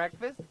for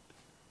breakfast?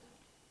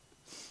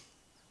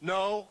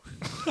 No.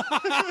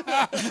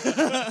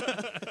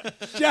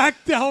 Jack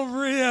Del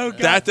Rio got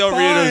Jack Del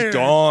Rio's fired.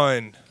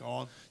 gone.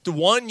 Gone. The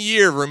 1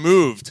 year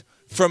removed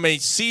from a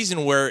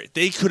season where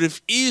they could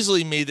have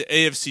easily made the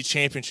AFC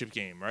Championship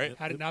game, right?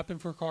 Had it not been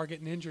for Carr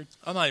getting injured.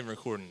 I'm not even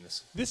recording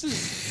this. This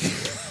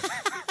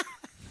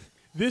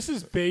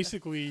is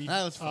basically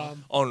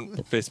On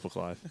Facebook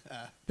Live.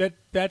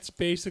 That's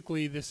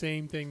basically the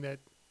same thing that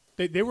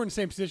they were in the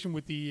same position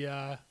with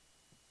the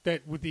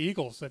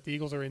Eagles that the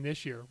Eagles are in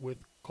this year with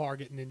Carr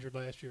getting injured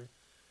last year.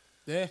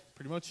 Yeah,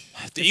 pretty much.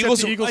 The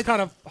Except Eagles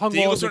kind of hung the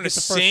on Eagles to are in the get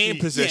first same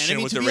seed.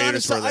 position with the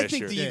Raiders were I last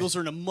think year. the Eagles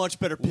are in a much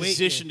better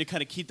position to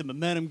kind of keep the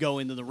momentum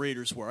going than the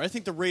Raiders were. I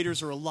think the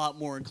Raiders are a lot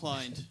more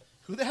inclined.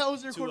 Who the hell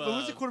was their quarterback? Who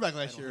was the quarterback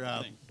last year?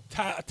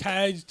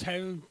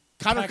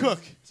 Connor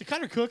Cook. Is it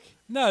Connor Cook?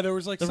 No, there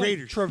was like The some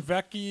Raiders.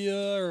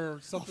 Trevecchia or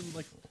something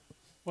like.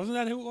 Wasn't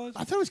that who it was?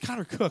 I thought it was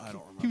Connor Cook.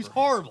 He was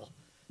horrible.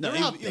 No, They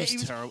he were out- was he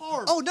was terrible.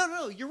 horrible. Oh,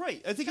 no, you're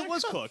right. I think it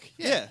was Cook.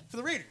 Yeah, Yeah. for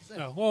the Raiders.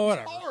 Oh, well,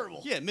 whatever.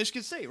 Horrible. Yeah,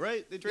 Michigan State,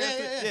 right? They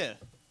drafted. Yeah.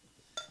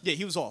 Yeah,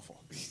 he was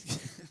awful.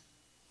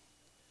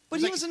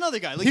 But he was another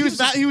guy. Like, he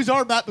was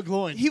our Matt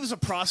McGloin. He was a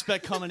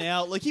prospect coming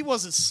out. Like, he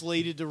wasn't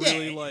slated to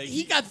really, like...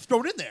 he got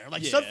thrown in there.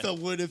 Like, Yeah. Sudfeld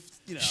would have,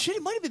 Shit,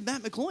 it might have been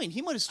Matt McGloin.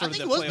 He might have started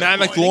think that it was playoff. Matt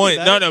run.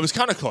 McGloin. No, it was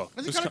Connor Cook.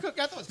 Was it Connor Cook?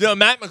 I thought it was No,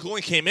 Matt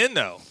McGloin came in,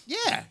 though.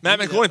 Yeah. Matt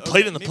McGloin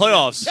played in the maybe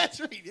playoffs.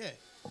 That's right, yeah.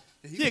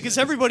 Yeah, because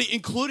everybody,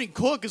 including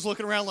Cook, is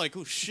looking around like,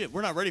 oh, shit,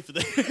 we're not ready for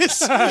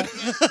this.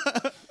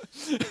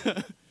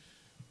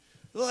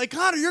 Like,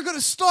 Connor, you're going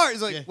to start.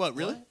 He's like, what,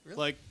 really?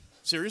 Like,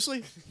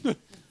 seriously?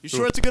 You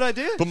sure it's a good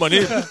idea? Put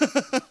money.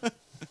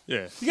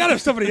 Yeah. You got to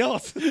have somebody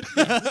else.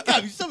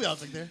 gotta be somebody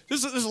else like there.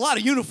 There's a lot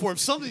of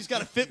uniforms. Somebody's got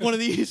to fit one of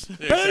these.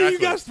 Better you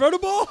guys throw the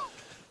ball?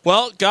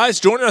 Well, guys,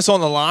 joining us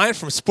on the line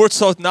from Sports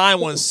Talk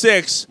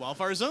 916.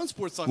 Wildfire Zone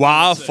Sports Talk.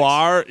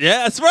 Wildfire.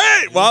 Yeah, that's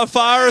right.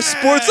 Wildfire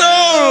Sports Zone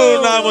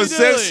Oh,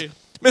 916.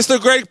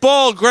 Mr. Greg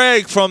Ball.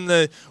 Greg from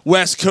the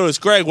West Coast.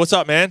 Greg, what's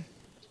up, man?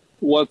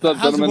 What's up,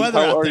 How's the gentlemen? weather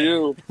How out are there?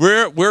 you?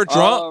 We're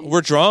drunk.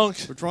 We're drunk.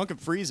 We're drunk and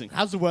freezing.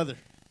 How's the weather?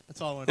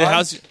 That's all I want. Yeah,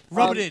 how's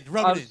Rub it in.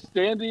 Rub I'm it in.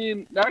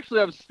 standing.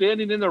 Actually, I'm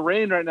standing in the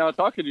rain right now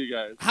talking to you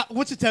guys.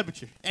 What's the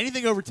temperature?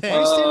 Anything over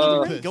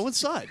 10? Go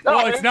inside. No,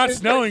 Well, it's not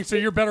snowing, so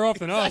you're better off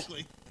than us.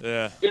 Exactly.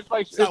 Yeah. It's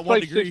like It's not it's 1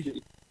 like degree.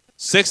 60.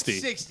 60.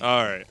 60.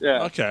 All right.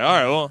 Yeah. Okay. All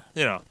right. Well,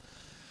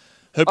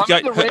 hope I'm you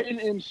in the got. rain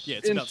in, Yeah,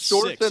 it's in about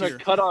shorts 6 and here. a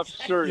cutoff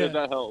shirt, Yeah. if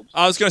that helps.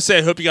 I was gonna say,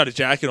 I hope you got a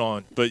jacket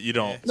on, but you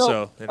don't. No,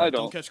 so I Don't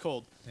don't. catch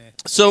cold.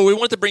 So we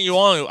wanted to bring you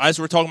on as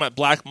we're talking about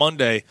Black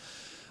Monday,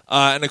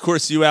 and of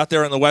course you out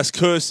there on the West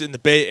Coast in the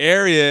Bay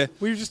Area.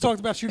 We just talked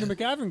about Shooter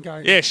McGavin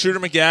guy. Yeah, Shooter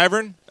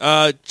McGavin,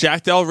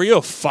 Jack Del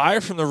Rio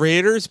fired from the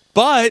Raiders,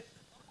 but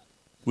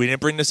we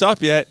didn't bring this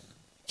up yet.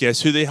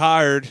 Guess who they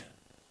hired?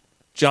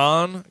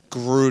 John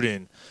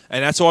Gruden,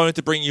 and that's why I wanted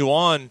to bring you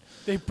on.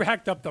 They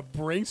backed up the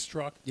Brinks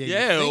truck.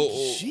 Yeah,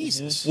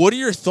 Jesus. What are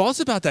your thoughts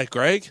about that,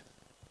 Greg?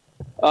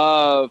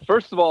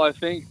 First of all, I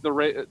think the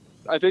Raiders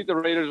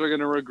are going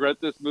to regret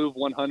this move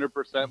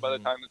 100% by the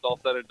time it's all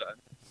said and done.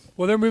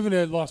 Well, they're moving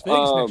to Las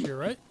Vegas next year,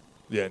 right?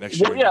 Yeah, next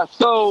year. Well, yeah.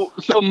 So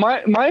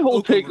my whole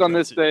Oakland take on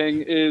this regrets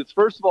thing is,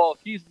 first of all,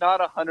 he's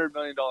not a $100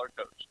 million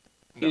coach.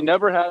 He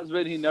never has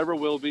been. He never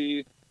will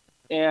be.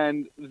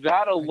 And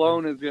that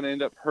alone is going to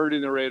end up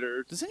hurting the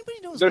Raiders. Does anybody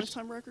know his There's-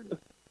 lifetime record?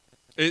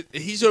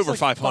 He's over It's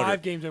 500.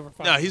 5 games over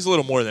 5. No, he's a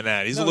little more than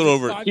that. He's No, a little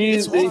it's over. 5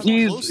 He's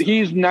games.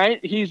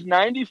 he's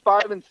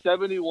 95 and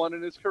 71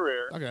 in his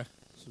career. Okay.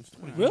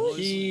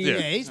 Really? Yeah.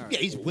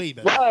 He's way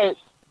better.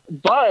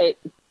 But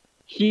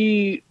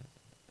he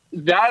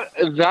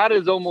that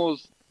is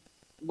almost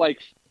like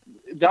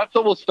that's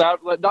almost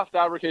not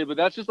fabricated, but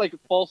that's just like a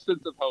false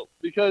sense of hope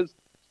because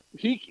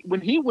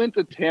when he went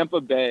to Tampa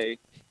Bay.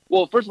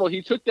 Well, first of all,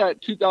 he took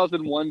that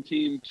 2001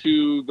 team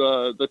to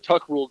the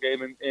Tuck Rule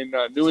game in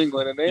New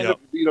England, and they ended up,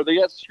 they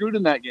got screwed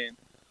in that game.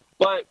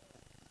 But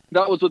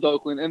That was with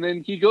Oakland, and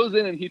then he goes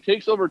in and he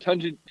takes over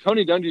Tony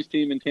Dungy's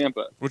team in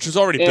Tampa, which was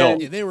already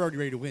built. Yeah, they were already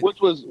ready to win. Which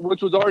was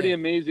already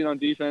amazing on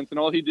defense, and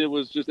all he did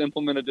was just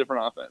implement a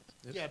different offense.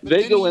 Yeah, but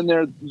They then go he- in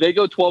there, they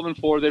go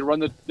 12-4. They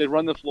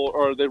run the floor,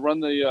 or they run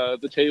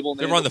the table. And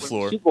They end run up the winning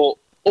floor. Super Bowl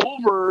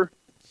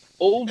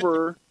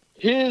over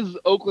his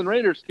Oakland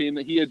Raiders team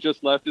that he had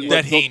just left. and That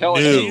let he Bill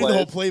Callahan knew. He knew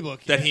the play. whole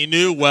playbook. That he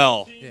knew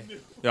well.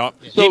 Yep.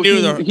 So he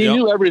knew he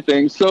knew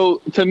everything. So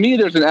to me,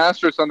 there's an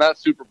asterisk on that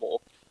Super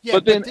Bowl. Yeah,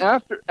 but then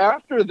but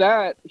after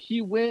that,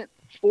 he went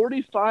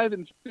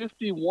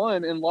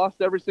 45-51 and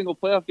lost every single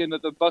playoff game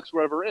that the Bucs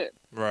were ever in.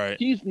 Right.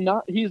 He's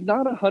not a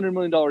 $100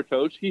 million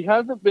coach. He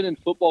hasn't been in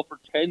football for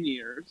 10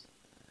 years,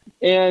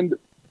 and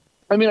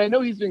I mean, I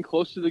know he's been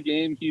close to the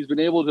game. He's been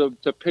able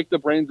to pick the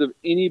brains of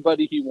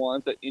anybody he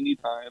wants at any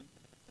time.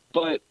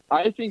 But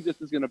I think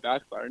this is going to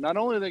backfire. Not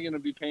only are they going to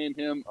be paying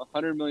him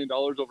 $100 million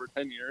over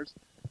 10 years,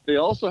 they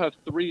also have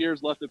 3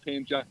 years left of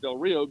paying Jack Del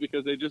Rio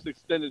because they just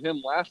extended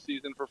him last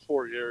season for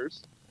 4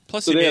 years.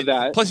 Plus, So he they made, have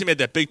that. plus he made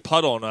that big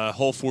putt on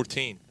hole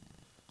 14.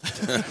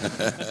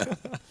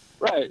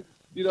 Right.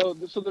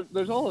 So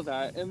there's all of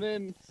that, and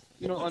then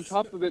on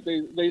top of it,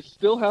 they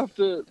still have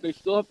to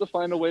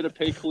find a way to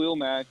pay Khalil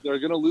Mack. They're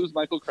going to lose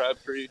Michael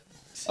Crabtree.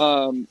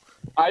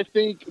 I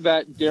think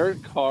that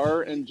Derek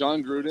Carr and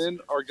John Gruden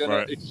are going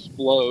Right. to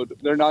explode.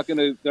 They're not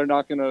going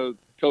to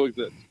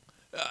coexist.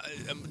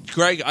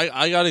 Greg,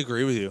 I got to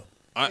agree with you.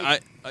 I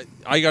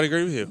got to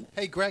agree with you.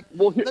 Hey, Greg.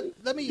 Well,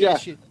 let me yeah.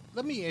 ask you.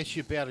 Let me ask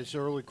you about his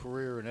early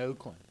career in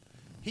Oakland.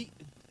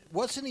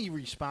 Wasn't he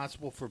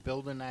responsible for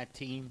building that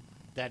team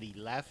that he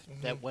left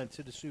that went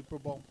to the Super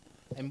Bowl?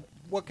 And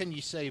what can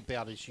you say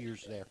about his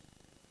years there?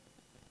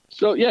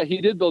 So yeah,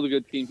 he did build a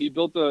good team. He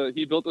built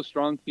a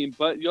strong team.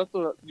 But you have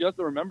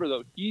to remember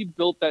though, he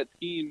built that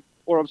team,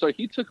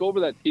 he took over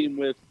that team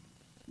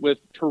with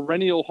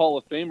perennial Hall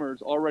of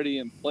Famers already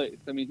in place.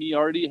 I mean, he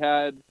already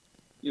had,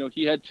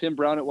 he had Tim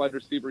Brown at wide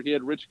receiver. He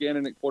had Rich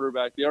Gannon at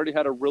quarterback. He already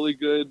had a really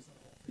good,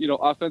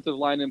 offensive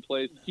line in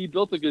place. He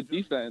built a good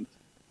defense.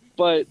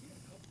 But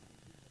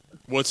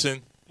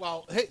Woodson.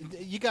 Well, hey,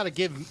 you got to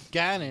give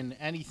Gannon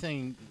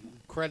anything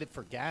credit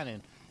for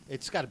Gannon.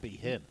 It's got to be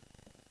him.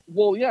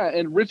 well, yeah,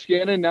 and Rich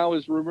Gannon now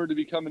is rumored to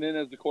be coming in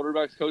as the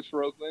quarterbacks coach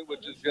for Oakland,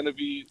 which is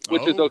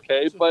is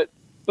okay. But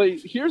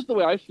here's the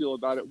way I feel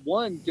about it.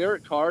 One,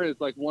 Derek Carr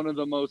is like one of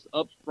the most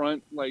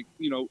upfront,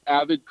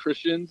 avid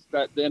Christians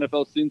that the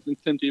NFL's seen since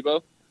Tim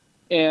Tebow.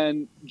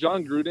 And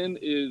John Gruden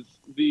is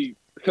the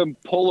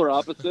polar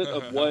opposite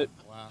of what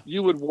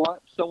you would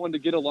want someone to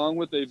get along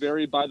with, a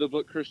very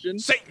by-the-book Christian.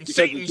 Satan.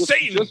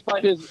 Just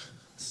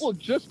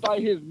by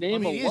his name I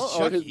mean, he is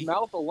alone, or his Chucky.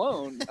 mouth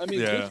alone. I mean,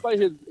 Yeah. just by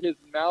his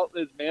mouth,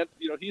 his man,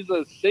 he's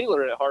a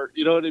sailor at heart.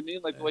 You know what I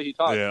mean? Like the way he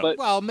talks. Yeah. But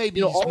Well, maybe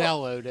you know, he's all-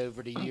 mellowed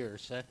over the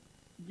years. Huh?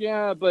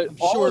 yeah, but I'm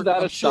all sure, of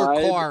that I'm sure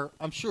aside,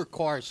 I'm sure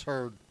Carr's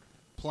heard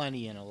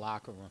plenty in a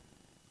locker room.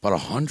 But all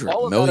 $100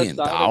 of that million?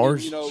 aside, I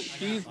mean,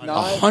 he's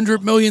not.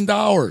 $100 million.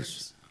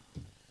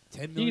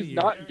 10 million He's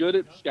not good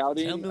at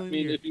scouting. 10 I million a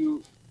mean, year.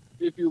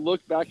 if you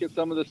look back at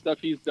some of the stuff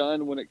he's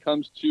done when it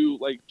comes to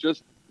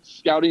just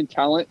scouting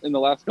talent in the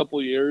last couple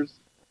of years,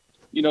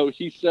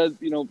 he said,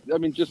 I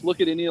mean, just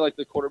look at any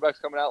the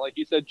quarterbacks coming out. Like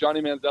he said,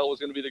 Johnny Manziel was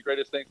going to be the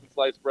greatest thing since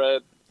sliced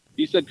bread.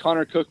 He said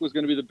Connor Cook was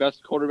going to be the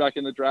best quarterback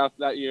in the draft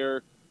that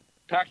year.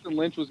 Paxton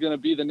Lynch was going to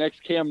be the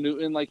next Cam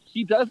Newton.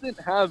 He's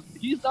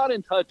not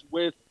in touch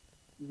with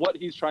what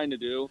he's trying to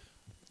do.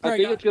 I Greg,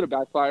 think it's going to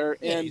backfire.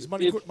 Yeah, and he's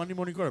Monday it's-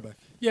 morning quarterback.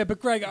 Yeah, but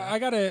Greg, I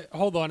gotta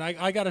hold on.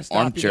 I gotta stop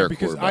you Armchair there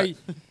because quarterback.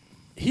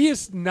 he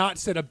has not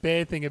said a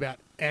bad thing about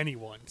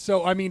anyone.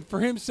 So I mean, for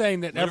him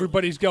saying that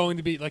everybody's going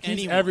to be he's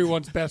Anyone.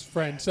 everyone's best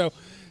friend. So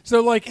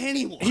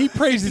Anyone. he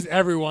praises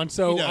everyone.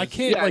 So He does. I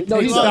can't Yeah, no,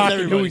 take he loves stock in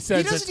who everybody. he says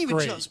He that's doesn't even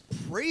great.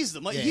 just praise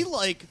them. Yeah. He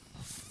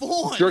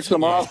fawns. jerks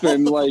them off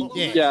and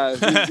Yeah.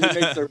 he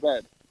makes their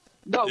bed.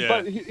 No, Yeah.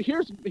 but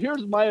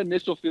here's my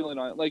initial feeling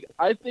on it.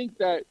 I think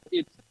that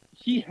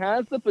he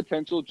has the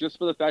potential, just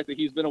for the fact that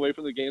he's been away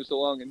from the game so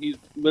long and he's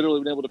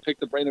literally been able to pick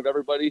the brain of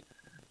everybody,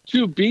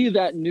 to be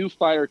that new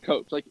fire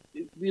coach.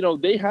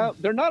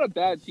 They're not a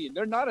bad team.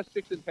 They're not a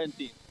 6-10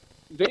 team.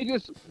 They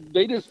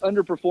just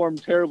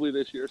underperformed terribly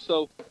this year.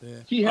 So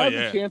he has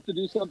a chance to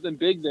do something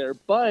big there.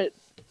 But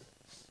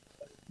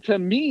to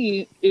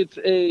me, it's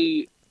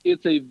a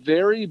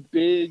very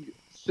big,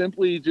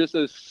 simply just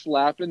a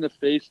slap in the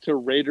face to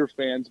Raider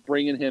fans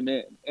bringing him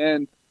in.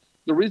 And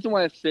the reason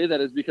why I say that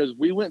is because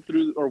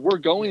we're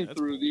going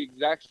through the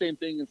exact same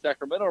thing in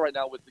Sacramento right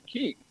now with the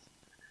Kings.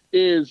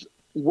 Is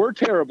we're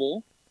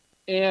terrible,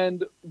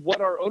 and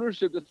what our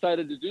ownership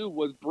decided to do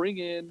was bring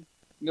in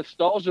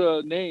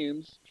nostalgia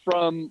names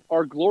from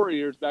our glory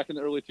years back in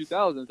the early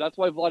 2000s. That's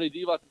why Vlade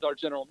Divac is our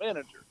general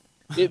manager.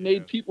 It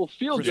made people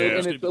feel good, Yeah.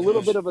 and it's a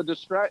little bit of a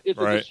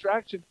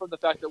distraction from the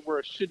fact that we're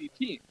a shitty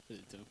team.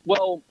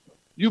 Well,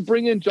 you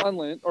bring in John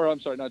Lynch, or I'm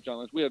sorry, not John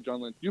Lynch. We have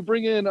John Lynch. You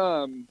bring in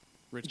John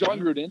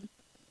Gruden.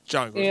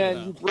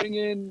 And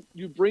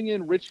you bring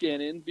in Rich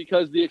Gannon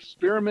because the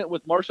experiment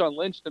with Marshawn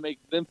Lynch to make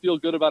them feel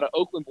good about an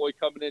Oakland boy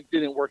coming in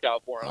didn't work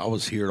out for him. I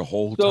was here the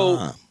whole So-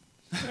 time.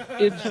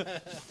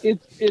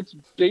 it's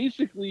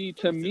basically,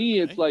 to me,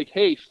 it's like,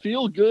 hey,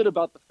 feel good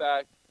about the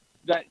fact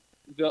that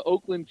the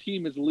Oakland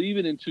team is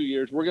leaving in 2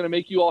 years. We're going to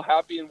make you all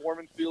happy and warm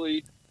and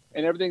feely,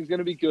 and everything's going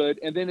to be good.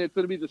 And then it's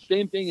going to be the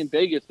same thing in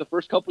Vegas. The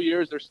first couple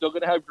years, they're still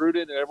going to have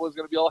Gruden, and everyone's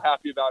going to be all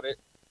happy about it.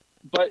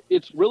 But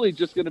it's really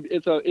just going to be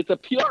it's a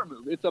PR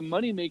move. It's a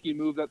money-making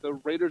move that the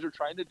Raiders are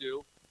trying to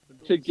do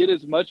to get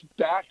as much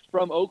back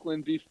from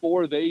Oakland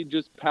before they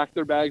just pack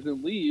their bags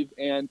and leave.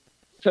 And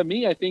to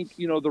me, I think,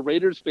 the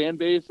Raiders fan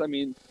base, I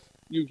mean,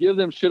 you give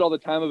them shit all the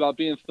time about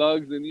being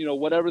thugs and,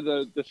 whatever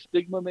the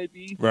stigma may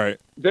be. Right.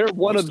 They're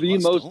one of the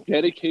most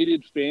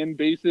dedicated fan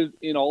bases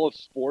in all of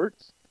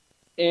sports.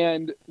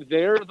 And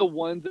they're the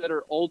ones that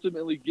are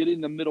ultimately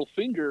getting the middle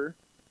finger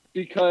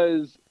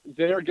because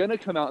they're going to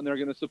come out and they're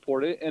going to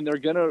support it. And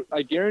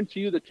I guarantee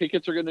you the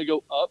tickets are going to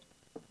go up.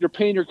 You're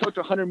paying your coach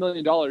 $100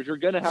 million. You're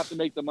going to have to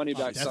make the money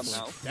back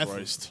somehow.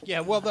 Christ. Yeah,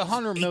 well, the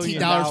 $100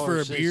 million $18 for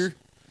a beer.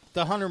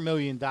 The $100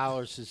 million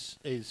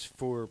is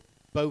for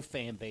both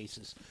fan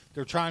bases.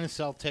 They're trying to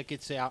sell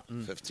tickets out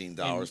in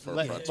 $15 for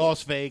a pretzel.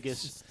 Las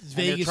Vegas. Vegas.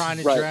 And they're trying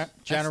to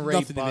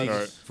generate buzz.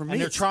 Right. For me,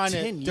 And they're it's trying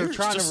 10 to years,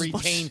 just as much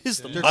retain. as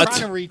the They're money.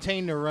 trying to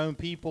retain their own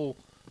people.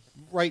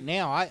 Right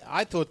now,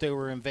 I thought they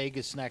were in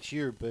Vegas next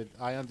year, but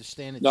I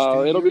understand it's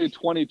No, 2 it'll be years.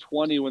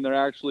 2020 when they're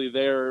actually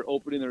there,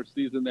 opening their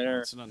season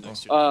there. It's not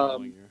next year, the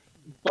following year.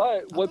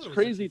 But what's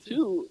crazy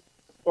too,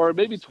 or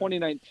maybe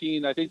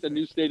 2019, I think the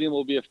new stadium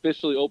will be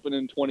officially open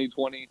in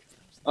 2020.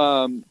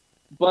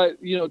 But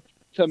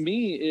to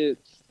me,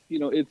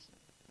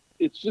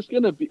 it's just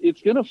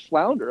gonna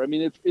flounder. I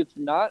mean,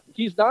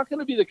 he's not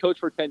gonna be the coach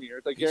for 10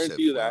 years. I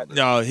guarantee you that.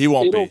 No, he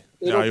won't be.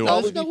 No, he It'll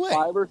won't. probably be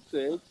 5 or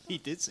 6. He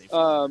did say.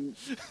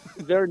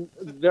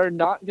 They're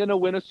not gonna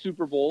win a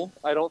Super Bowl.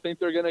 I don't think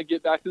they're gonna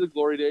get back to the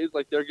glory days.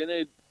 Like they're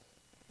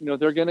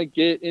gonna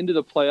get into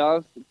the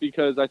playoffs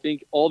because I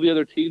think all the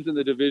other teams in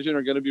the division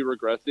are gonna be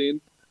regressing.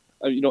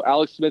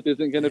 Alex Smith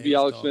isn't going to be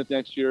Alex Smith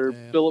next year.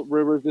 Yeah. Phillip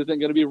Rivers isn't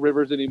going to be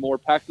Rivers anymore.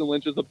 Paxton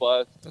Lynch is a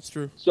bust. That's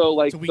true. So,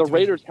 It's a weak the division.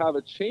 Raiders have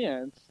a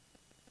chance,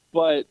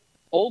 but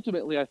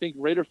ultimately, I think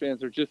Raider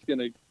fans are just going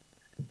to,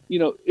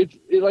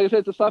 like I said,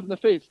 it's a slap in the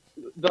face.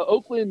 The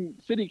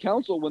Oakland City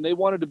Council, when they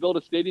wanted to build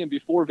a stadium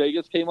before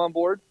Vegas came on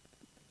board,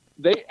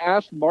 they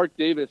asked Mark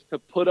Davis to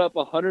put up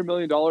 $100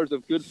 million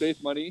of good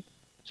faith money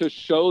to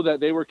show that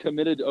they were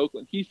committed to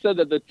Oakland. He said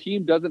that the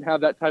team doesn't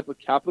have that type of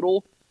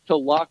capital to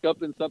lock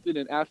up in something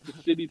and ask the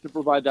city to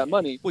provide that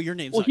money. Well, your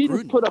name's Well, not he Gruden.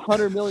 just put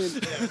 $100 million.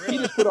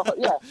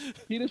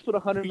 He just put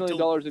 $100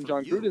 million in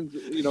John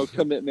Gruden's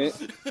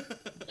commitment.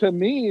 To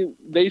me,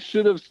 they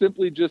should have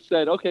simply just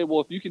said, okay,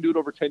 well, if you can do it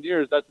over 10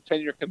 years, that's a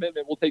 10-year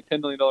commitment. We'll take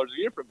 $10 million a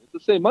year from it. It's the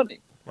same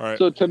money. Right.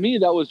 So to me,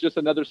 that was just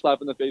another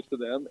slap in the face to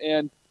them.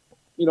 And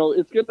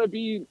it's going to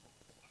be.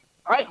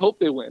 I hope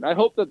they win. I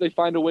hope that they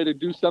find a way to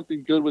do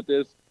something good with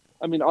this.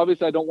 I mean,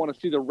 obviously, I don't want to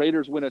see the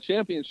Raiders win a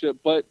championship,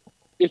 but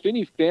if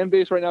any fan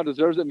base right now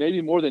deserves it, maybe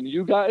more than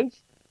you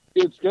guys,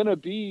 it's going to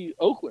be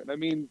Oakland. I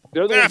mean,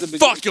 they're the ones that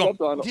fuck 'em.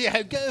 on.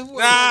 Yeah,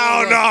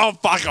 No,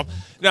 fuck them.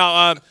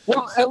 No,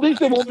 Well, at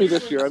least it won't be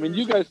this year. I mean,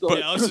 you guys don't.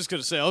 Yeah, I was just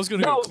going to say, I was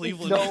going to go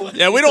Cleveland.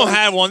 yeah, we don't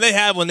have one. They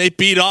had one. They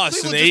beat us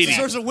Cleveland in the just 80s.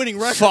 deserves a winning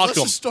record. Fuck Let's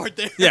them. just start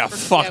there. Yeah,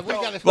 fuck. Yeah, we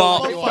gotta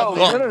well,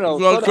 No.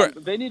 well, Shut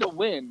up. They need a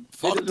win.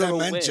 Fuck They deserve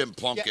them a and win. Jim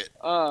Plunkett.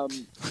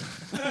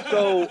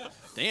 So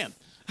Damn.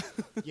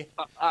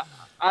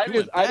 I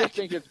just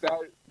think it's bad.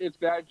 It's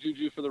bad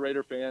juju for the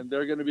Raider fan.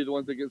 They're going to be the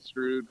ones that get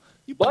screwed.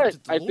 But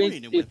I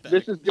think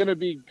this is going to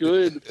be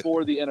good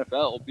for the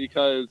NFL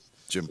because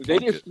Jim they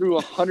Plunkett. just threw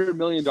 $100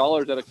 million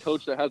at a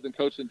coach that hasn't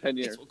coached in 10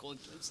 years.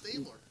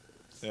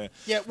 Yeah,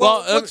 well,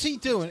 Well, what's he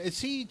doing?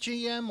 Is he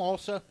GM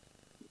also?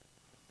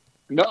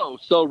 No,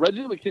 so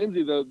Reggie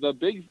McKenzie,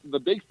 the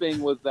big thing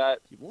was that,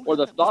 or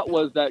the thought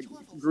was that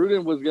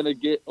Gruden was going to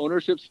get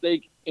ownership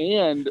stake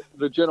and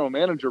the general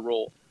manager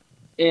role.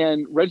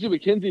 And Reggie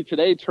McKenzie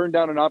today turned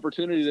down an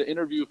opportunity to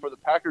interview for the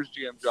Packers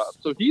GM job,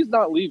 so he's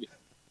not leaving.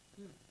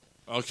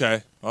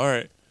 Okay, all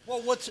right.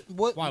 Well, what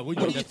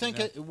do you think?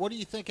 What do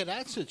you think of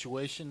that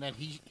situation that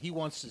he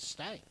wants to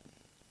stay?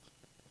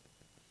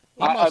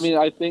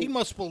 I think he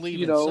must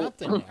believe in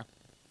something there.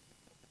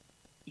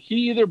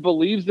 He either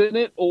believes in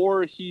it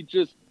or he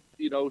just,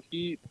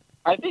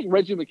 I think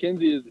Reggie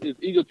McKenzie is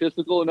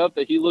egotistical enough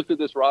that he looked at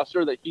this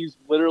roster that he's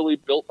literally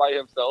built by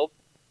himself,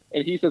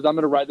 and he says, I'm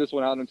going to ride this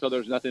one out until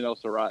there's nothing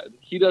else to ride.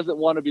 He doesn't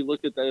want to be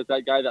looked at as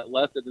that guy that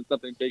left and then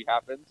something big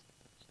happens.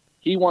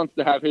 He wants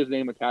to have his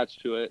name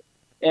attached to it.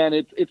 And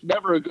it's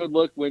never a good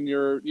look when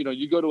you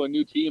go to a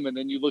new team and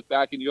then you look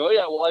back and you go, oh,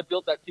 yeah, well, I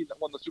built that team that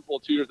won the Super Bowl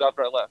 2 years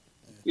after I left.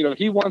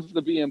 He wants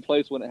to be in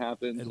place when it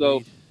happens.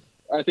 So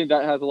I think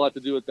that has a lot to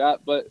do with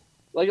that. But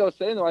like I was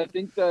saying, though, I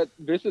think that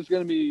this is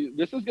going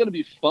to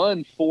be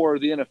fun for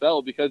the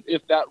NFL because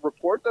if that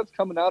report that's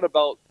coming out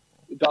about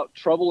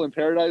trouble in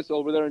paradise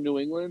over there in New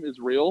England is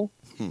real,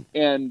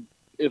 and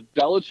if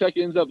Belichick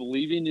ends up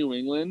leaving New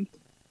England,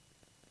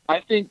 I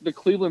think the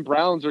Cleveland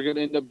Browns are going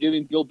to end up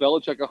giving Bill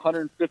Belichick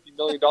 $150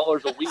 million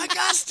a week. I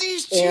got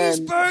these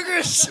And-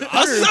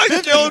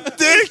 cheeseburgers. Yo,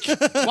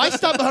 Dick. Why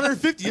stop at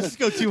 150? Let's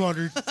go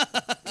 200.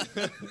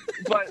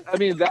 but I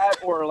mean that,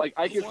 or like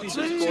I could see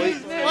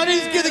Detroit. Why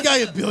did you give the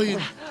guy $1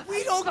 billion?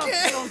 We don't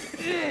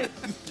care.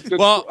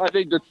 Well, I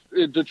think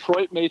that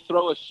Detroit may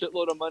throw a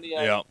shitload of money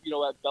at Yeah.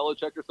 at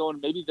Belichick or someone.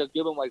 Maybe they'll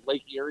give him like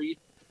Lake Erie.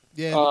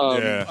 Yeah.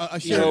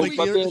 Lake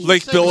but then-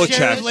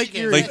 Belichick. Lake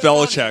Erie. Lake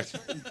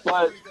Belichick.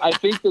 But I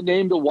think the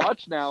name to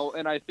watch now,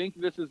 and I think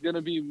this is going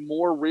to be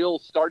more real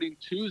starting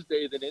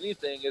Tuesday than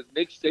anything, is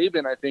Nick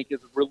Saban. I think is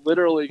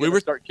literally going to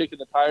start kicking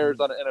the tires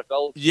on an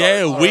NFL.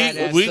 Yeah,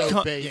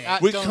 start.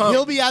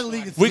 He'll be out of the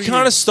league. In We 3 kind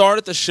of years.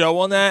 started the show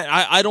on that.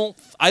 I don't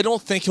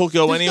think he'll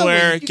go There's no way.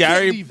 anywhere. You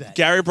can't leave Gary that.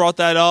 Gary brought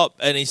that up,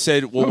 and he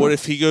said, "Well, what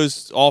if he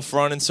goes off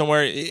running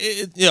somewhere?"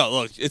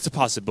 Look, it's a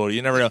possibility.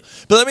 You never know.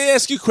 But let me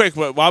ask you quick,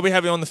 while we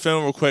have you on the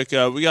phone, real quick.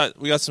 We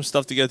got some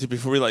stuff to get to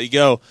before we let you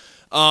go.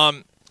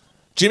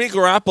 Jimmy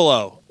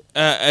Garoppolo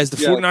as the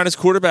 49ers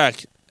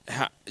quarterback.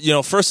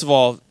 First of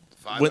all,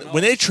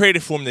 when they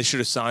traded for him, they should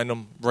have signed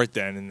him right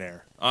then and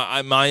there.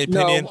 In my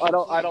opinion,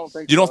 No, I don't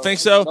think. you don't think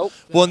so? Nope.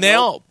 Well,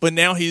 Nope.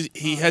 now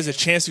he has a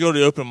chance to go to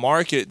the open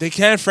market. They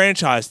can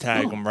franchise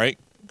tag him, right?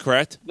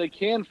 Correct. They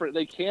can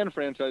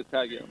franchise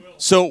tag him.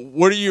 So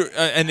what are you?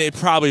 And they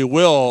probably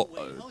will.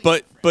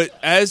 But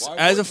as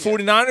a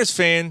 49ers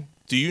fan,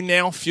 do you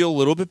now feel a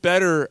little bit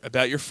better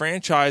about your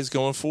franchise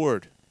going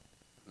forward?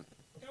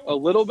 A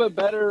little bit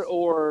better,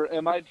 or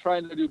am I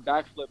trying to do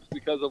backflips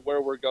because of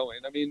where we're going?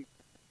 I mean,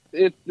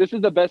 this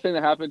is the best thing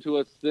that happened to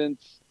us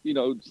since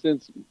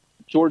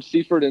George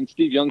Seifert and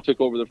Steve Young took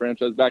over the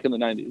franchise back in the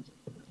 90s.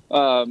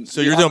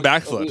 So you're doing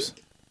backflips.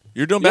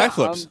 You're doing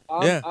backflips.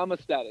 I'm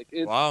ecstatic.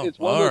 It's Wow. one of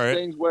All those right.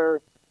 things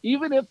where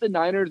even if the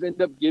Niners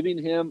end up giving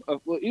him,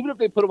 even if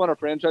they put him on a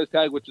franchise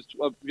tag, which is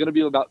going to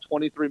be about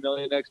 $23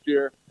 million next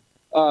year,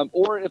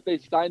 or if they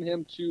sign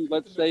him to,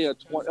 let's say, a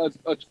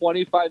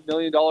 $25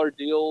 million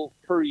deal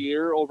per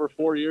year over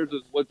 4 years,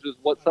 which is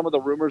what some of the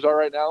rumors are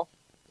right now,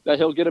 that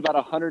he'll get about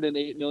a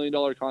 $108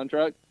 million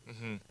contract.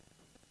 Mm-hmm.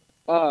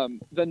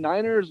 The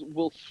Niners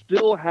will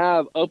still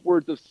have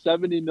upwards of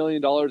 $70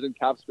 million in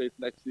cap space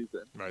next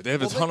season. Right, they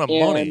have a ton of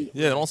money.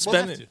 Yeah, they don't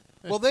spend it.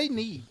 Well, they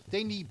need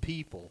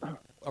people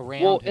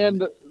around Well,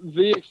 him. and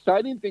the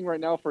exciting thing right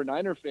now for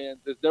Niner fans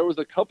is there was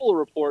a couple of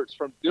reports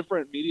from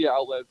different media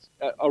outlets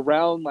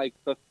around like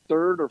the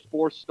third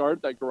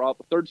start that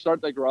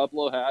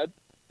Garoppolo had,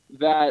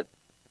 that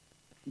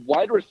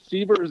wide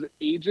receivers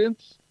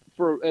agents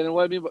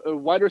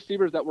wide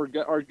receivers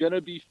that are going to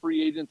be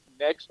free agents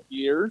next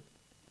year,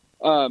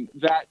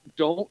 that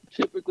don't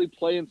typically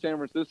play in San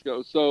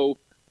Francisco. So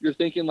you're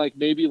thinking like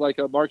maybe like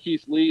a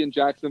Marquise Lee in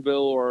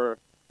Jacksonville,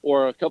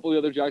 or a couple of the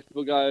other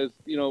Jacksonville guys,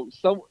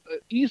 some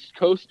East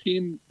Coast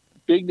team,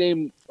 big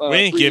name. We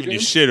ain't free giving you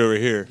agents. shit over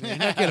here. You're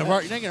not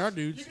getting our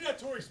dudes. You can have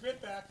Torrey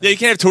Smith back. Yeah, you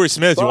can't have Torrey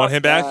Smith. You want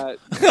him back?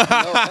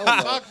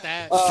 Fuck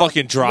that.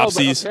 Fucking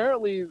dropsies.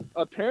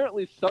 But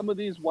apparently, some of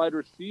these wide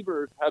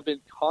receivers have been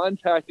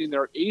contacting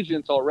their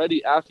agents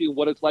already, asking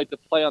what it's like to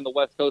play on the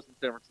West Coast in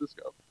San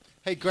Francisco.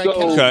 Hey, Greg.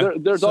 So Okay.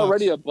 there's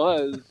already a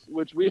buzz,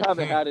 which we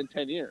haven't had in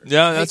 10 years.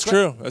 Yeah, that's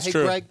true. That's hey,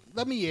 true. Greg,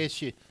 let me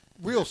ask you,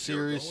 real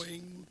serious,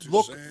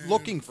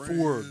 looking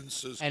forward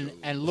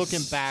and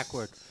looking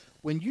backward.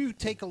 When you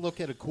take a look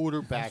at a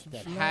quarterback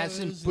that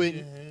hasn't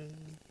been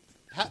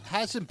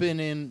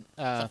in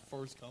the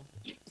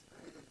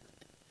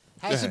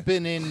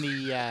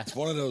It's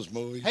one of those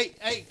movies.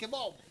 Hey, come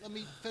on. Let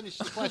me finish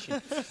the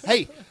question.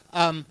 Hey,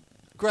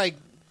 Greg,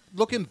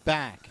 looking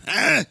back,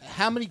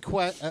 how many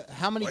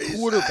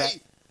quarterbacks?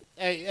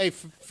 Hey,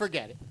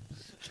 forget it.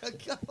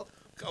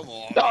 Come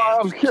on.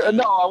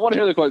 No, I want to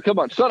hear the question. Come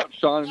on, shut up,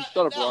 Sean.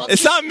 Shut up, Ron.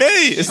 It's not me.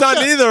 It's not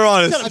neither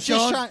on us.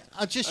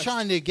 I'm just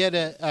trying to get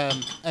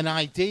an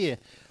idea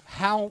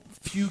how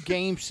few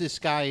games this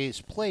guy has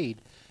played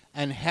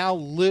and how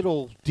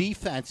little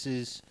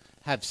defenses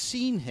have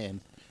seen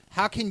him.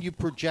 How can you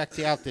project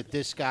out that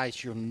this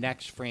guy's your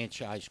next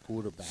franchise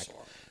quarterback?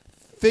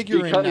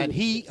 Figuring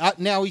that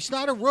now he's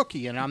not a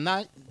rookie, and I'm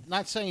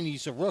not saying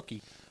he's a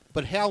rookie,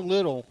 but how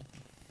little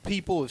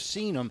people have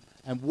seen him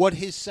and what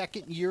his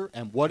second year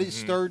and what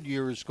his third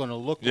year is going to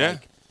look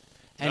like.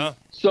 And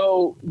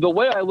So the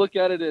way I look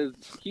at it is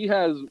he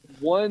has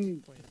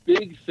one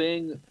big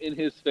thing in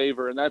his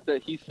favor, and that's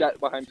that he sat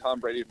behind Tom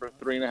Brady for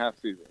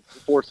 3.5 seasons,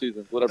 4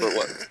 seasons, whatever it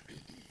was.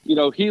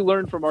 He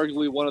learned from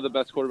arguably one of the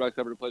best quarterbacks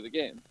ever to play the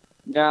game.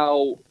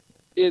 Now,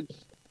 it's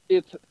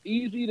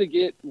easy to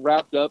get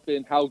wrapped up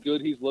in how good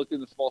he's looked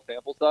in the small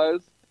sample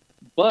size,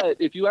 but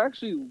if you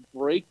actually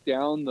break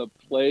down the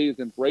plays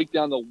and break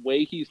down the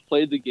way he's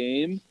played the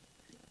game,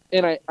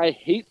 and I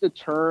hate the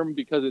term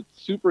because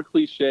it's super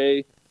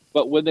cliche,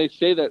 but when they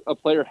say that a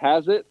player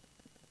has it,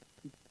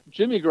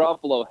 Jimmy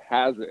Garoppolo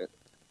has it.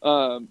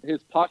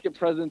 His pocket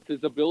presence,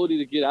 his ability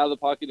to get out of the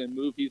pocket and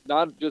move. He's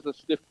not just a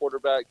stiff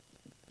quarterback.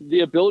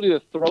 The ability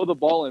to throw the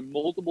ball in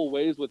multiple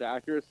ways with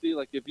accuracy.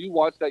 Like if you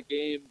watch that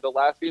game, the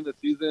last game of the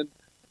season,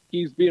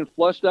 he's being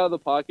flushed out of the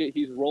pocket.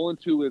 He's rolling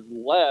to his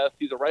left.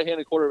 He's a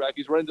right-handed quarterback.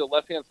 He's running to the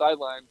left-hand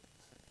sideline.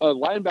 A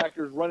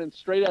linebacker's running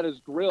straight at his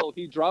grill.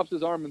 He drops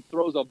his arm and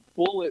throws a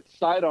bullet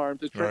sidearm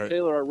to Trent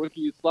Taylor, our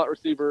rookie slot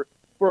receiver,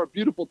 for a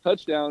beautiful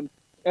touchdown.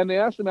 And they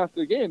asked him after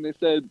the game, they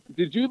said,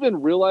 did you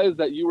even realize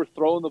that you were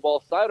throwing the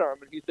ball sidearm?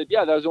 And he said,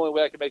 yeah, that was the only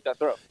way I could make that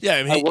throw. Yeah,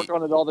 I mean, I work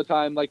on it all the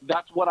time. Like,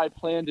 that's what I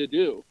plan to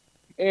do.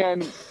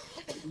 And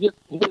just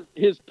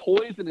his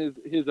poise and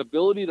his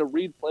ability to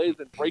read plays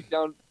and break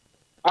down.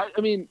 I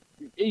mean,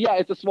 yeah,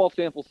 it's a small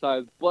sample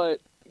size, but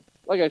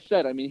like I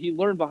said, I mean, he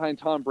learned behind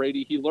Tom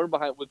Brady. He learned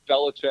with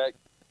Belichick.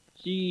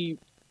 He's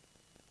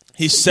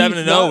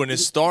 7-0 in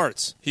his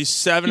starts. He's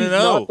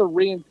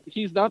 7-0.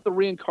 He's not the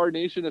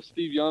reincarnation of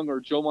Steve Young or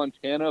Joe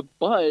Montana,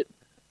 but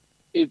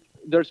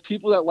there's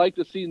people that like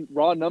to see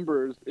raw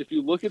numbers. If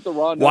you look at the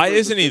raw numbers, why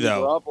isn't he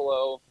though?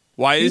 Garoppolo,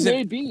 why isn't he?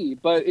 May be,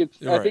 but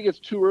I think it's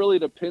too early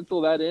to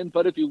pencil that in.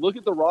 But if you look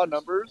at the raw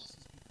numbers,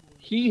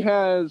 he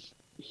has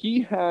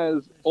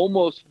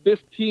almost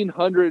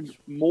 1,500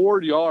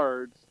 more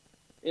yards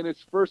in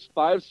his first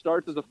 5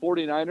 starts as a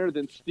 49er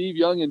than Steve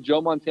Young and Joe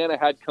Montana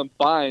had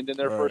combined in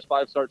their first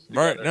 5 starts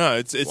together. Right. No,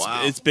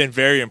 it's been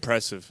very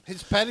impressive.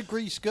 His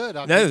pedigree's good.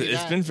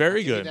 It's been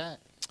very good.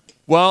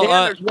 Well,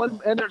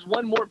 and there's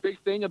one more big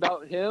thing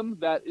about him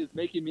that is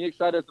making me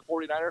excited as a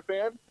 49er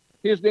fan.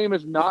 His name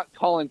is not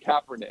Colin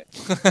Kaepernick.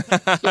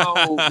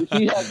 So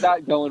he has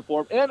that going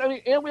for him.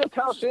 And we have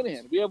Kyle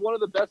Shanahan. We have one of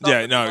the best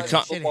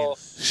football.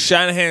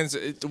 Shanahan's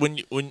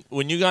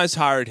when you guys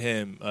hired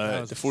him,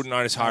 the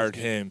 49ers hired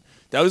him.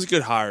 That was a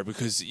good hire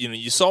because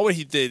you saw what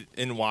he did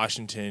in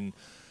Washington.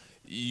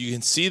 You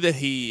can see that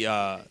he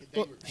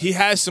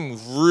has some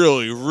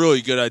really,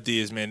 really good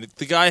ideas, man.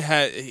 The guy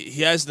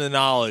has the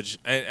knowledge,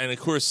 and of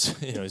course,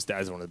 his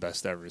dad's one of the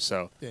best ever.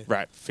 So,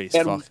 rat face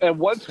fuck. And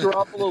once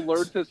Garoppolo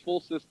learns his full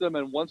system,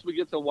 and once we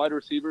get some wide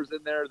receivers in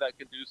there that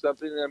can do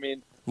something, I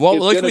mean, it's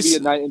going to be a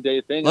night and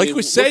day thing. Like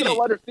we said,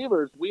 wide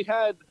receivers, we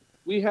had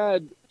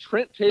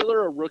Trent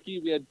Taylor, a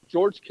rookie. We had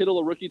George Kittle,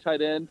 a rookie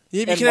tight end.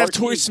 Yeah, you can have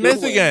Torrey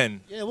Smith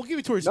again. Yeah, we'll give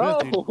you Torrey Smith,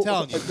 dude. I'm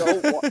telling you.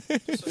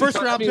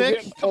 First round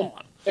pick. Come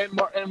on.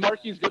 And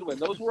Marquise Goodwin.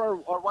 Those were our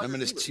wide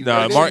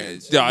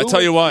receivers. I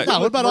tell you what.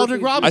 What about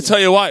Aldrick Robinson? I tell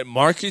you what,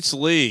 Marcus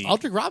Lee.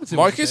 Aldrick Robinson.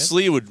 Marcus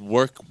Lee would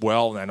work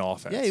well in that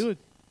offense. Yeah, he would.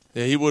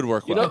 Yeah, he would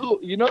work well.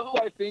 You know who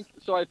I think?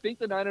 So I think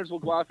the Niners will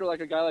go after like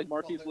a guy like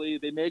Marquise Lee.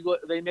 They may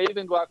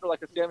even go after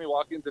like a Sammy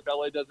Watkins if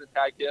LA doesn't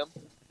tag him.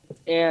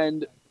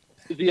 And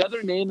the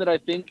other name that I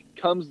think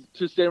comes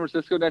to San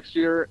Francisco next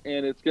year,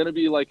 and it's going to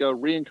be like a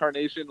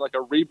reincarnation, like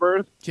a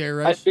rebirth.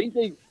 Jerry Rice. I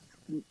think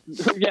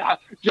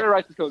Jerry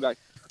Rice is coming back.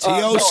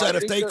 T.O. said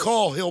if they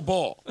call, he'll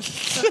ball.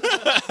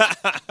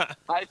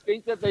 I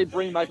think that they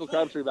bring Michael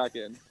Crabtree back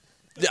in.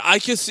 I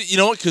can see,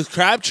 because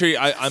Crabtree,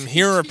 I'm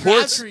hearing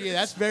reports. Crabtree, yeah,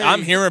 that's very.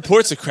 I'm hearing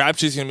reports that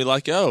Crabtree's going to be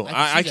like,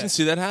 I can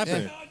see that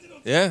happening.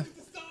 Yeah.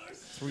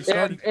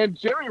 And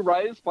Jerry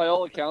Rice, by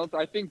all accounts,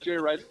 I think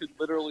Jerry Rice could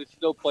literally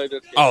still play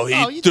this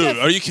game. Dude,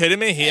 are you kidding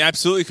me? He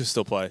absolutely could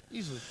still play.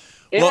 Easily.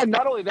 And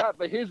not only that,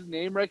 but his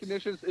name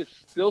recognition is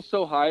still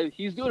so high.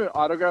 He's doing an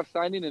autograph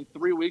signing in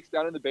 3 weeks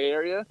down in the Bay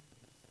Area.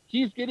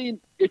 He's getting,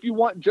 if you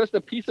want just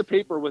a piece of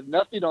paper with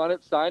nothing on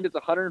it signed, it's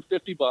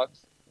 $150.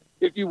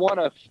 If you want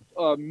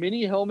a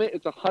mini helmet,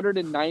 it's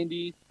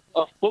 $190.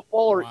 A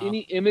football or any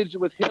image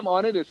with him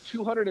on it is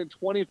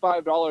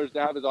 $225 to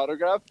have his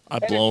autograph.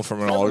 I've blown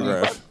from an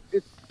autograph.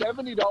 It's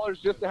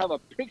 $70 just to have a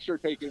picture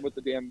taken with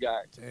the damn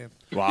guy. Damn.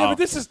 Wow. Yeah, but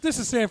this is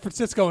San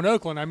Francisco and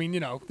Oakland. I mean, you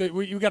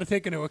got to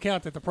take into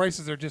account that the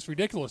prices are just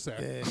ridiculous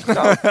there. Yeah.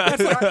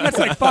 That's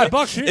like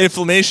 $5 here.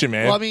 Inflammation,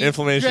 man. Well, I mean,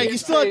 inflammation. Greg, you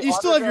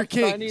still have your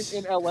Kings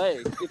in LA.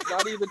 It's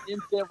not even in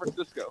San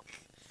Francisco.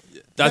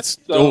 That's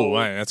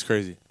man, that's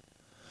crazy.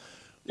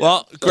 Yeah,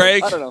 well,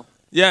 Greg, I don't know.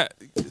 Yeah,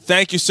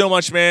 thank you so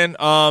much, man.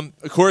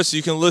 Of course,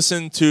 you can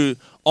listen to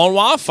on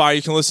Wildfire.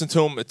 You can listen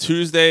to him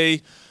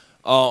Tuesday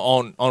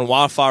on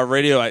Wildfire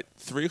Radio at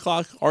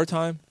 3:00 our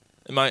time.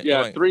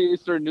 3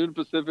 Eastern, noon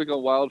Pacific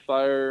on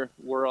Wildfire.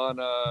 We're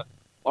on.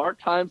 Our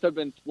times have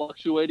been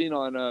fluctuating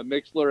on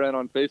Mixlr and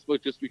on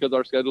Facebook just because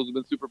our schedules have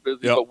been super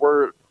busy. Yep. But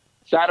we're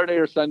Saturday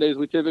or Sundays.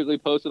 We typically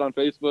post it on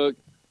Facebook,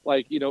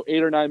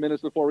 8 or 9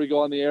 minutes before we go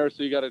on the air,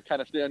 so you got to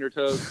kind of stay on your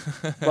toes.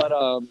 But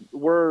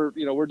we're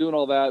doing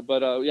all that.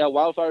 But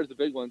Wildfire is the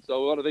big one.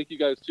 So we want to thank you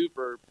guys too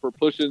for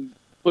pushing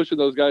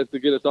those guys to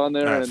get us on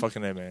there. Right,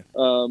 fucking A, man.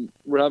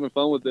 We're having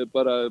fun with it.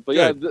 But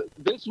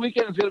this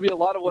weekend is going to be a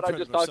lot of what I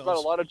just talked about. A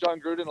lot of John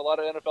Gruden, a lot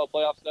of NFL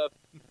playoff stuff.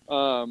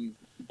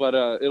 But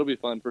it'll be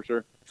fun for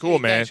sure. Cool,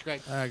 man. Thanks,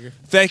 Greg. I agree.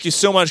 Thank you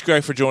so much,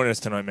 Greg, for joining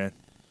us tonight, man.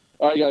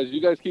 All right, guys. You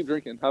guys keep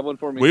drinking. Have one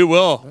for me. We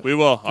will.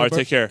 All right,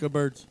 take care. Go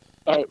Birds.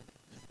 All right.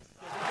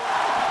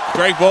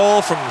 Greg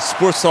Bowl from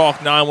Sports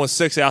Talk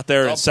 916 out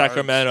there in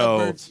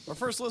Sacramento. Our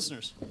first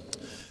listeners.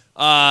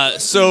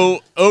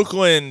 So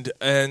Oakland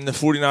and the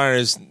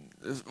 49ers.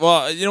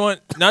 Well, you know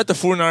what? Not the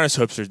 49ers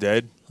hopes are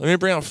dead. Let me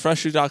bring up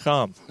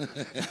Freshly.com.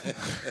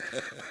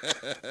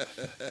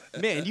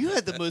 Man, you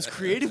had the most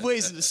creative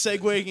ways into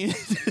segueing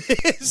into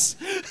this.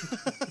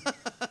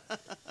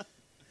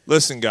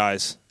 Listen,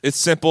 guys, it's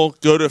simple.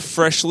 Go to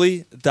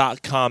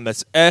Freshly.com.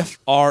 That's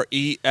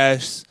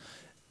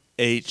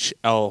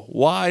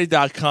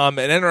FRESHLY.com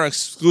and enter our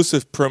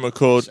exclusive promo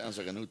code. Sounds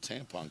like a new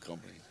tampon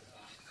company.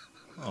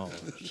 Oh,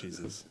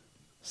 Jesus.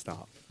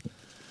 Stop.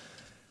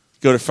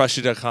 Go to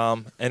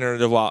Freshly.com, enter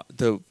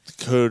the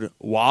code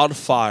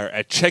Wildfire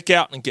at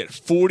checkout, and get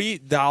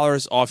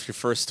 $40 off your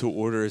first 2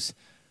 orders.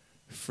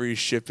 Free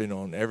shipping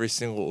on every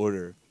single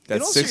order.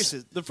 In all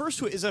seriousness, the first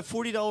two is that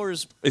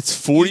 $40.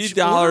 It's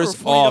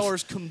 $40 off.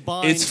 $40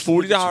 combined. It's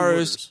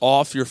 $40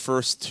 off your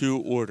first 2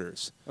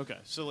 orders. Okay,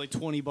 so like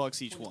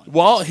 $20 each one.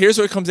 Well, here's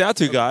what it comes out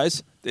to,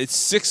 guys. It's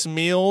 6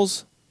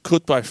 meals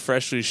cooked by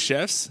Freshly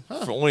chefs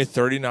for only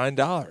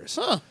 $39.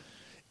 Huh.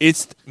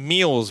 It's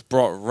meals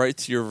brought right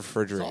to your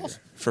refrigerator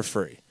for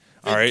free.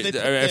 All right,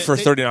 for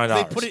 $39.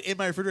 They put it in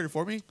my refrigerator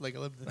for me. Like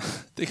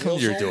They come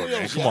to your door,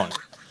 man. Come on.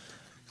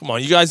 Come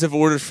on. You guys have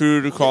ordered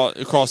food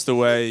across the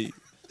way.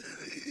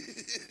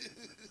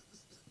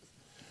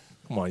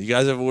 Come on, you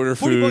guys have ordered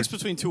food. $40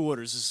 between 2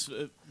 orders is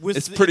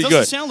it's pretty it good.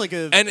 doesn't sound like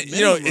a and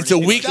it's a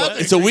week.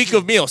 It's a week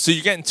of meals, so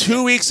you're getting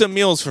 2 weeks of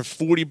meals for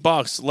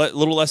 $40, a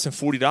little less than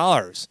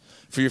 $40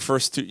 for your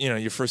first 2.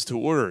 Your first 2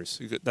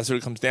 orders. That's what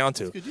it comes down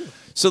to.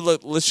 So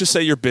let's just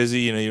say you're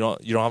busy. You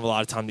don't have a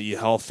lot of time to eat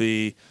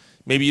healthy.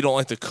 Maybe you don't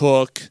like to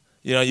cook.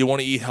 You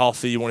want to eat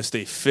healthy. You want to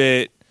stay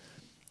fit.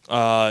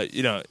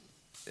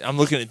 I'm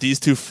looking at these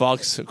 2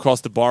 fucks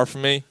across the bar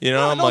from me.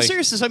 I'm no like,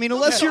 seriousness. I mean,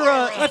 unless you're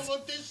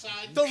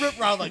don't rip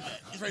around like that.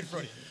 He's right in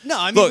front of you. No,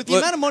 I mean, with the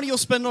amount of money you'll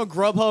spend on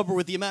Grubhub or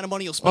with the amount of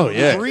money you'll spend on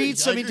Uber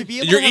Eats, I mean, to be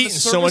able You're to have eating a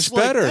so much service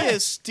like better.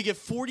 this to get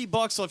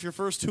 $40 off your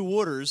first 2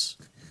 orders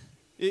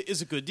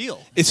is a good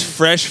deal. It's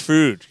fresh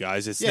food,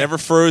 guys. It's never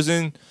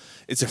frozen.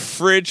 It's a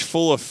fridge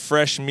full of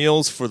fresh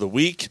meals for the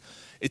week.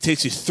 It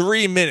takes you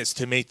 3 minutes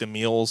to make the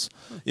meals.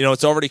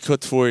 It's already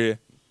cooked for you.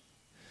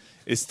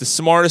 It's the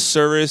smartest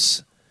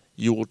service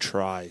you will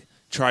try.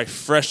 Try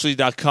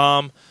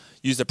Freshly.com.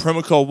 Use the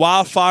promo code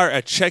Wildfire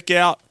at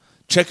checkout.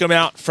 Check them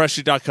out,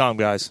 Freshly.com,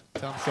 guys.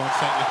 Tell them Sean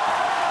sent you.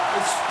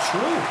 It's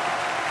true.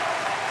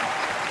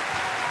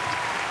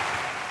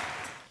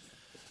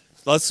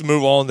 Let's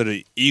move on to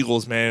the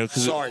Eagles, man.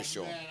 Sorry,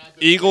 Sean.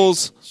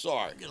 Eagles.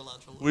 Sorry.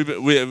 We've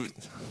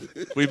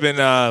been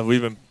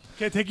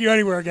Can't take you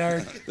anywhere,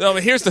 Gary. No,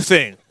 but here's the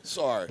thing.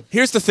 Sorry.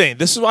 Here's the thing.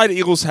 This is why the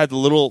Eagles had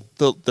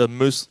the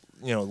most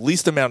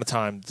least amount of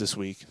time this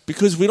week,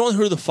 because we don't know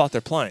who the fuck they're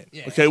playing.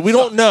 Yeah. Okay, we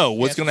don't know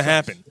what's going to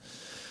happen.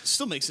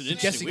 Still makes it an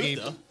interesting week,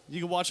 though. You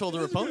can watch all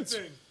their opponents.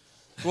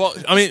 Well,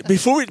 I mean,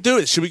 before we do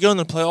it, should we go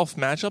into the playoff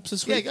matchups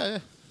this week? Yeah.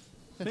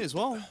 May as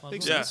well.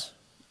 Makes Yeah. sense.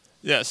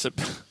 Yes.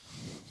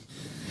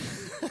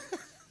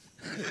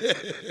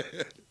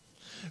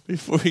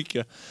 Before we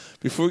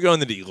go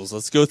into the Eagles,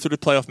 let's go through the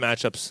playoff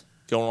matchups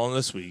going on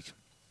this week.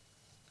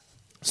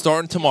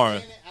 Starting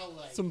tomorrow.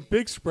 Some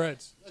big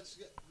spreads.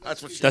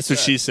 That's what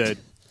she said.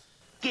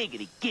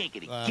 Giggity,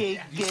 giggity,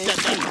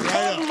 giggity.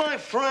 Pardon my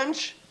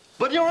French,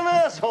 but you're an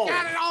asshole.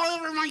 Got it all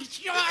over my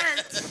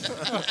shirt.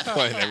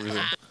 Playing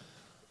everything.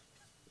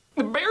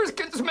 The bears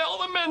can smell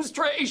the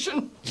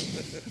menstruation.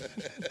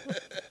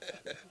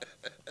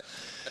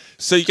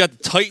 So you got the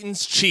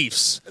Titans,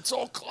 Chiefs. It's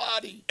all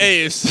cloudy.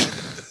 Hey,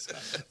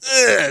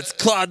 it's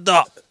clogged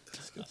up.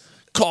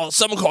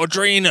 Someone call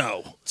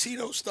Drano.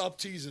 Tito, stop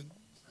teasing.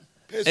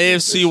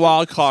 AFC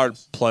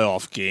wildcard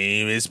playoff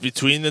game is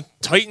between the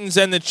Titans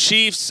and the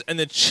Chiefs, and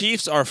the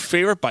Chiefs are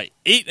favored by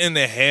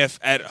 8.5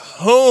 at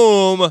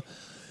home.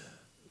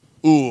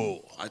 Ooh.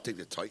 I think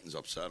the Titans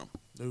upset them.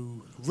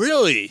 No.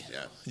 Really?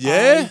 Yeah.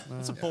 Yeah?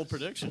 That's a bold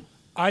prediction.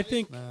 I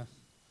think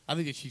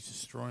the Chiefs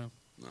destroy them.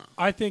 No.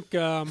 I think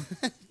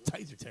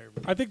Titans are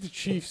terrible. I think the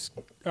Chiefs.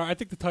 I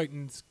think the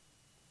Titans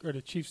or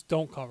the Chiefs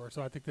don't cover.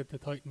 So I think that the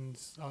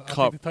Titans. I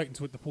think the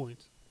Titans with the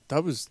points.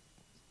 That was.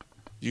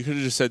 You could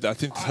have just said, I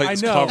think the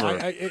Titans I know. cover.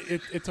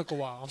 It took a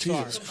while. I'm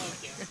Jesus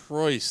sorry.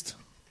 Christ.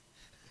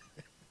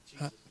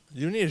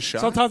 You need a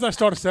shot. Sometimes I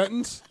start a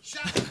sentence.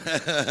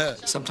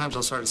 Sometimes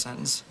I'll start a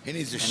sentence. He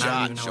needs a and shot,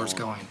 I don't even know where it's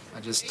Sean. going. I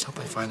just hope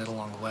I find it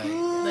along the way.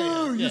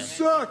 Oh, you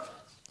suck.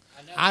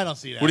 I don't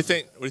see that. What do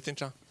you think,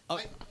 John?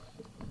 I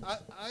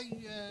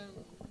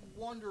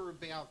wonder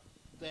about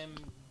them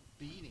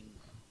beating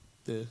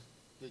the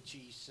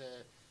Chiefs.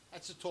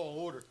 That's a tall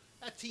order.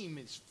 That team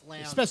is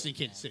floundering. Especially in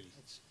Kansas City.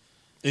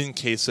 In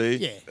KC?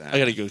 Yeah. I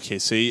got to go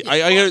KC.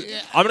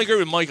 I'm going to agree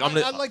with Mike.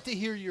 I'd like to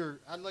hear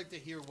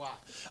why.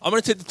 I'm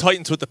going to take the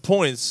Titans with the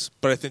points,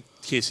 but I think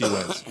KC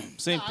wins.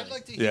 Same thing. I'd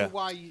like to hear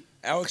why you.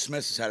 Alex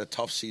Smith has had a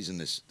tough season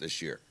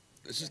this year.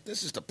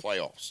 This is the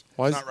playoffs.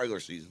 Why It's is- not regular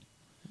season.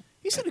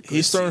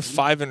 He's thrown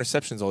 5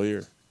 interceptions all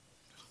year.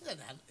 Yeah,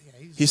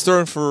 He's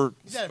thrown for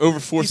over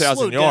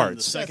 4,000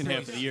 yards. The second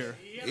half of the year.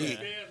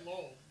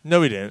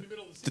 No, he didn't.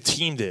 The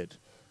team did.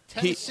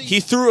 Tennessee- He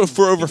threw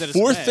for over He did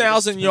his best.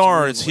 4,000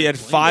 yards. He had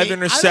 5 I don't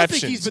think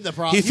interceptions. he's been the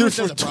problem. He threw He was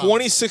for the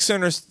problem.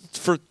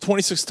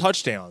 26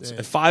 touchdowns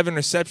and 5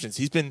 interceptions.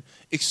 He's been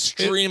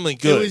extremely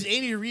It good. was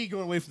Andy Reid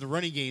going away from the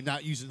running game,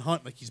 not using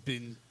Hunt like he's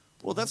been.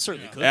 Well, that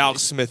certainly could.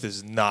 Alex Smith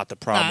is not the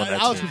problem. on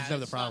that Alex team. Smith is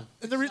never the problem.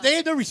 And they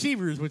had no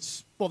receivers,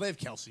 which they have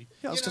Kelsey.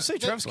 Yeah, I was going to say,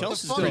 Travis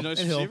Kelce's a funny- pretty nice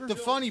and Hill. receiver. The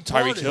funny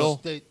part Tyreek is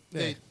Hill.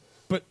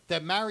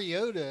 that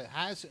Mariota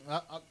hasn't.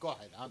 Go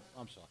ahead.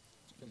 I'm sorry.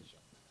 Finish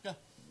up. Yeah.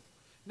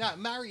 Now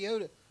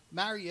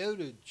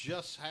Mariota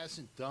just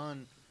hasn't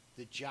done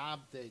the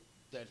job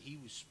that he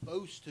was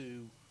supposed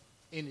to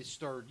in his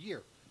third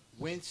year.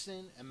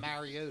 Winston and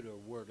Mariota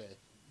were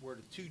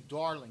the two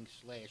darlings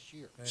last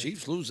year.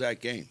 Chiefs lose that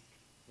game.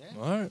 Yeah.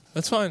 All right,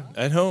 that's fine.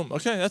 At home,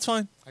 okay, that's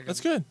fine.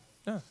 That's good.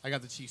 Yeah. I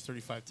got the Chiefs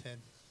 35-10.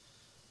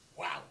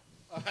 Wow.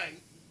 All right.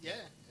 Yeah.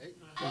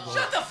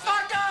 Shut the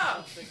fuck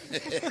up!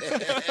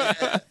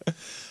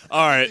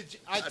 All right.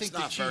 I think the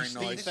not very Chiefs'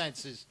 nice.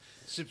 defense is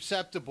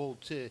susceptible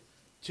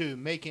to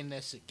making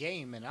this a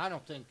game, and I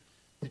don't think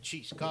the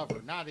Chiefs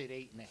cover. Not at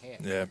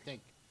 8.5. Yeah.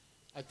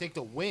 I think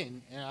they'll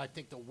win, and I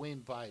think they'll win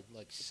by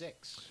like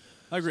 6.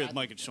 I agree with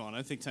Mike and Sean.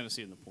 I think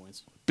Tennessee in the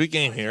points. Big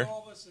game here.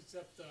 All of us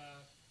except.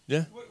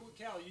 Yeah.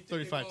 Cal, you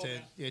think 35-10.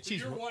 Yeah,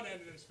 Chiefs. You're one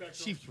end of the spectrum.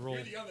 Chiefs roll.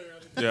 You're the other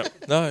end of Yeah.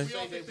 spectrum. No. We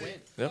all think they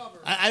Yep. cover.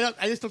 I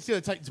just don't see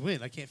the Titans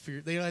win. I can't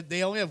figure.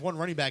 They only have one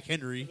running back,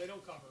 Henry,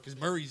 because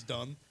Murray's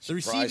done. The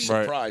receiving,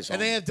 Surprise. and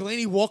they have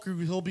Delaney Walker, who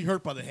he'll be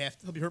hurt by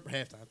He'll be hurt by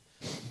halftime.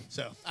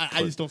 So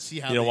I just don't see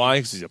how. You know why?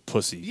 Because he's a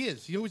pussy. He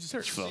is. He always is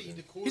hurt. Fuck.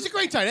 He's a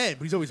great tight end,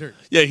 but he's always hurt.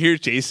 Yeah, here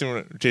Jason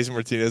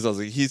Martinez. I was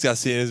like, he's got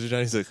C in his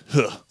vagina. He's like,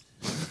 huh.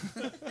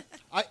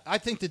 I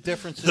think the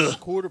difference is the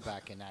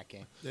quarterback in that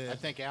game. Yeah. I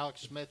think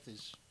Alex Smith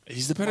is.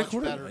 He's the better much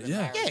quarterback. better than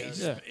Yeah.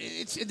 Mariota.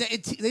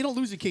 It's they don't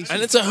lose in KC,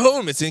 And it's at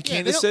home. It's in Yeah,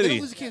 Kansas they City.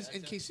 don't lose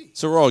in KC.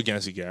 So we're all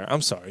against you, Gary.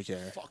 I'm sorry,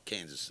 Gary. Fuck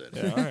Kansas City.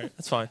 Yeah, all right.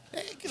 That's fine.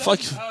 Fuck.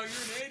 Oh, you're an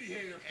Andy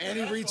hater.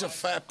 Andy Reid's a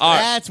fat. All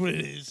right. That's what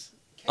it is.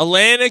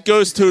 Atlanta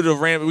goes to the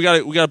Rams. We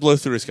got to blow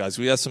through this, guys.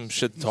 We got some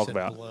shit to talk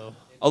about.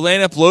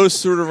 Atlanta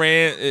blows through the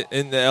Rams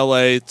in the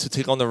LA to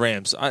take on the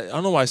Rams. I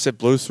don't know why I said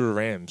blows through the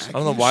Rams. I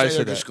don't know why I said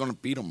they're that. just going to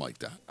beat them like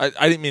that.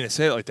 I didn't mean to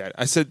say it like that.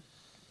 I said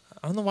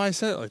I don't know why I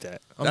said it like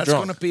that. I'm That's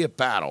drunk. going to be a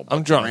battle. but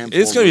I'm the drunk. Rams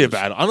It's will going to be a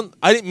lose. battle.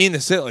 I didn't mean to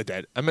say it like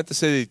that. I meant to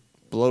say they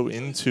blow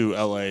into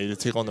LA to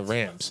take on the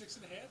Rams.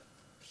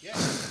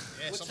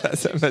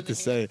 That's what I meant to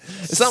say.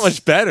 It's not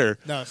much better.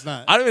 No, it's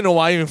not. I don't even know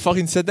why I even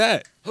fucking said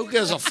that. Who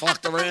gives a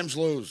fuck? The Rams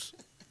lose.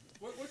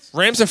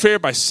 Rams are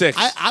favored by 6.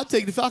 I'm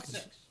taking the Falcons.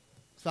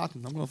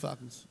 Falcons. I'm going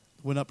Falcons.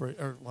 Win upright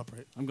or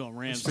upright. I'm going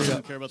Rams. Straight I don't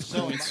up. care about the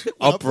points.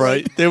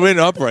 Upright. They win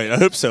upright. I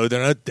hope so.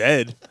 They're not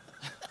dead.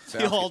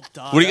 They all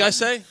die. What do you guys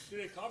say?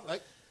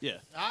 Yeah.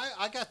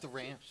 I got the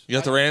Rams. You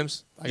got the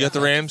Rams? You got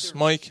the Rams,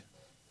 Mike?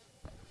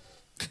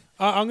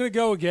 I'm going to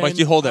go again. Mike,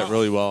 you hold that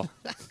really well.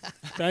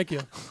 Thank you.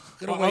 Look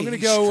at the I'm way going to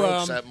he go.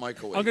 strokes that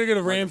microwave I'm going to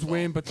go the Rams microphone.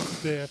 win, but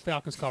the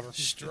Falcons cover.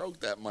 Stroke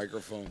that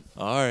microphone.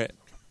 All right.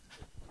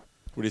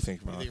 What do you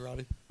think, Ron?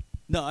 Roddy?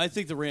 No, I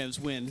think the Rams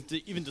win,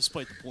 even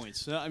despite the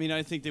points. I mean,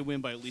 I think they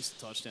win by at least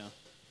a touchdown.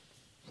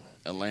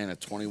 Atlanta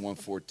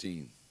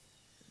 21-14.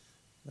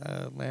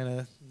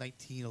 Atlanta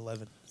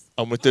 19-11.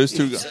 I'm with those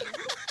two guys.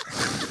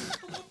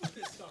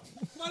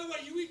 By the way,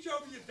 you each owe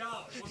me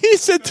 $1. He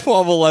said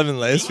 12-11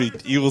 last week.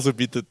 Eagles would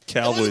beat the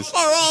Cowboys.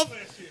 Far off.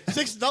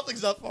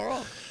 6-0's not far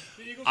off.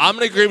 I'm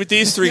gonna agree with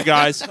these three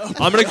guys. I'm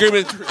gonna agree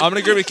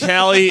with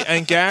Callie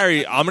and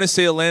Gary. I'm gonna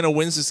say Atlanta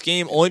wins this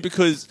game only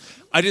because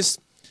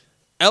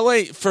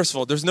LA. First of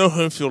all, there's no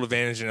home field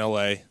advantage in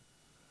LA.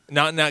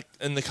 Not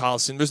in the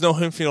Coliseum. There's no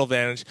home field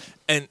advantage.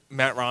 And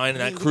Matt Ryan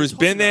and that crew's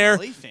been there.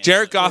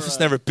 Jared Goff has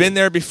never been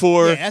there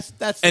before. Yeah,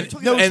 that's and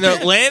no, it's bad.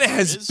 Atlanta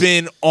has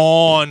been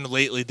on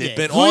lately. They've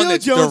been Julio on. They're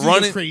Jones is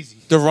running crazy.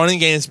 The running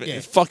game's been Yeah.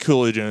 fuck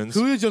Julio Jones.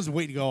 Julio Jones is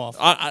waiting to go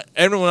off.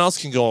 Everyone else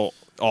can go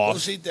off. Go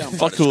sit down by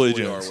Fuck the Julio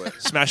schoolyard Jones.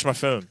 with. Smash my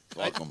phone.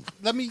 Fuck 'em.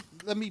 Let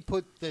me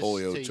put this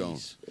Julio to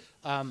Jones.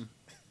 ease.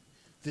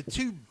 The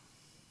two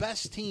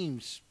best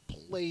teams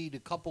played a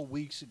couple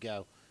weeks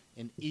ago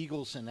in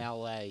Eagles and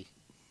LA.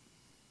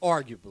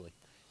 Arguably,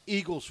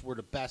 Eagles were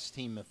the best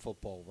team in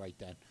football right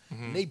then.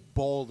 And they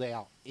balled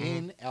out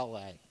in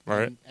LA.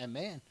 Right. And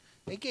man,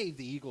 they gave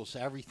the Eagles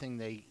everything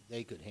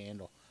they could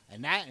handle,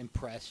 and that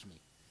impressed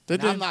me. They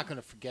And did. I'm not going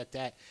to forget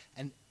that.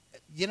 And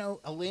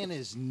Atlanta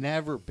has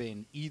never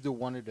been either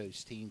one of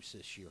those teams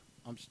this year.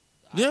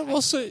 Yeah,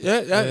 we'll see.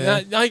 Yeah.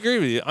 I agree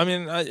with you. I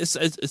mean,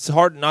 it's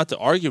hard not to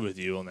argue with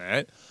you on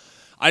that.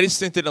 I just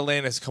think that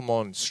Atlanta's come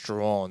on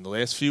strong the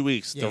last few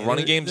weeks. The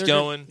running game's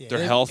going.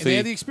 They're healthy. And they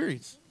have the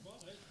experience.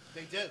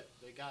 They do.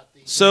 They got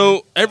the.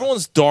 So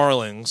everyone's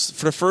darlings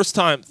for the first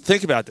time.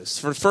 Think about this: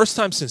 for the first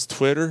time since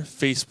Twitter,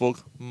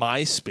 Facebook,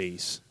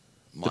 MySpace,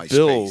 the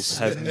Bills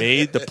have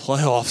made the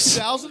playoffs.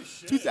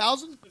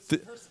 2000?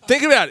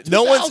 Think about it.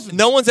 No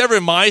one's ever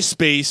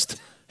MySpaced.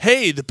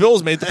 Hey, the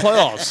Bills made the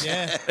playoffs.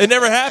 Yeah. It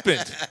never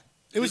happened.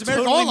 It was You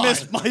American totally Online.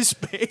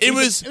 missed MySpace. It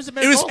was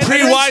American Online.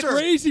 pre-wide.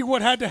 Crazy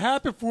what had to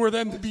happen for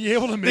them to be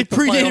able to make They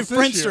the predated playoffs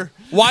this year.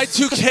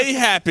 Friendster. Y2K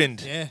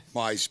happened. Yeah.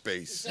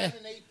 MySpace. Is that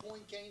an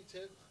 8-point game too?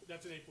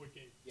 That's an 8-point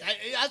game.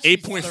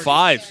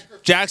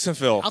 8.5.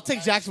 Jacksonville. I'll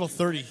take Jacksonville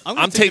 30.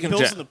 I'm taking the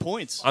Bills Ja- in the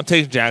points. I'm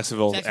taking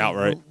Jacksonville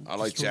outright. I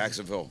like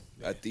Jacksonville.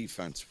 That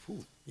defense.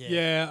 Whew.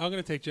 Yeah, I'm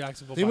going to take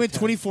Jacksonville. They by win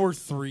 10.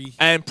 24-3.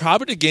 And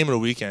probably the game of the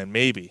weekend,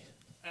 maybe.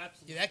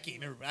 Yeah, that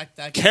game.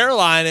 That game.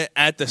 Carolina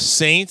at the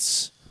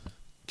Saints.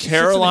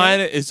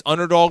 Carolina is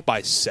underdog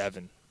by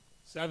 7.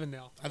 7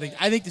 now.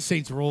 I think the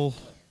Saints roll.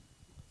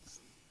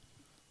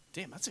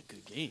 Damn, that's a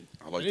good game.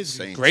 I like It the is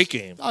Saints. Great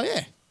game. Oh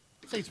yeah,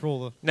 Saints roll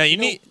though. Now you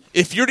need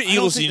if you're the I don't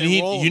Eagles, think you they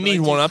need roll, you but need I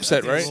one think- upset,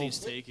 I think right? the Saints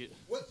take it.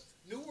 What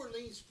New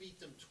Orleans beat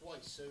them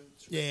twice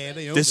Yeah,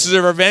 they own This that. is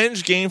a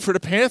revenge game for the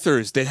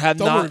Panthers. They have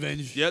Double not.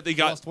 revenge. Yeah, they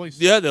got. Lost twice.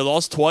 Yeah, they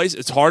lost twice.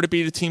 It's hard to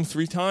beat a team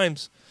 3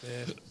 times.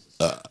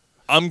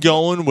 I'm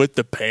going with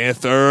the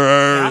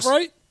Panthers.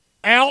 Outright.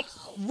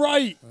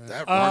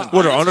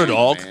 What are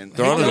underdog?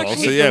 They're underdog.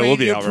 So yeah, we'll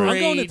be outright. I'm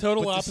going the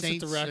total but the opposite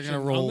Saints are direction. gonna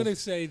I'm roll. going to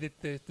say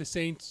that the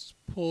Saints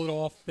pull it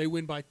off. They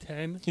win by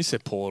 10. He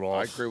said pull it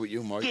I off. agree with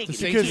you, Mike. The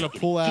Saints are going to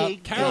pull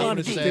out.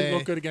 Carolina just didn't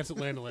look good against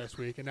Atlanta last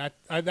week, and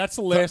that's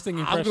the lasting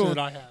I'm impression going- that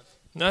I have.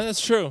 No,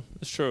 that's true.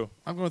 That's true.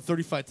 I'm going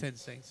 35-10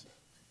 Saints.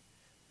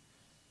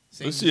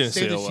 Let's see and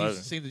say the 11.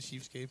 Chiefs, same the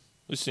Chiefs game.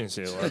 Let's see and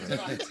say 11. You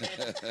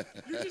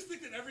just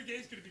think that every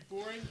game's going to be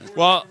boring?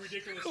 Well- a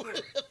ridiculous story.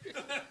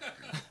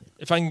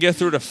 If I can get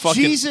through the fucking.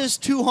 Jesus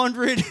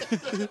 200,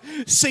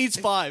 Saints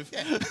 5,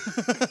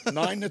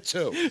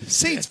 9-2,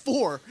 Saints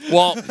 4.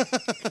 Well,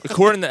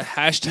 according to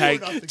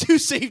hashtag. 2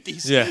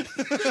 safeties. Yeah.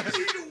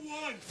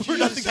 For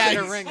nothing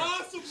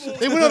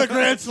They went on a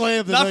grand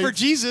slam. Not tonight. for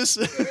Jesus.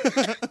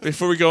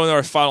 Before we go into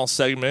our final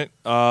segment,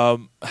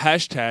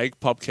 hashtag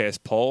Pubcast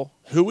poll.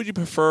 Who would you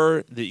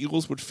prefer the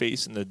Eagles would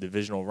face in the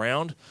divisional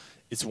round?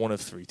 It's one of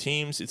 3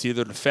 teams. It's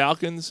either the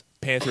Falcons,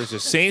 Panthers, or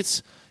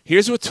Saints.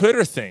 Here's what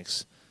Twitter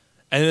thinks.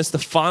 And it's the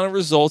final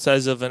results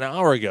as of an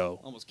hour ago.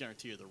 Almost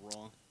guarantee you they're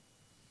wrong.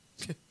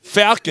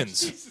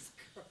 Falcons,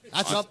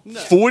 That's up.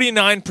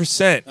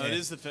 49%. Oh, it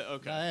is the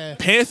okay.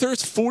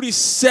 Panthers,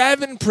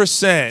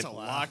 47%. A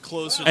lot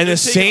closer. And the They're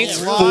taking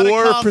Saints, a lot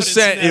of confidence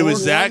 4%. in It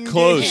was that one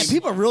close. game. Man,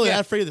 people are really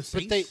afraid of the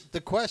But Saints.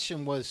 the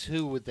question was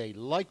who would they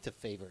like to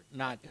favor,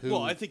 not who.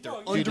 Well, I think they're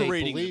do they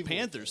underrating the believe will.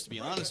 Panthers, to be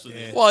honest with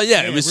you. Well,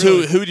 yeah, it was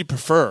really. who do you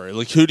prefer?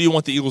 Like, who do you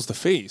want the Eagles to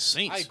face?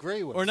 Saints. I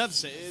agree with Or you. not the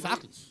Saints.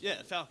 Falcons.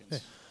 Yeah, Falcons.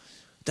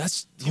 That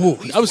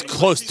was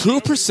close.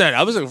 2%.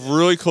 That was a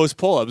really close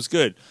poll. That was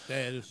good. Yeah,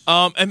 it is.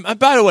 And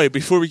by the way,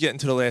 before we get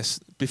into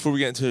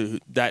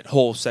that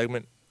whole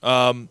segment,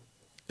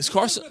 is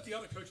Carson? The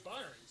other coach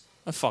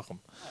firings. Fuck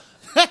them.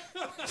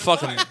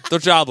 Fuck them. They're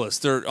jobless.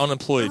 They're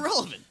unemployed.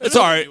 Irrelevant. It's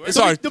all right. It's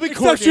all right. They'll be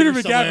Except Shooter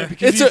coordinators somewhere. McGavin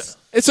because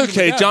It's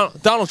okay.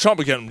 Donald Trump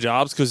will get them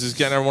jobs because he's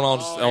getting everyone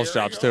else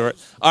jobs too, right?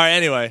 All right.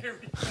 Anyway,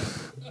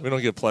 we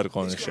don't get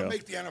political on this show.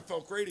 Make the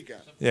NFL great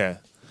again. Yeah.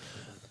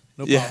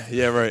 No Yeah. problem.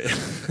 Yeah. Right.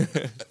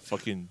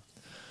 Fucking.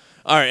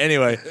 All right.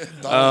 Anyway,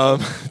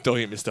 don't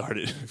get me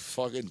started.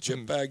 Fucking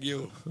chip bag,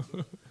 you.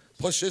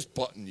 Push this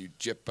button, you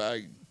chip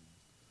bag.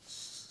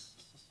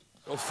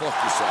 Go fuck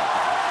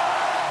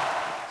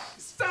yourself.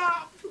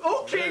 Stop!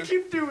 Okay,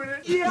 keep doing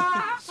it.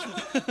 Yeah!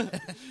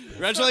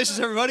 Congratulations,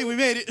 everybody. We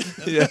made it.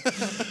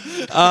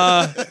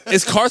 Yeah.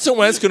 Is Carson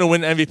Wentz going to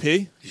win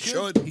MVP? He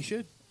should. He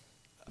should.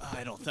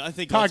 I don't. I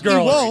think Todd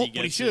ultimately Gurley. He Brady won't, but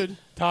he gets should. it.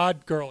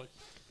 Todd Gurley.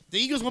 The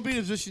Eagles won't be in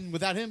a position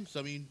without him. So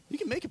I mean, You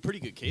can make a pretty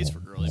good case for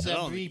Gurley. It's But I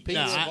don't think MVP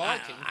no, of the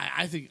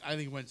I Vikings.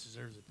 think Wentz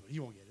deserves it, but he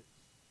won't get it.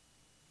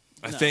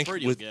 I no, think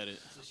Brady with will get it.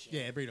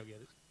 Yeah, Brady will get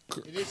it.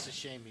 It is a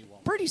shame he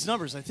won't. Brady's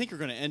numbers, I think, are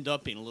going to end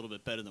up being a little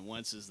bit better than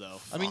Wentz's, though.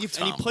 I mean, and he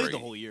Tom played Brady. the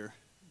whole year.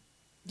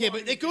 Yeah,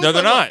 but it goes. No,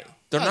 they're by not. what?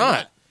 They're No,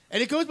 not.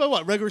 And it goes by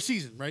what? Regular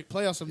season, right?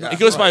 Playoffs. It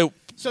goes by.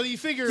 So you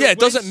figure. Yeah, it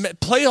Wentz- doesn't.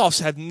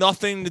 Playoffs have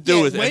nothing to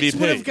do with Wentz MVP.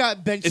 would have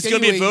got benched. It's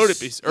going to be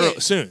anyways. voted Yeah.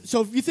 soon.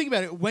 So if you think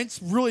about it, Wentz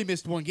really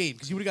missed one game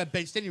because he would have got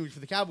benched anyways for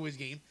the Cowboys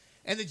game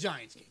and the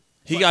Giants game.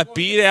 He got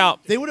beat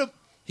out. They would have.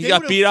 He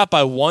got beat out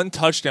by 1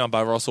 touchdown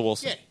by Russell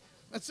Wilson,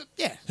 Yeah,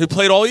 yeah. who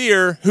played all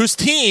year, whose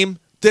team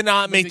did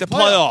not make the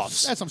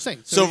playoffs. That's what I'm saying.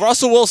 So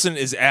Russell Wilson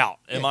is out,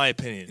 in my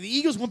opinion. The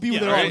Eagles won't be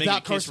Yeah, where I they are don't make a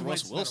without case Carson for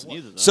Wentz. Russell Wilson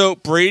either, though. So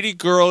Brady,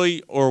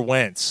 Gurley, or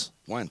Wentz?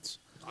 Wentz.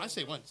 I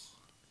say Wentz.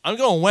 I'm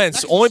going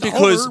Wentz That's only a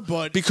because starter,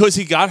 but- because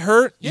he got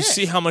hurt. You Yeah.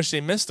 see how much they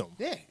missed him.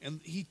 Yeah, and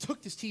he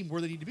took this team where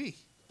they need to be.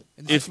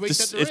 And the If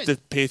situation that they're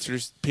the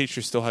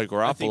Patriots still had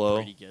I think Garoppolo,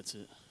 Brady gets it.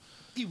 in.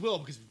 He will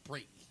because of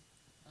Brady.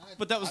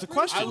 But that was the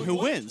question. Who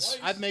wins?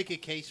 I'd make a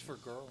case for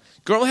Gurley.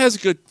 Gurley has a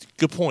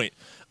good point.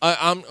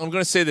 I'm going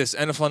to say this: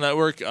 NFL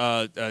Network,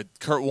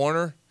 Kurt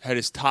Warner had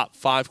his top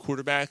 5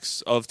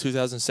 quarterbacks of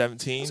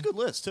 2017. That's a good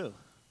list, too.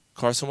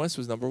 Carson Wentz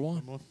was number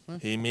 1.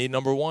 He made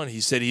number 1.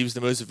 He said he was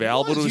the most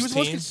valuable to He his was the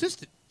most team.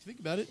 consistent. If you think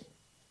about it.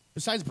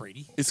 Besides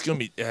Brady. It's gonna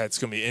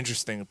be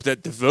interesting.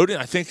 But the voting,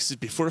 I think, is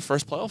before the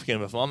first playoff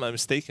game. If I'm not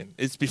mistaken,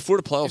 it's before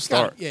the playoffs It's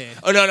gotta- start. yeah.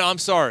 Oh no, I'm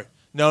sorry.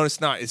 No,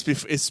 it's not.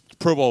 It's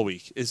Pro Bowl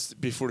week. It's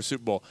before the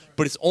Super Bowl,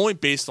 but it's only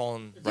based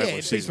on regular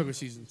it's season. regular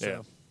season. Yeah.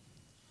 So.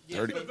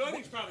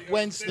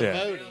 When's the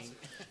Yeah.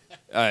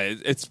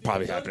 voting? It's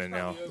probably happening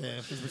now. Yeah,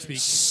 as we speak.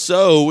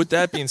 So, with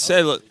that being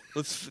said,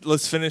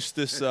 let's finish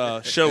this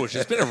show, which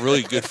has been a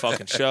really good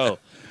fucking show.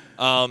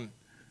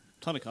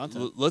 Ton of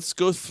content. Let's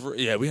go through.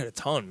 Yeah, we had a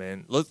ton,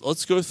 man.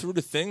 Let's go through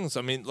the things.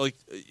 I mean, like,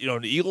 you know,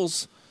 the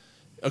Eagles.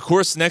 Of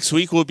course, next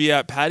week we'll be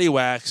at Patty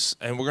Wax,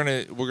 and we're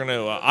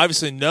gonna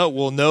obviously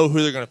we'll know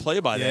who they're gonna play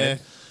by then.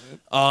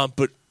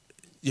 But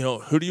you know,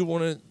 who do you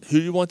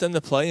want them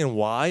to play and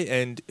why,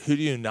 and who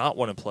do you not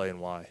want to play and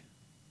why?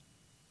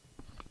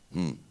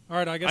 All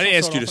right, I guess I didn't I'll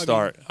ask you to off.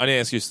 start. I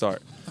didn't ask you to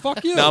start.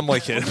 Fuck you. No, I'm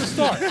like kidding.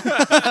 Start.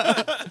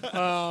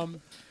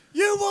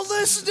 You will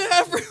listen to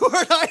every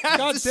word I have to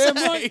Goddamn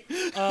say.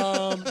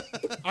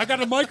 right. I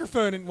got a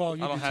microphone, and well,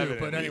 you I don't do have too. it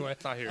But in me. anyway,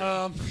 It's not here.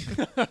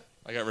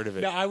 I got rid of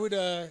it. No, I would.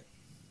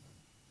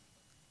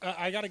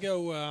 I got to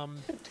go.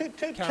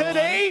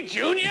 Today,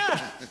 Junior.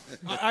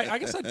 I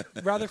guess I'd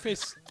rather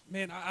face.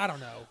 Man, I don't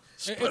know.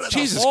 It's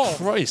Jesus tough.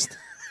 Christ!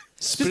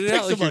 Spit it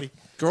out like your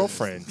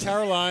girlfriend.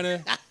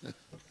 Carolina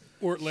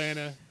or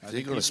Atlanta. I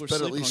think you're going to spit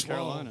at least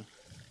one.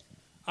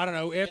 I don't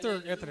know. After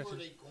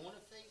that,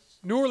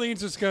 New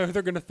Orleans is they're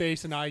going to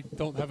face, and I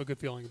don't have a good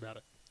feeling about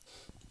it.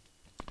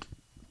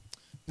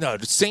 No,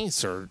 the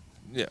Saints are.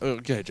 Yeah, go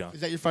ahead, John.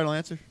 Is that your final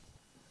answer?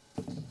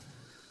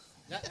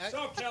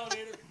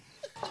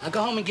 Now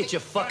go home and get your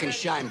fucking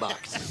shine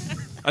box.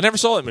 I never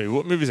saw that movie.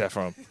 What movie is that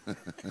from?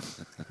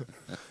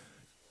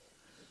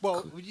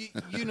 Well,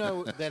 you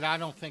know that I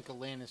don't think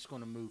Atlanta's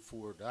going to move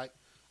forward.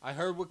 I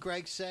heard what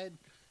Greg said.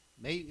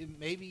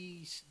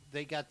 Maybe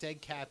they got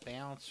dead cat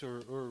bounce,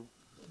 or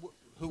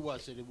who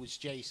was it? It was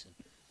Jason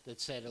that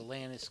said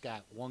Atlanta's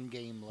got one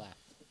game left.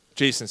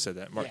 Jason said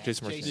that.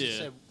 Jason Jason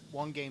said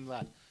one game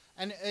left.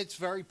 And it's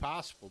very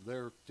possible.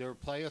 They're a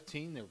playoff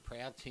team. They're a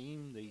proud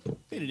team. They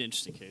made an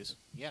interesting case.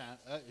 Yeah,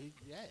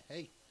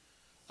 hey.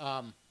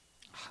 I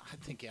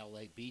think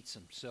LA beats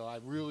them. So I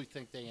really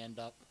think they end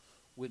up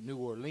with New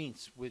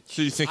Orleans. Which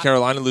So you think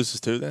Carolina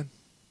loses too then?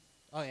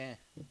 Oh, yeah.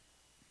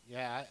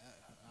 Yeah,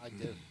 I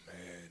do.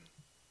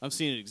 I'm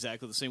seeing it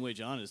exactly the same way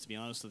John is, to be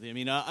honest with you. I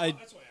mean, I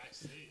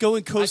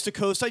going coast to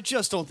coast, I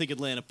just don't think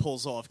Atlanta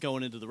pulls off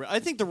going into the. I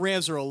think the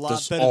Rams are a lot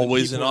There's better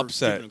always than an people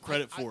upset. are giving them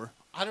credit for.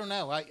 I don't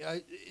know.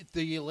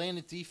 The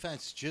Atlanta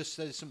defense just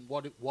isn't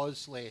what it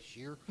was last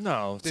year.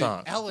 No, it's the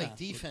not. LA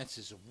defense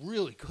is a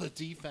really good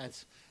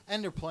defense,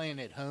 and they're playing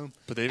at home.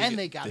 But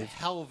they got a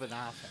hell of an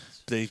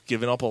offense. They've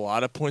given up a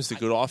lot of points to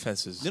good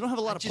offenses. They don't have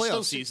a lot of just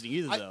don't playoff see- seasoning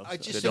either, I- though. I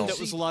just I think don't that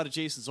was see- a lot of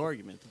Jason's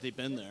argument that they've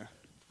been there.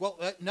 Well,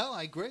 no,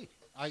 I agree.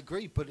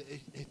 But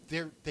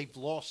they've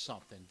lost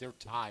something. They're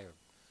tired.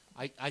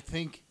 I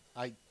think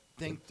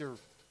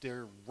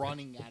they're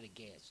running out of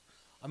gas.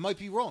 I might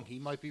be wrong. He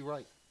might be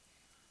right.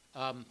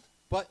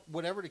 But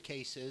whatever the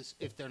case is,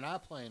 if they're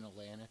not playing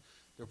Atlanta,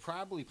 they're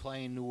probably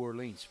playing New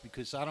Orleans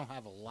because I don't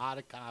have a lot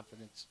of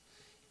confidence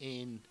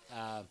in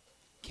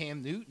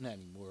Cam Newton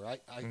anymore.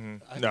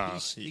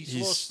 He's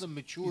lost the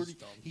maturity.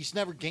 He's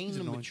never gained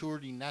the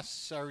maturity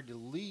necessary to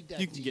lead that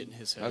You can team. get in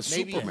his head. That's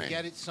Maybe Superman. he'll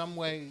get it some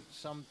way,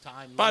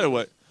 sometime. By the later,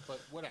 way, but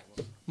whatever.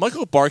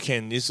 Michael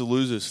Barkan needs to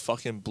lose his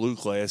fucking blue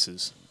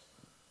glasses.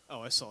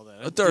 Oh, I saw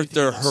that. They're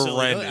I hadn't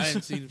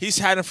horrendous. seen- He's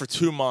had them for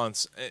 2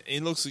 months. And he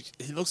looks like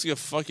a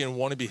fucking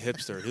wannabe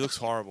hipster. He looks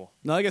horrible.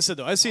 No, like I said,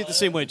 though, I see it the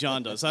same way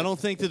John does. I don't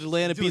think that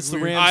Atlanta beats the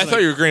Rams. I thought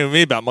you were agreeing with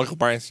me about Michael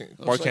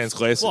Barkan's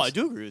glasses. Well, I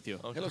do agree with you.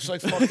 He looks like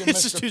fucking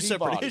It's just Mr. two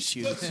separate Peabody.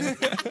 issues.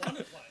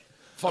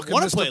 Fucking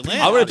wanna Mr. play Peabody.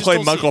 Atlanta. I would have just played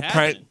don't see Michael it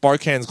happening.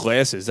 Barkan's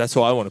glasses. That's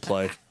what I want to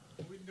play.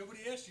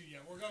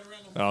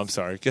 Oh, I'm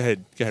sorry. Go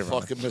ahead. Ron.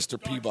 Fucking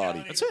Mr.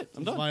 Peabody. That's it.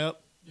 I'm done. Am I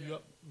up?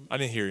 I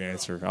didn't hear your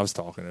answer. I was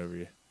talking over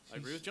you. I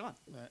agree with John.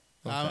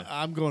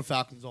 I'm going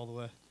Falcons all the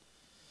way.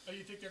 Oh,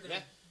 you think they're going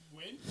to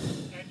win?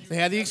 They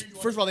had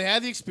first of all, they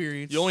had the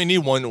experience. You only need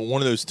one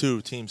of those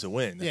two teams to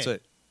win. That's Yeah.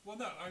 it. Well,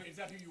 no. I mean, is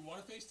that who you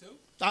want to face too?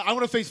 I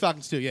want to face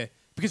Falcons too, yeah,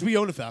 because we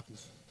own the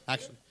Falcons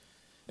actually.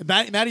 And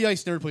Matty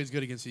Ice never plays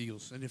good against the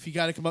Eagles, and if you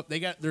got to come up,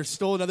 there's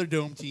still another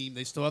dome team.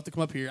 They still have to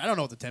come up here. I don't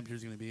know what the temperature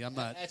is going to be. I'm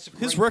not.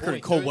 His record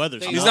in cold weather.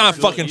 He's not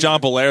fucking John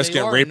Bolaris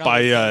getting raped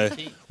by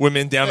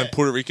women down in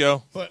Puerto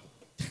Rico. But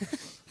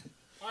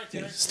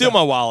Steal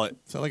my wallet.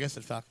 So, like I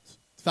said, Falcons.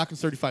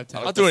 Falcons 35-10.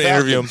 I'll do an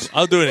interview.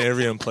 I'll do an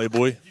interview in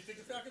Playboy.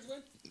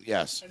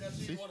 Yes.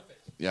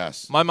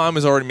 Yes. My mind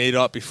was already made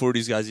up before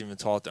these guys even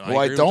talked. Who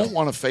I don't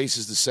want to face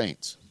is the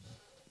Saints.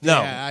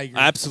 No, Yeah, I agree.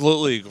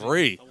 absolutely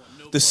agree.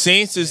 The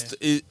Saints is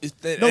and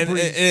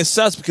breeze. it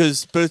sucks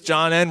because both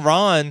John and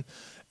Ron,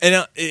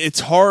 and it's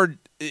hard.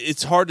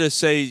 It's hard to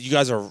say you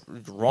guys are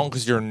wrong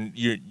because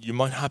you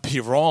might not be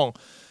wrong,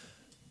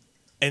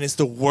 and it's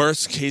the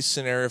worst case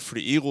scenario for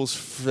the Eagles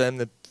for them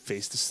to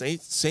face the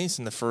Saints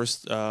in the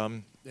first you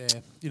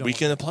don't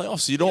week in the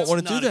playoffs. You don't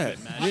want to do not a that.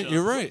 good matchup.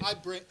 You're right. I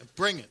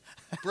bring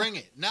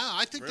it. No,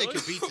 I think they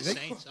could beat the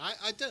Saints.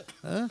 I do.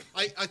 Huh?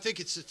 I think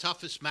it's the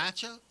toughest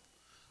matchup.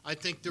 I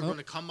think they're going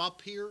to come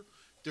up here.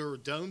 They're a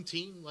dome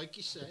team, like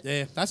you said.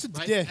 Yeah, that's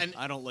Right? yeah. And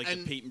I don't like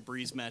the Peyton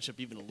Breeze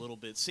matchup even a little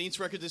bit. Saints'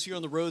 record this year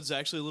on the road is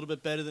actually a little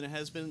bit better than it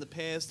has been in the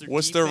past. Their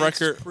What's their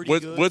defense is record? pretty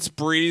good. What's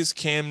Breeze,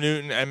 Cam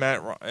Newton, and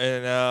Matt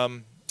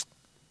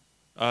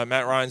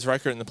Ryan's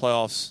record in the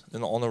playoffs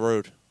on the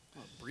road?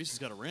 Breeze has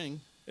got a ring.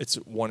 It's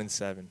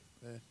 1-7.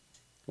 Yeah.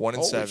 1-7.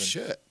 Holy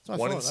shit. That's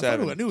what I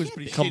 1-7. I knew it was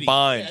pretty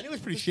combined. shitty. Yeah, I knew it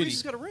was pretty Breeze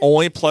has shitty. got a ring.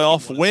 Only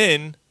playoff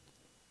win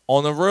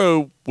on the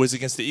road was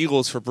against the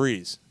Eagles for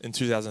Breeze in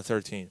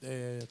 2013. Yeah,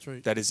 that's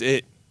right. That is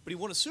it. But he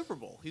won a Super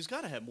Bowl. He's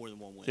got to have more than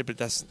one win. Yeah, but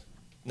that's Were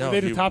no. they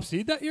the he- top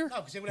seed that year? No,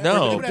 because they would No.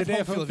 have, they would have Did they home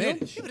have field home field?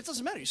 advantage. Yeah, but it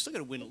doesn't matter. You still got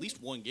to win at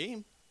least one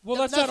game. Well,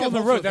 No, that's not not if you on the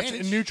have home road. field That's a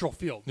advantage. neutral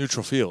field.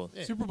 neutral field.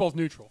 Super Bowl's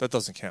neutral. That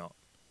doesn't count.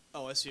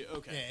 Oh, I see.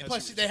 Okay. Yeah, I and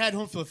plus see what they you're had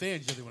home field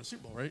advantage if they won a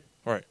Super Bowl, right?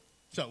 Right.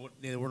 So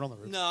they weren't on the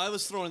road. saying. No, I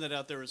was throwing that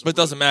out there as. But it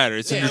doesn't matter.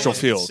 It's a Yeah, neutral I was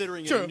field.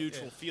 Considering it Sure. a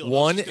neutral field. I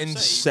was just gonna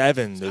say,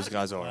 1-7. Those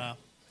guys are. Wow.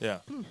 Yeah.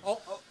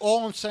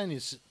 All I'm saying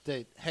is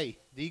that, hey,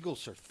 the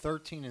Eagles are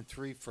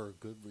 13-3 for a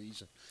good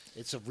reason.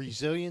 It's a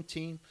resilient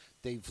team.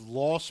 They've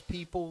lost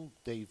people.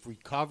 They've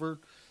recovered.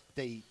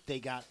 They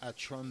got a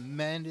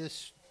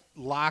tremendous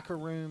locker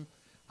room.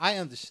 I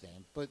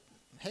understand, but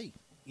hey,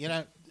 you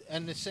know,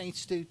 and the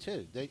Saints do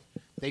too.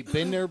 They've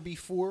been there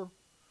before,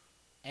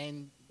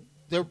 and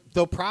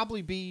they'll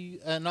probably be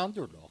an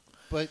underdog.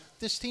 But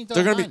this team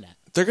doesn't mind that.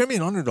 They're going to be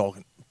an underdog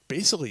in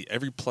basically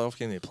every playoff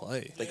game they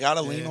play. They got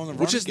to lean on the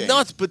which run is game.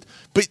 nuts. But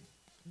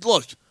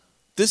look,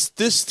 this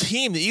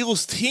team, the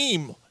Eagles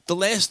team, the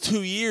last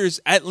 2 years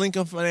at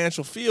Lincoln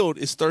Financial Field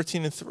is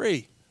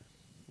 13-3.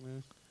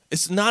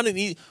 It's not an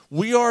easy.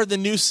 We are the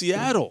new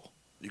Seattle.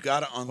 You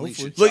got to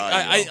unleash it. Like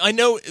I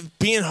know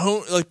being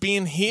home, like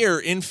being here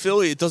in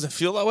Philly, it doesn't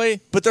feel that way.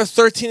 But they're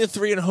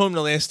 13-3 at home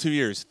the last 2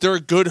 years. They're a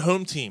good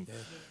home team.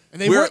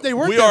 And they weren't we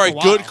there are for a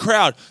a good while.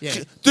 crowd, Yeah.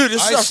 dude.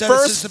 This I is said our it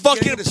first since the beginning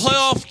fucking of the season.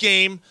 playoff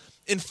game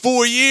in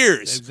 4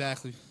 years.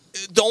 Exactly.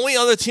 The only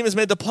other team that's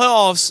made the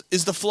playoffs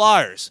is the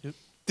Flyers.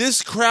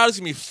 This crowd is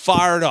gonna be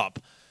fired up.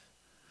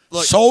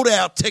 Look, sold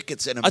out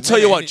tickets in a I'll tell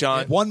you what,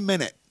 John. 1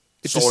 minute.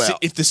 If Sold out.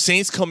 if the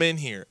Saints come in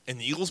here and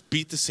the Eagles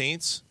beat the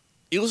Saints,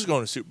 Eagles are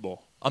going to Super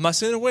Bowl. I'm not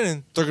saying they're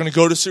winning. They're going to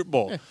go to Super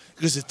Bowl.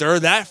 Because if they're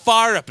that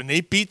fired up and they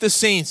beat the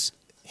Saints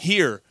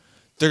here,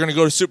 they're going to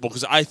go to Super Bowl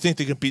because I think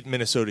they can beat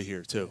Minnesota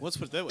here, too. Let's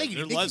put it that way. They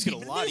Their can lives beat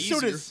get a lot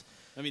Minnesota's- easier.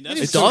 I mean,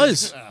 It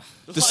does.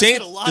 The the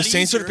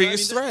Saints are the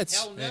biggest threats.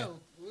 Hell no.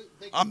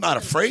 I'm not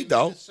afraid,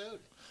 though.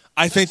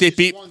 I think they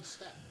beat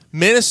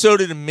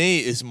Minnesota. To me,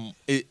 is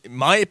in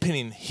my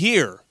opinion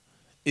here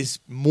is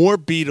more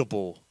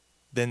beatable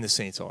than the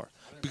Saints are.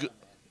 Because,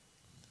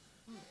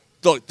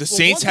 look, the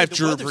Saints have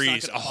Drew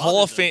Brees, a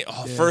Hall of Fame,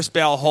 first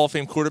ballot Hall of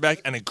Fame quarterback,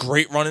 and a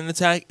great running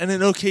attack, and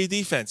an okay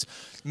defense.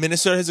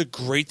 Minnesota has a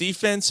great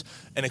defense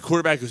and a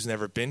quarterback who's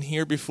never been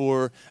here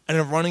before, and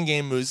a running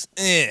game who's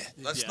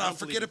Let's not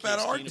forget about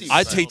our defense.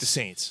 I'd take the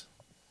Saints.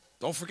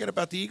 Don't forget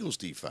about the Eagles'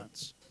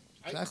 defense.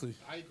 Exactly.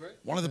 I agree.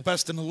 One of the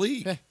best in the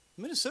league.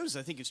 Minnesota's,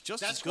 I think, is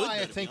just That's as good. why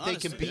though, I to think be they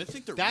honest can with you. beat. I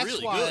think they're That's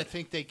really why good. I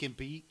think they can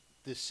beat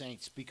the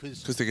Saints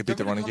because they can beat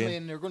the they're gonna running come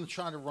game? in, they're going to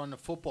try to run the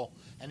football,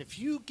 and if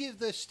you give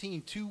this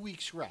team 2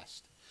 weeks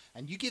rest,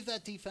 and you give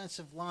that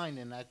defensive line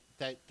and that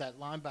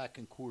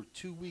linebacking core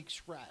 2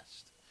 weeks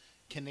rest,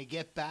 can they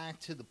get back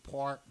to the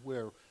part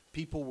where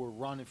people were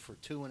running for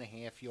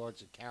 2.5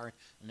 yards of carry,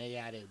 and they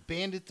had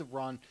abandoned the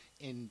run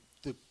in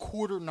the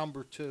quarter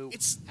number 2,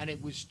 and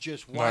it was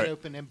just wide Right.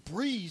 open. And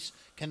Breeze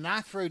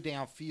cannot throw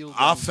downfield.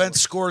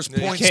 Offense scores No,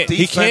 he points. can't. He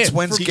Defense can't.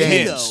 wins For me,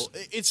 games. though,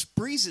 it's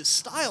Breeze's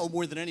style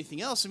more than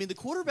anything else. I mean, the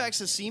quarterbacks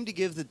that seem to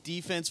give the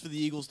defense for the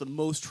Eagles the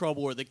most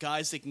trouble are the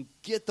guys that can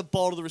get the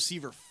ball to the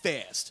receiver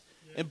fast.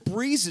 And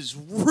Breeze is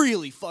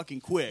really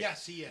fucking quick.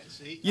 Yes, he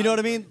is. You know what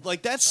I mean?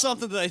 Like, that's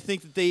something that I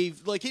think that they've,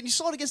 like, and you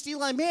saw it against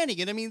Eli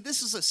Manning. And I mean,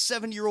 this is a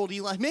 7-year-old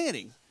Eli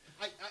Manning.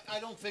 I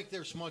don't think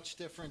there's much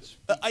difference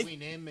between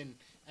him and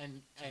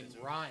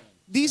Ryan.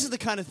 These are the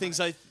kind of things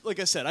like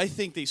I said, I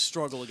think they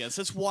struggle against.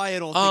 That's why I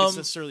don't think it's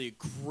necessarily a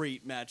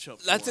great matchup.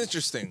 For That's them.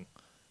 interesting.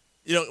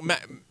 You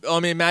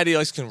know, Matty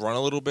Ice can run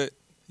a little bit.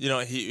 You know,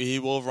 he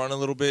will run a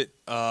little bit.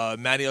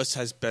 Matty Ice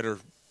has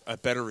a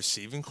better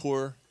receiving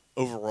core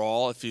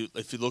overall. If you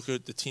look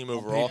at the team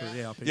overall,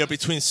 paper. you know,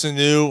 between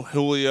Sanu,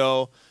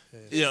 Julio,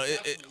 you know,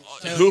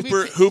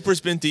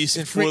 Hooper's been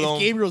decent for If them.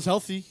 Gabriel's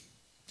healthy.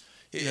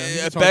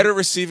 he's A a better target.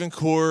 receiving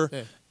core.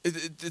 Yeah.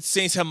 The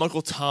Saints have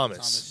Michael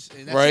Thomas,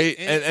 And that's right? it.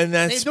 And And they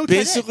that's have no tight end.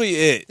 basically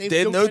it. They have They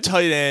have no no tight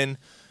tight end.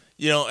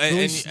 You know,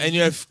 Luis- and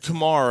you have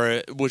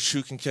Kamara, which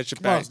who can catch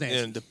it back. Kamara's nasty.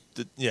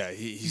 And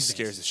he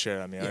scares the shit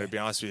out of me. Yeah. To be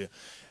honest with you,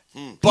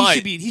 But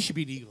but he should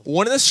be an Eagle.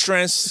 one of the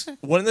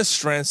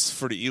strengths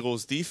for the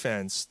Eagles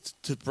defense,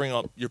 to bring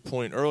up your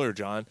point earlier,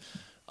 John,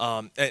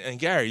 and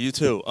Gary, you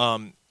too,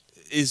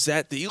 is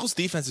that the Eagles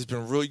defense has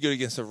been really good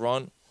against the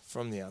run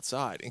from the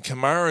outside. And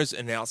Kamara's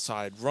an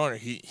outside runner.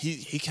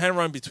 He can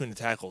run between the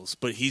tackles,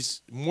 but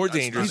he's more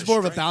dangerous. He's more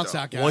of a bounce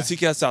out guy. Once he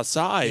gets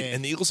outside, Yeah.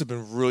 and the Eagles have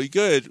been really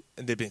good,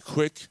 and they've been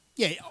quick.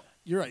 Yeah,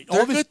 you're right. They're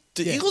All of his- good.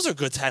 The yeah. Eagles are a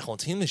good tackling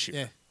team this year.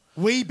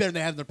 Yeah, way better than they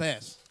have in their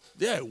past.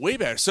 Yeah, way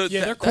better. So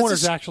Yeah, their that's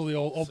corners a- actually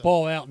will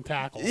ball out and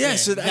tackle. Yeah,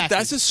 so exactly.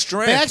 that's a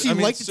strength. They actually I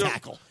mean, like to so,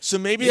 tackle. So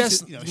maybe They that's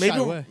just, shy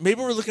away.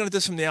 maybe we're looking at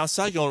this from the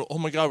outside, going, "Oh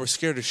my God, we're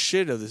scared as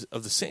shit of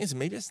the Saints." And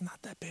maybe it's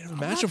not that bad of a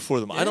matchup for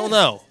them. I don't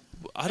know.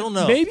 I don't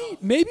know.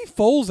 Maybe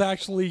Foles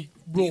actually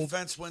will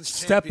Defense wins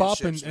step up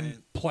championships, and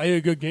man. play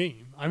a good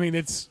game. I mean,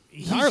 it's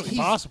entirely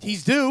possible.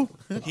 He's due.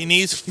 He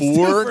needs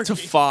 4 to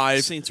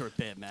 5 Saints are a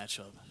bad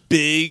matchup.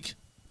 big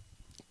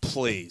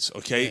plays.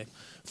 Okay, Yeah.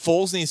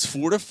 Foles needs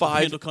 4 to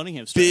 5 Randall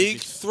Cunningham big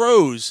strategy.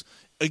 throws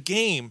a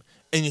game.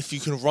 And if you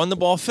can run the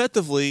ball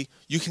effectively,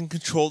 you can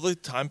control the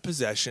time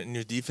possession, and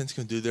your defense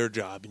can do their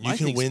job, and you My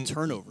can thing's win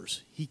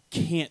turnovers. He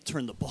can't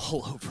turn the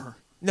ball over.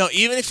 No,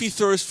 even if he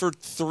throws for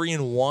 3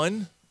 and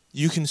 1,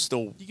 you can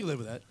still You can live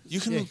with that. you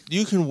can Yeah.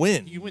 you can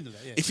win. You can win to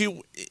that. Yeah.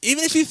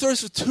 Even if he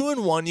throws for 2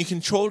 and 1, you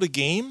control the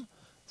game,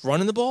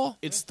 running the ball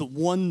It's the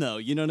one though.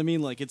 You know what I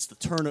mean? Like it's the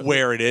turnover.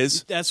 where it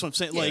is. That's what I'm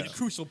saying. Yeah, Like the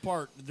crucial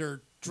part.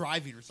 They're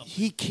driving or something.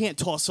 He can't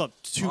toss up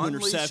 2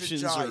 Unleash a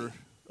interceptions giant. or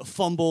a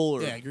fumble.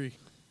 Or Yeah, I agree.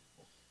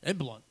 And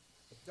blunt.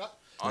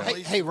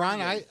 Hey,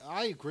 Ron, I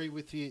agree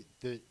with you.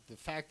 The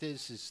fact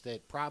is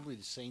that probably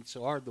the Saints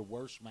are the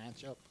worst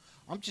matchup.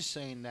 I'm just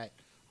saying that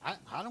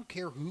I don't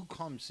care who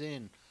comes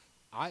in.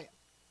 I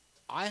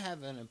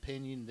have an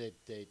opinion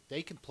that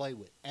they can play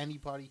with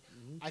anybody.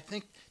 I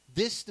think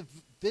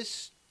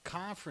this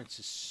conference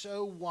is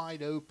so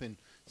wide open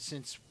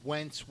since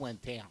Wentz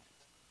went down.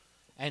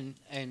 And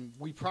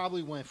we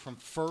probably went from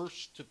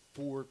first to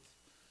fourth.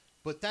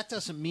 But that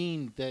doesn't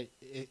mean that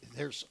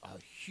there's a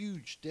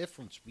huge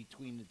difference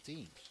between the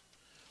teams.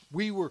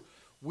 We were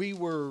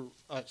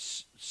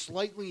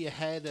slightly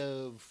ahead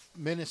of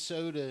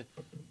Minnesota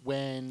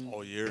when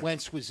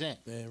Wentz was in,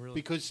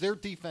 because their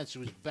defense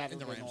was better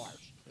than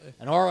ours,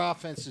 and our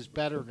offense is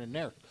better than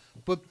theirs.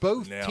 But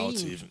both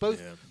teams,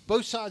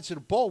 both sides of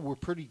the ball were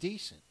pretty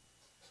decent.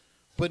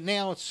 But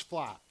now it's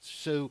flopped.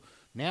 So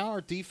now our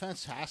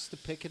defense has to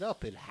pick it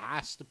up. It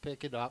has to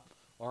pick it up.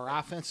 Our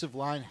offensive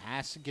line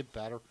has to get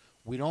better.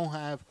 We don't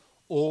have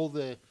all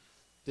the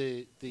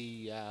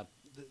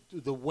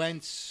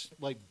Wentz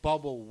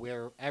bubble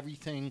where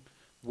everything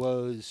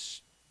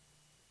was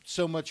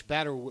so much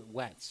better with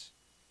Wentz.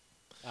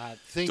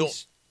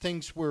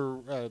 Things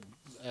were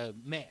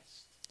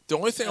masked. The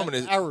only thing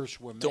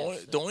errors were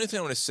masked. The only thing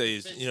I'm going to say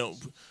is,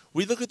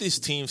 we look at these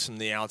teams from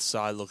the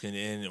outside looking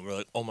in, and we're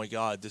like, oh my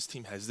God, this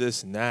team has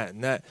this and that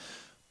and that.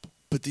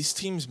 But these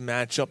teams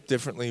match up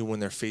differently when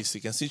they're faced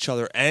against each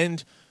other,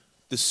 and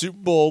the Super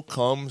Bowl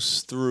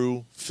comes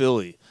through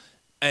Philly.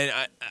 And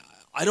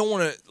I don't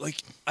want to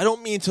I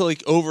don't mean to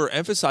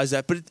overemphasize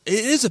that, but it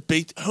is a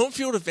big home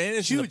field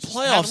advantage in the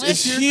playoffs.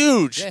 It's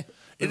huge. Yeah.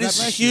 It is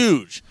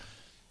huge.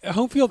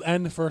 Home field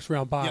and the first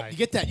round bye. Yeah, you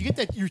get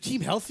that. Your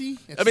team healthy.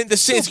 I mean, the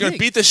Saints are going to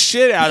beat the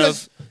shit out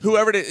of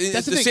whoever the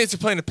thing. Saints are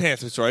playing the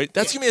Panthers, right?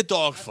 That's going to be a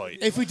dogfight.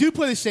 If we do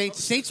play the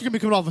Saints are going to be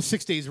coming off of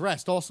 6 days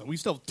rest. Also, we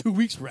still have 2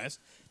 weeks rest.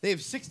 They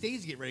have 6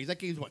 days to get ready. That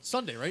game's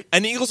Sunday, right?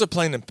 And the Eagles are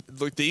playing them.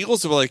 The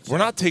Eagles are like, we're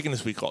not taking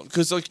this week off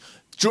because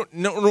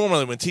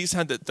normally when teams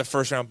had the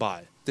first round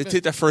bye, they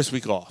take that first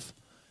week off.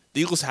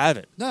 The Eagles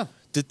haven't. No.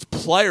 The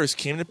players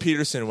came to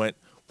Peterson and went,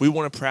 we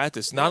want to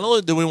practice. Not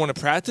only do we want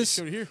to practice,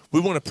 we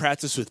want to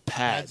practice with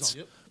pads.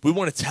 We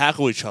want to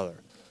tackle each other.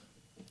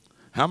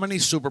 How many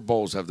Super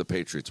Bowls have the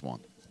Patriots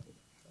won?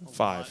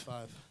 5.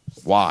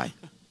 Why?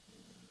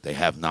 They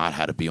have not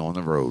had to be on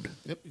the road.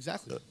 Yep,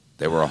 exactly.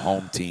 They were a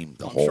home team,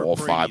 all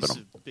 5 of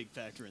them. A big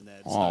factor in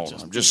that.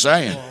 I'm just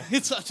saying.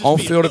 It's not just home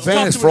field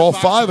advantage for all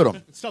 5 of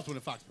them. It's tough to win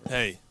a Foxborough.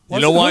 Hey, you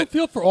know what? Home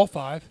field for all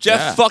 5.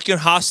 Jeff fucking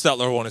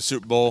Hostetler won a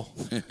Super Bowl.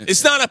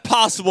 It's not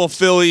impossible,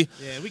 Philly.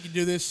 Yeah, we can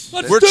do this.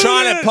 We're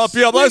trying to pump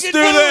you up. Let's do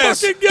this.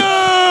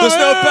 There's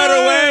no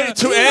better way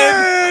to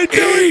end.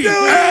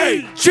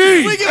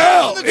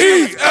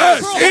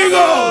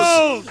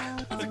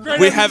 Eagles.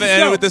 We haven't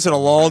ended with this in a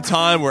long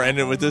time. We're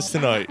ending with this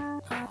tonight.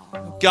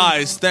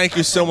 Guys, thank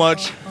you so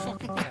much.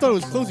 I thought it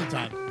was closing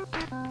time.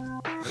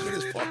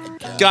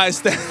 Guys,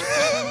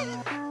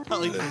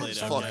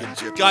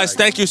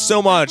 thank you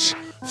so much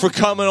for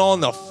coming on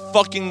the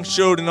fucking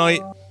show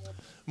tonight.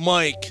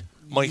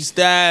 Mike's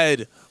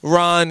dad,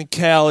 Ron,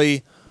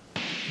 Callie,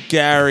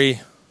 Gary.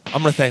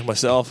 I'm going to thank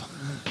myself.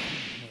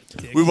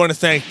 We want to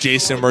thank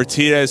Jason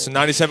Martinez,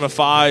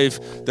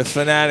 97.5, The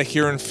Fanatic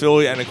here in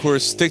Philly, and, of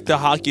course, Stick to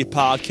Hockey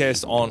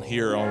podcast on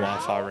here on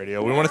Wi-Fi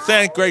Radio. We want to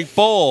thank Greg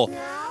Bowl,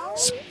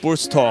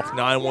 Sports Talk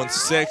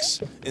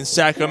 916 in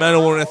Sacramento.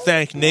 We want to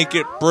thank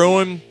Naked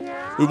Brewing.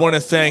 We want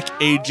to thank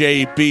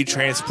AJB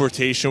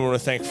Transportation. We want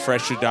to thank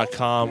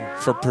Fresher.com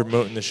for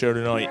promoting the show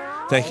tonight.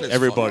 Thank you,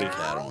 everybody.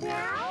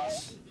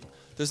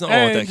 There's nothing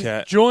wrong with that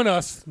cat. Join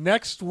us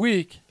next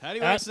week Patty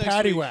at Wax next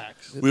Patty week.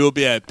 Wax. We will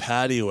be at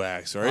Patty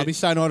Wax, right? I'll be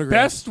signing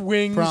autographs. Best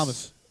wings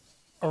Promise.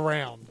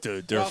 around.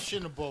 Dude, they're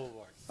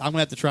Boulevard. I'm going to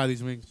have to try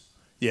these wings.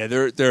 yeah,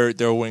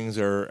 their wings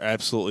are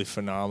absolutely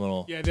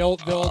phenomenal. Yeah, they'll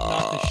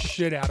knock the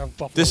shit out of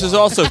Buffalo. This is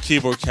also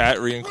Keyboard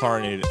Cat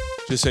reincarnated.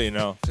 Just so you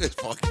know, It's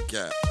fucking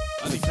cat.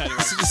 I think Patty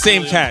Wax it's the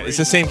same cat. It's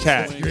the same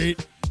cat.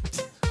 Great.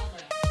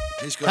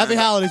 He's gonna Happy end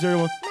up- holidays,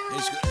 everyone.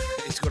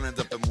 He's going to end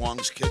up in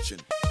Wong's kitchen.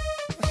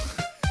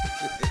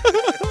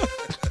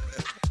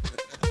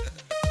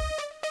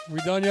 We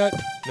done yet?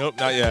 Nope,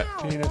 not yet.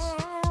 Penis.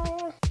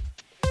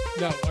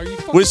 No, are you?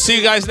 We'll see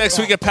you guys next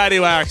week at Patty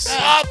Wax.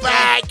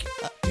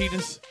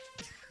 Penis.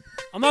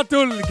 I'm not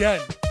doing it again.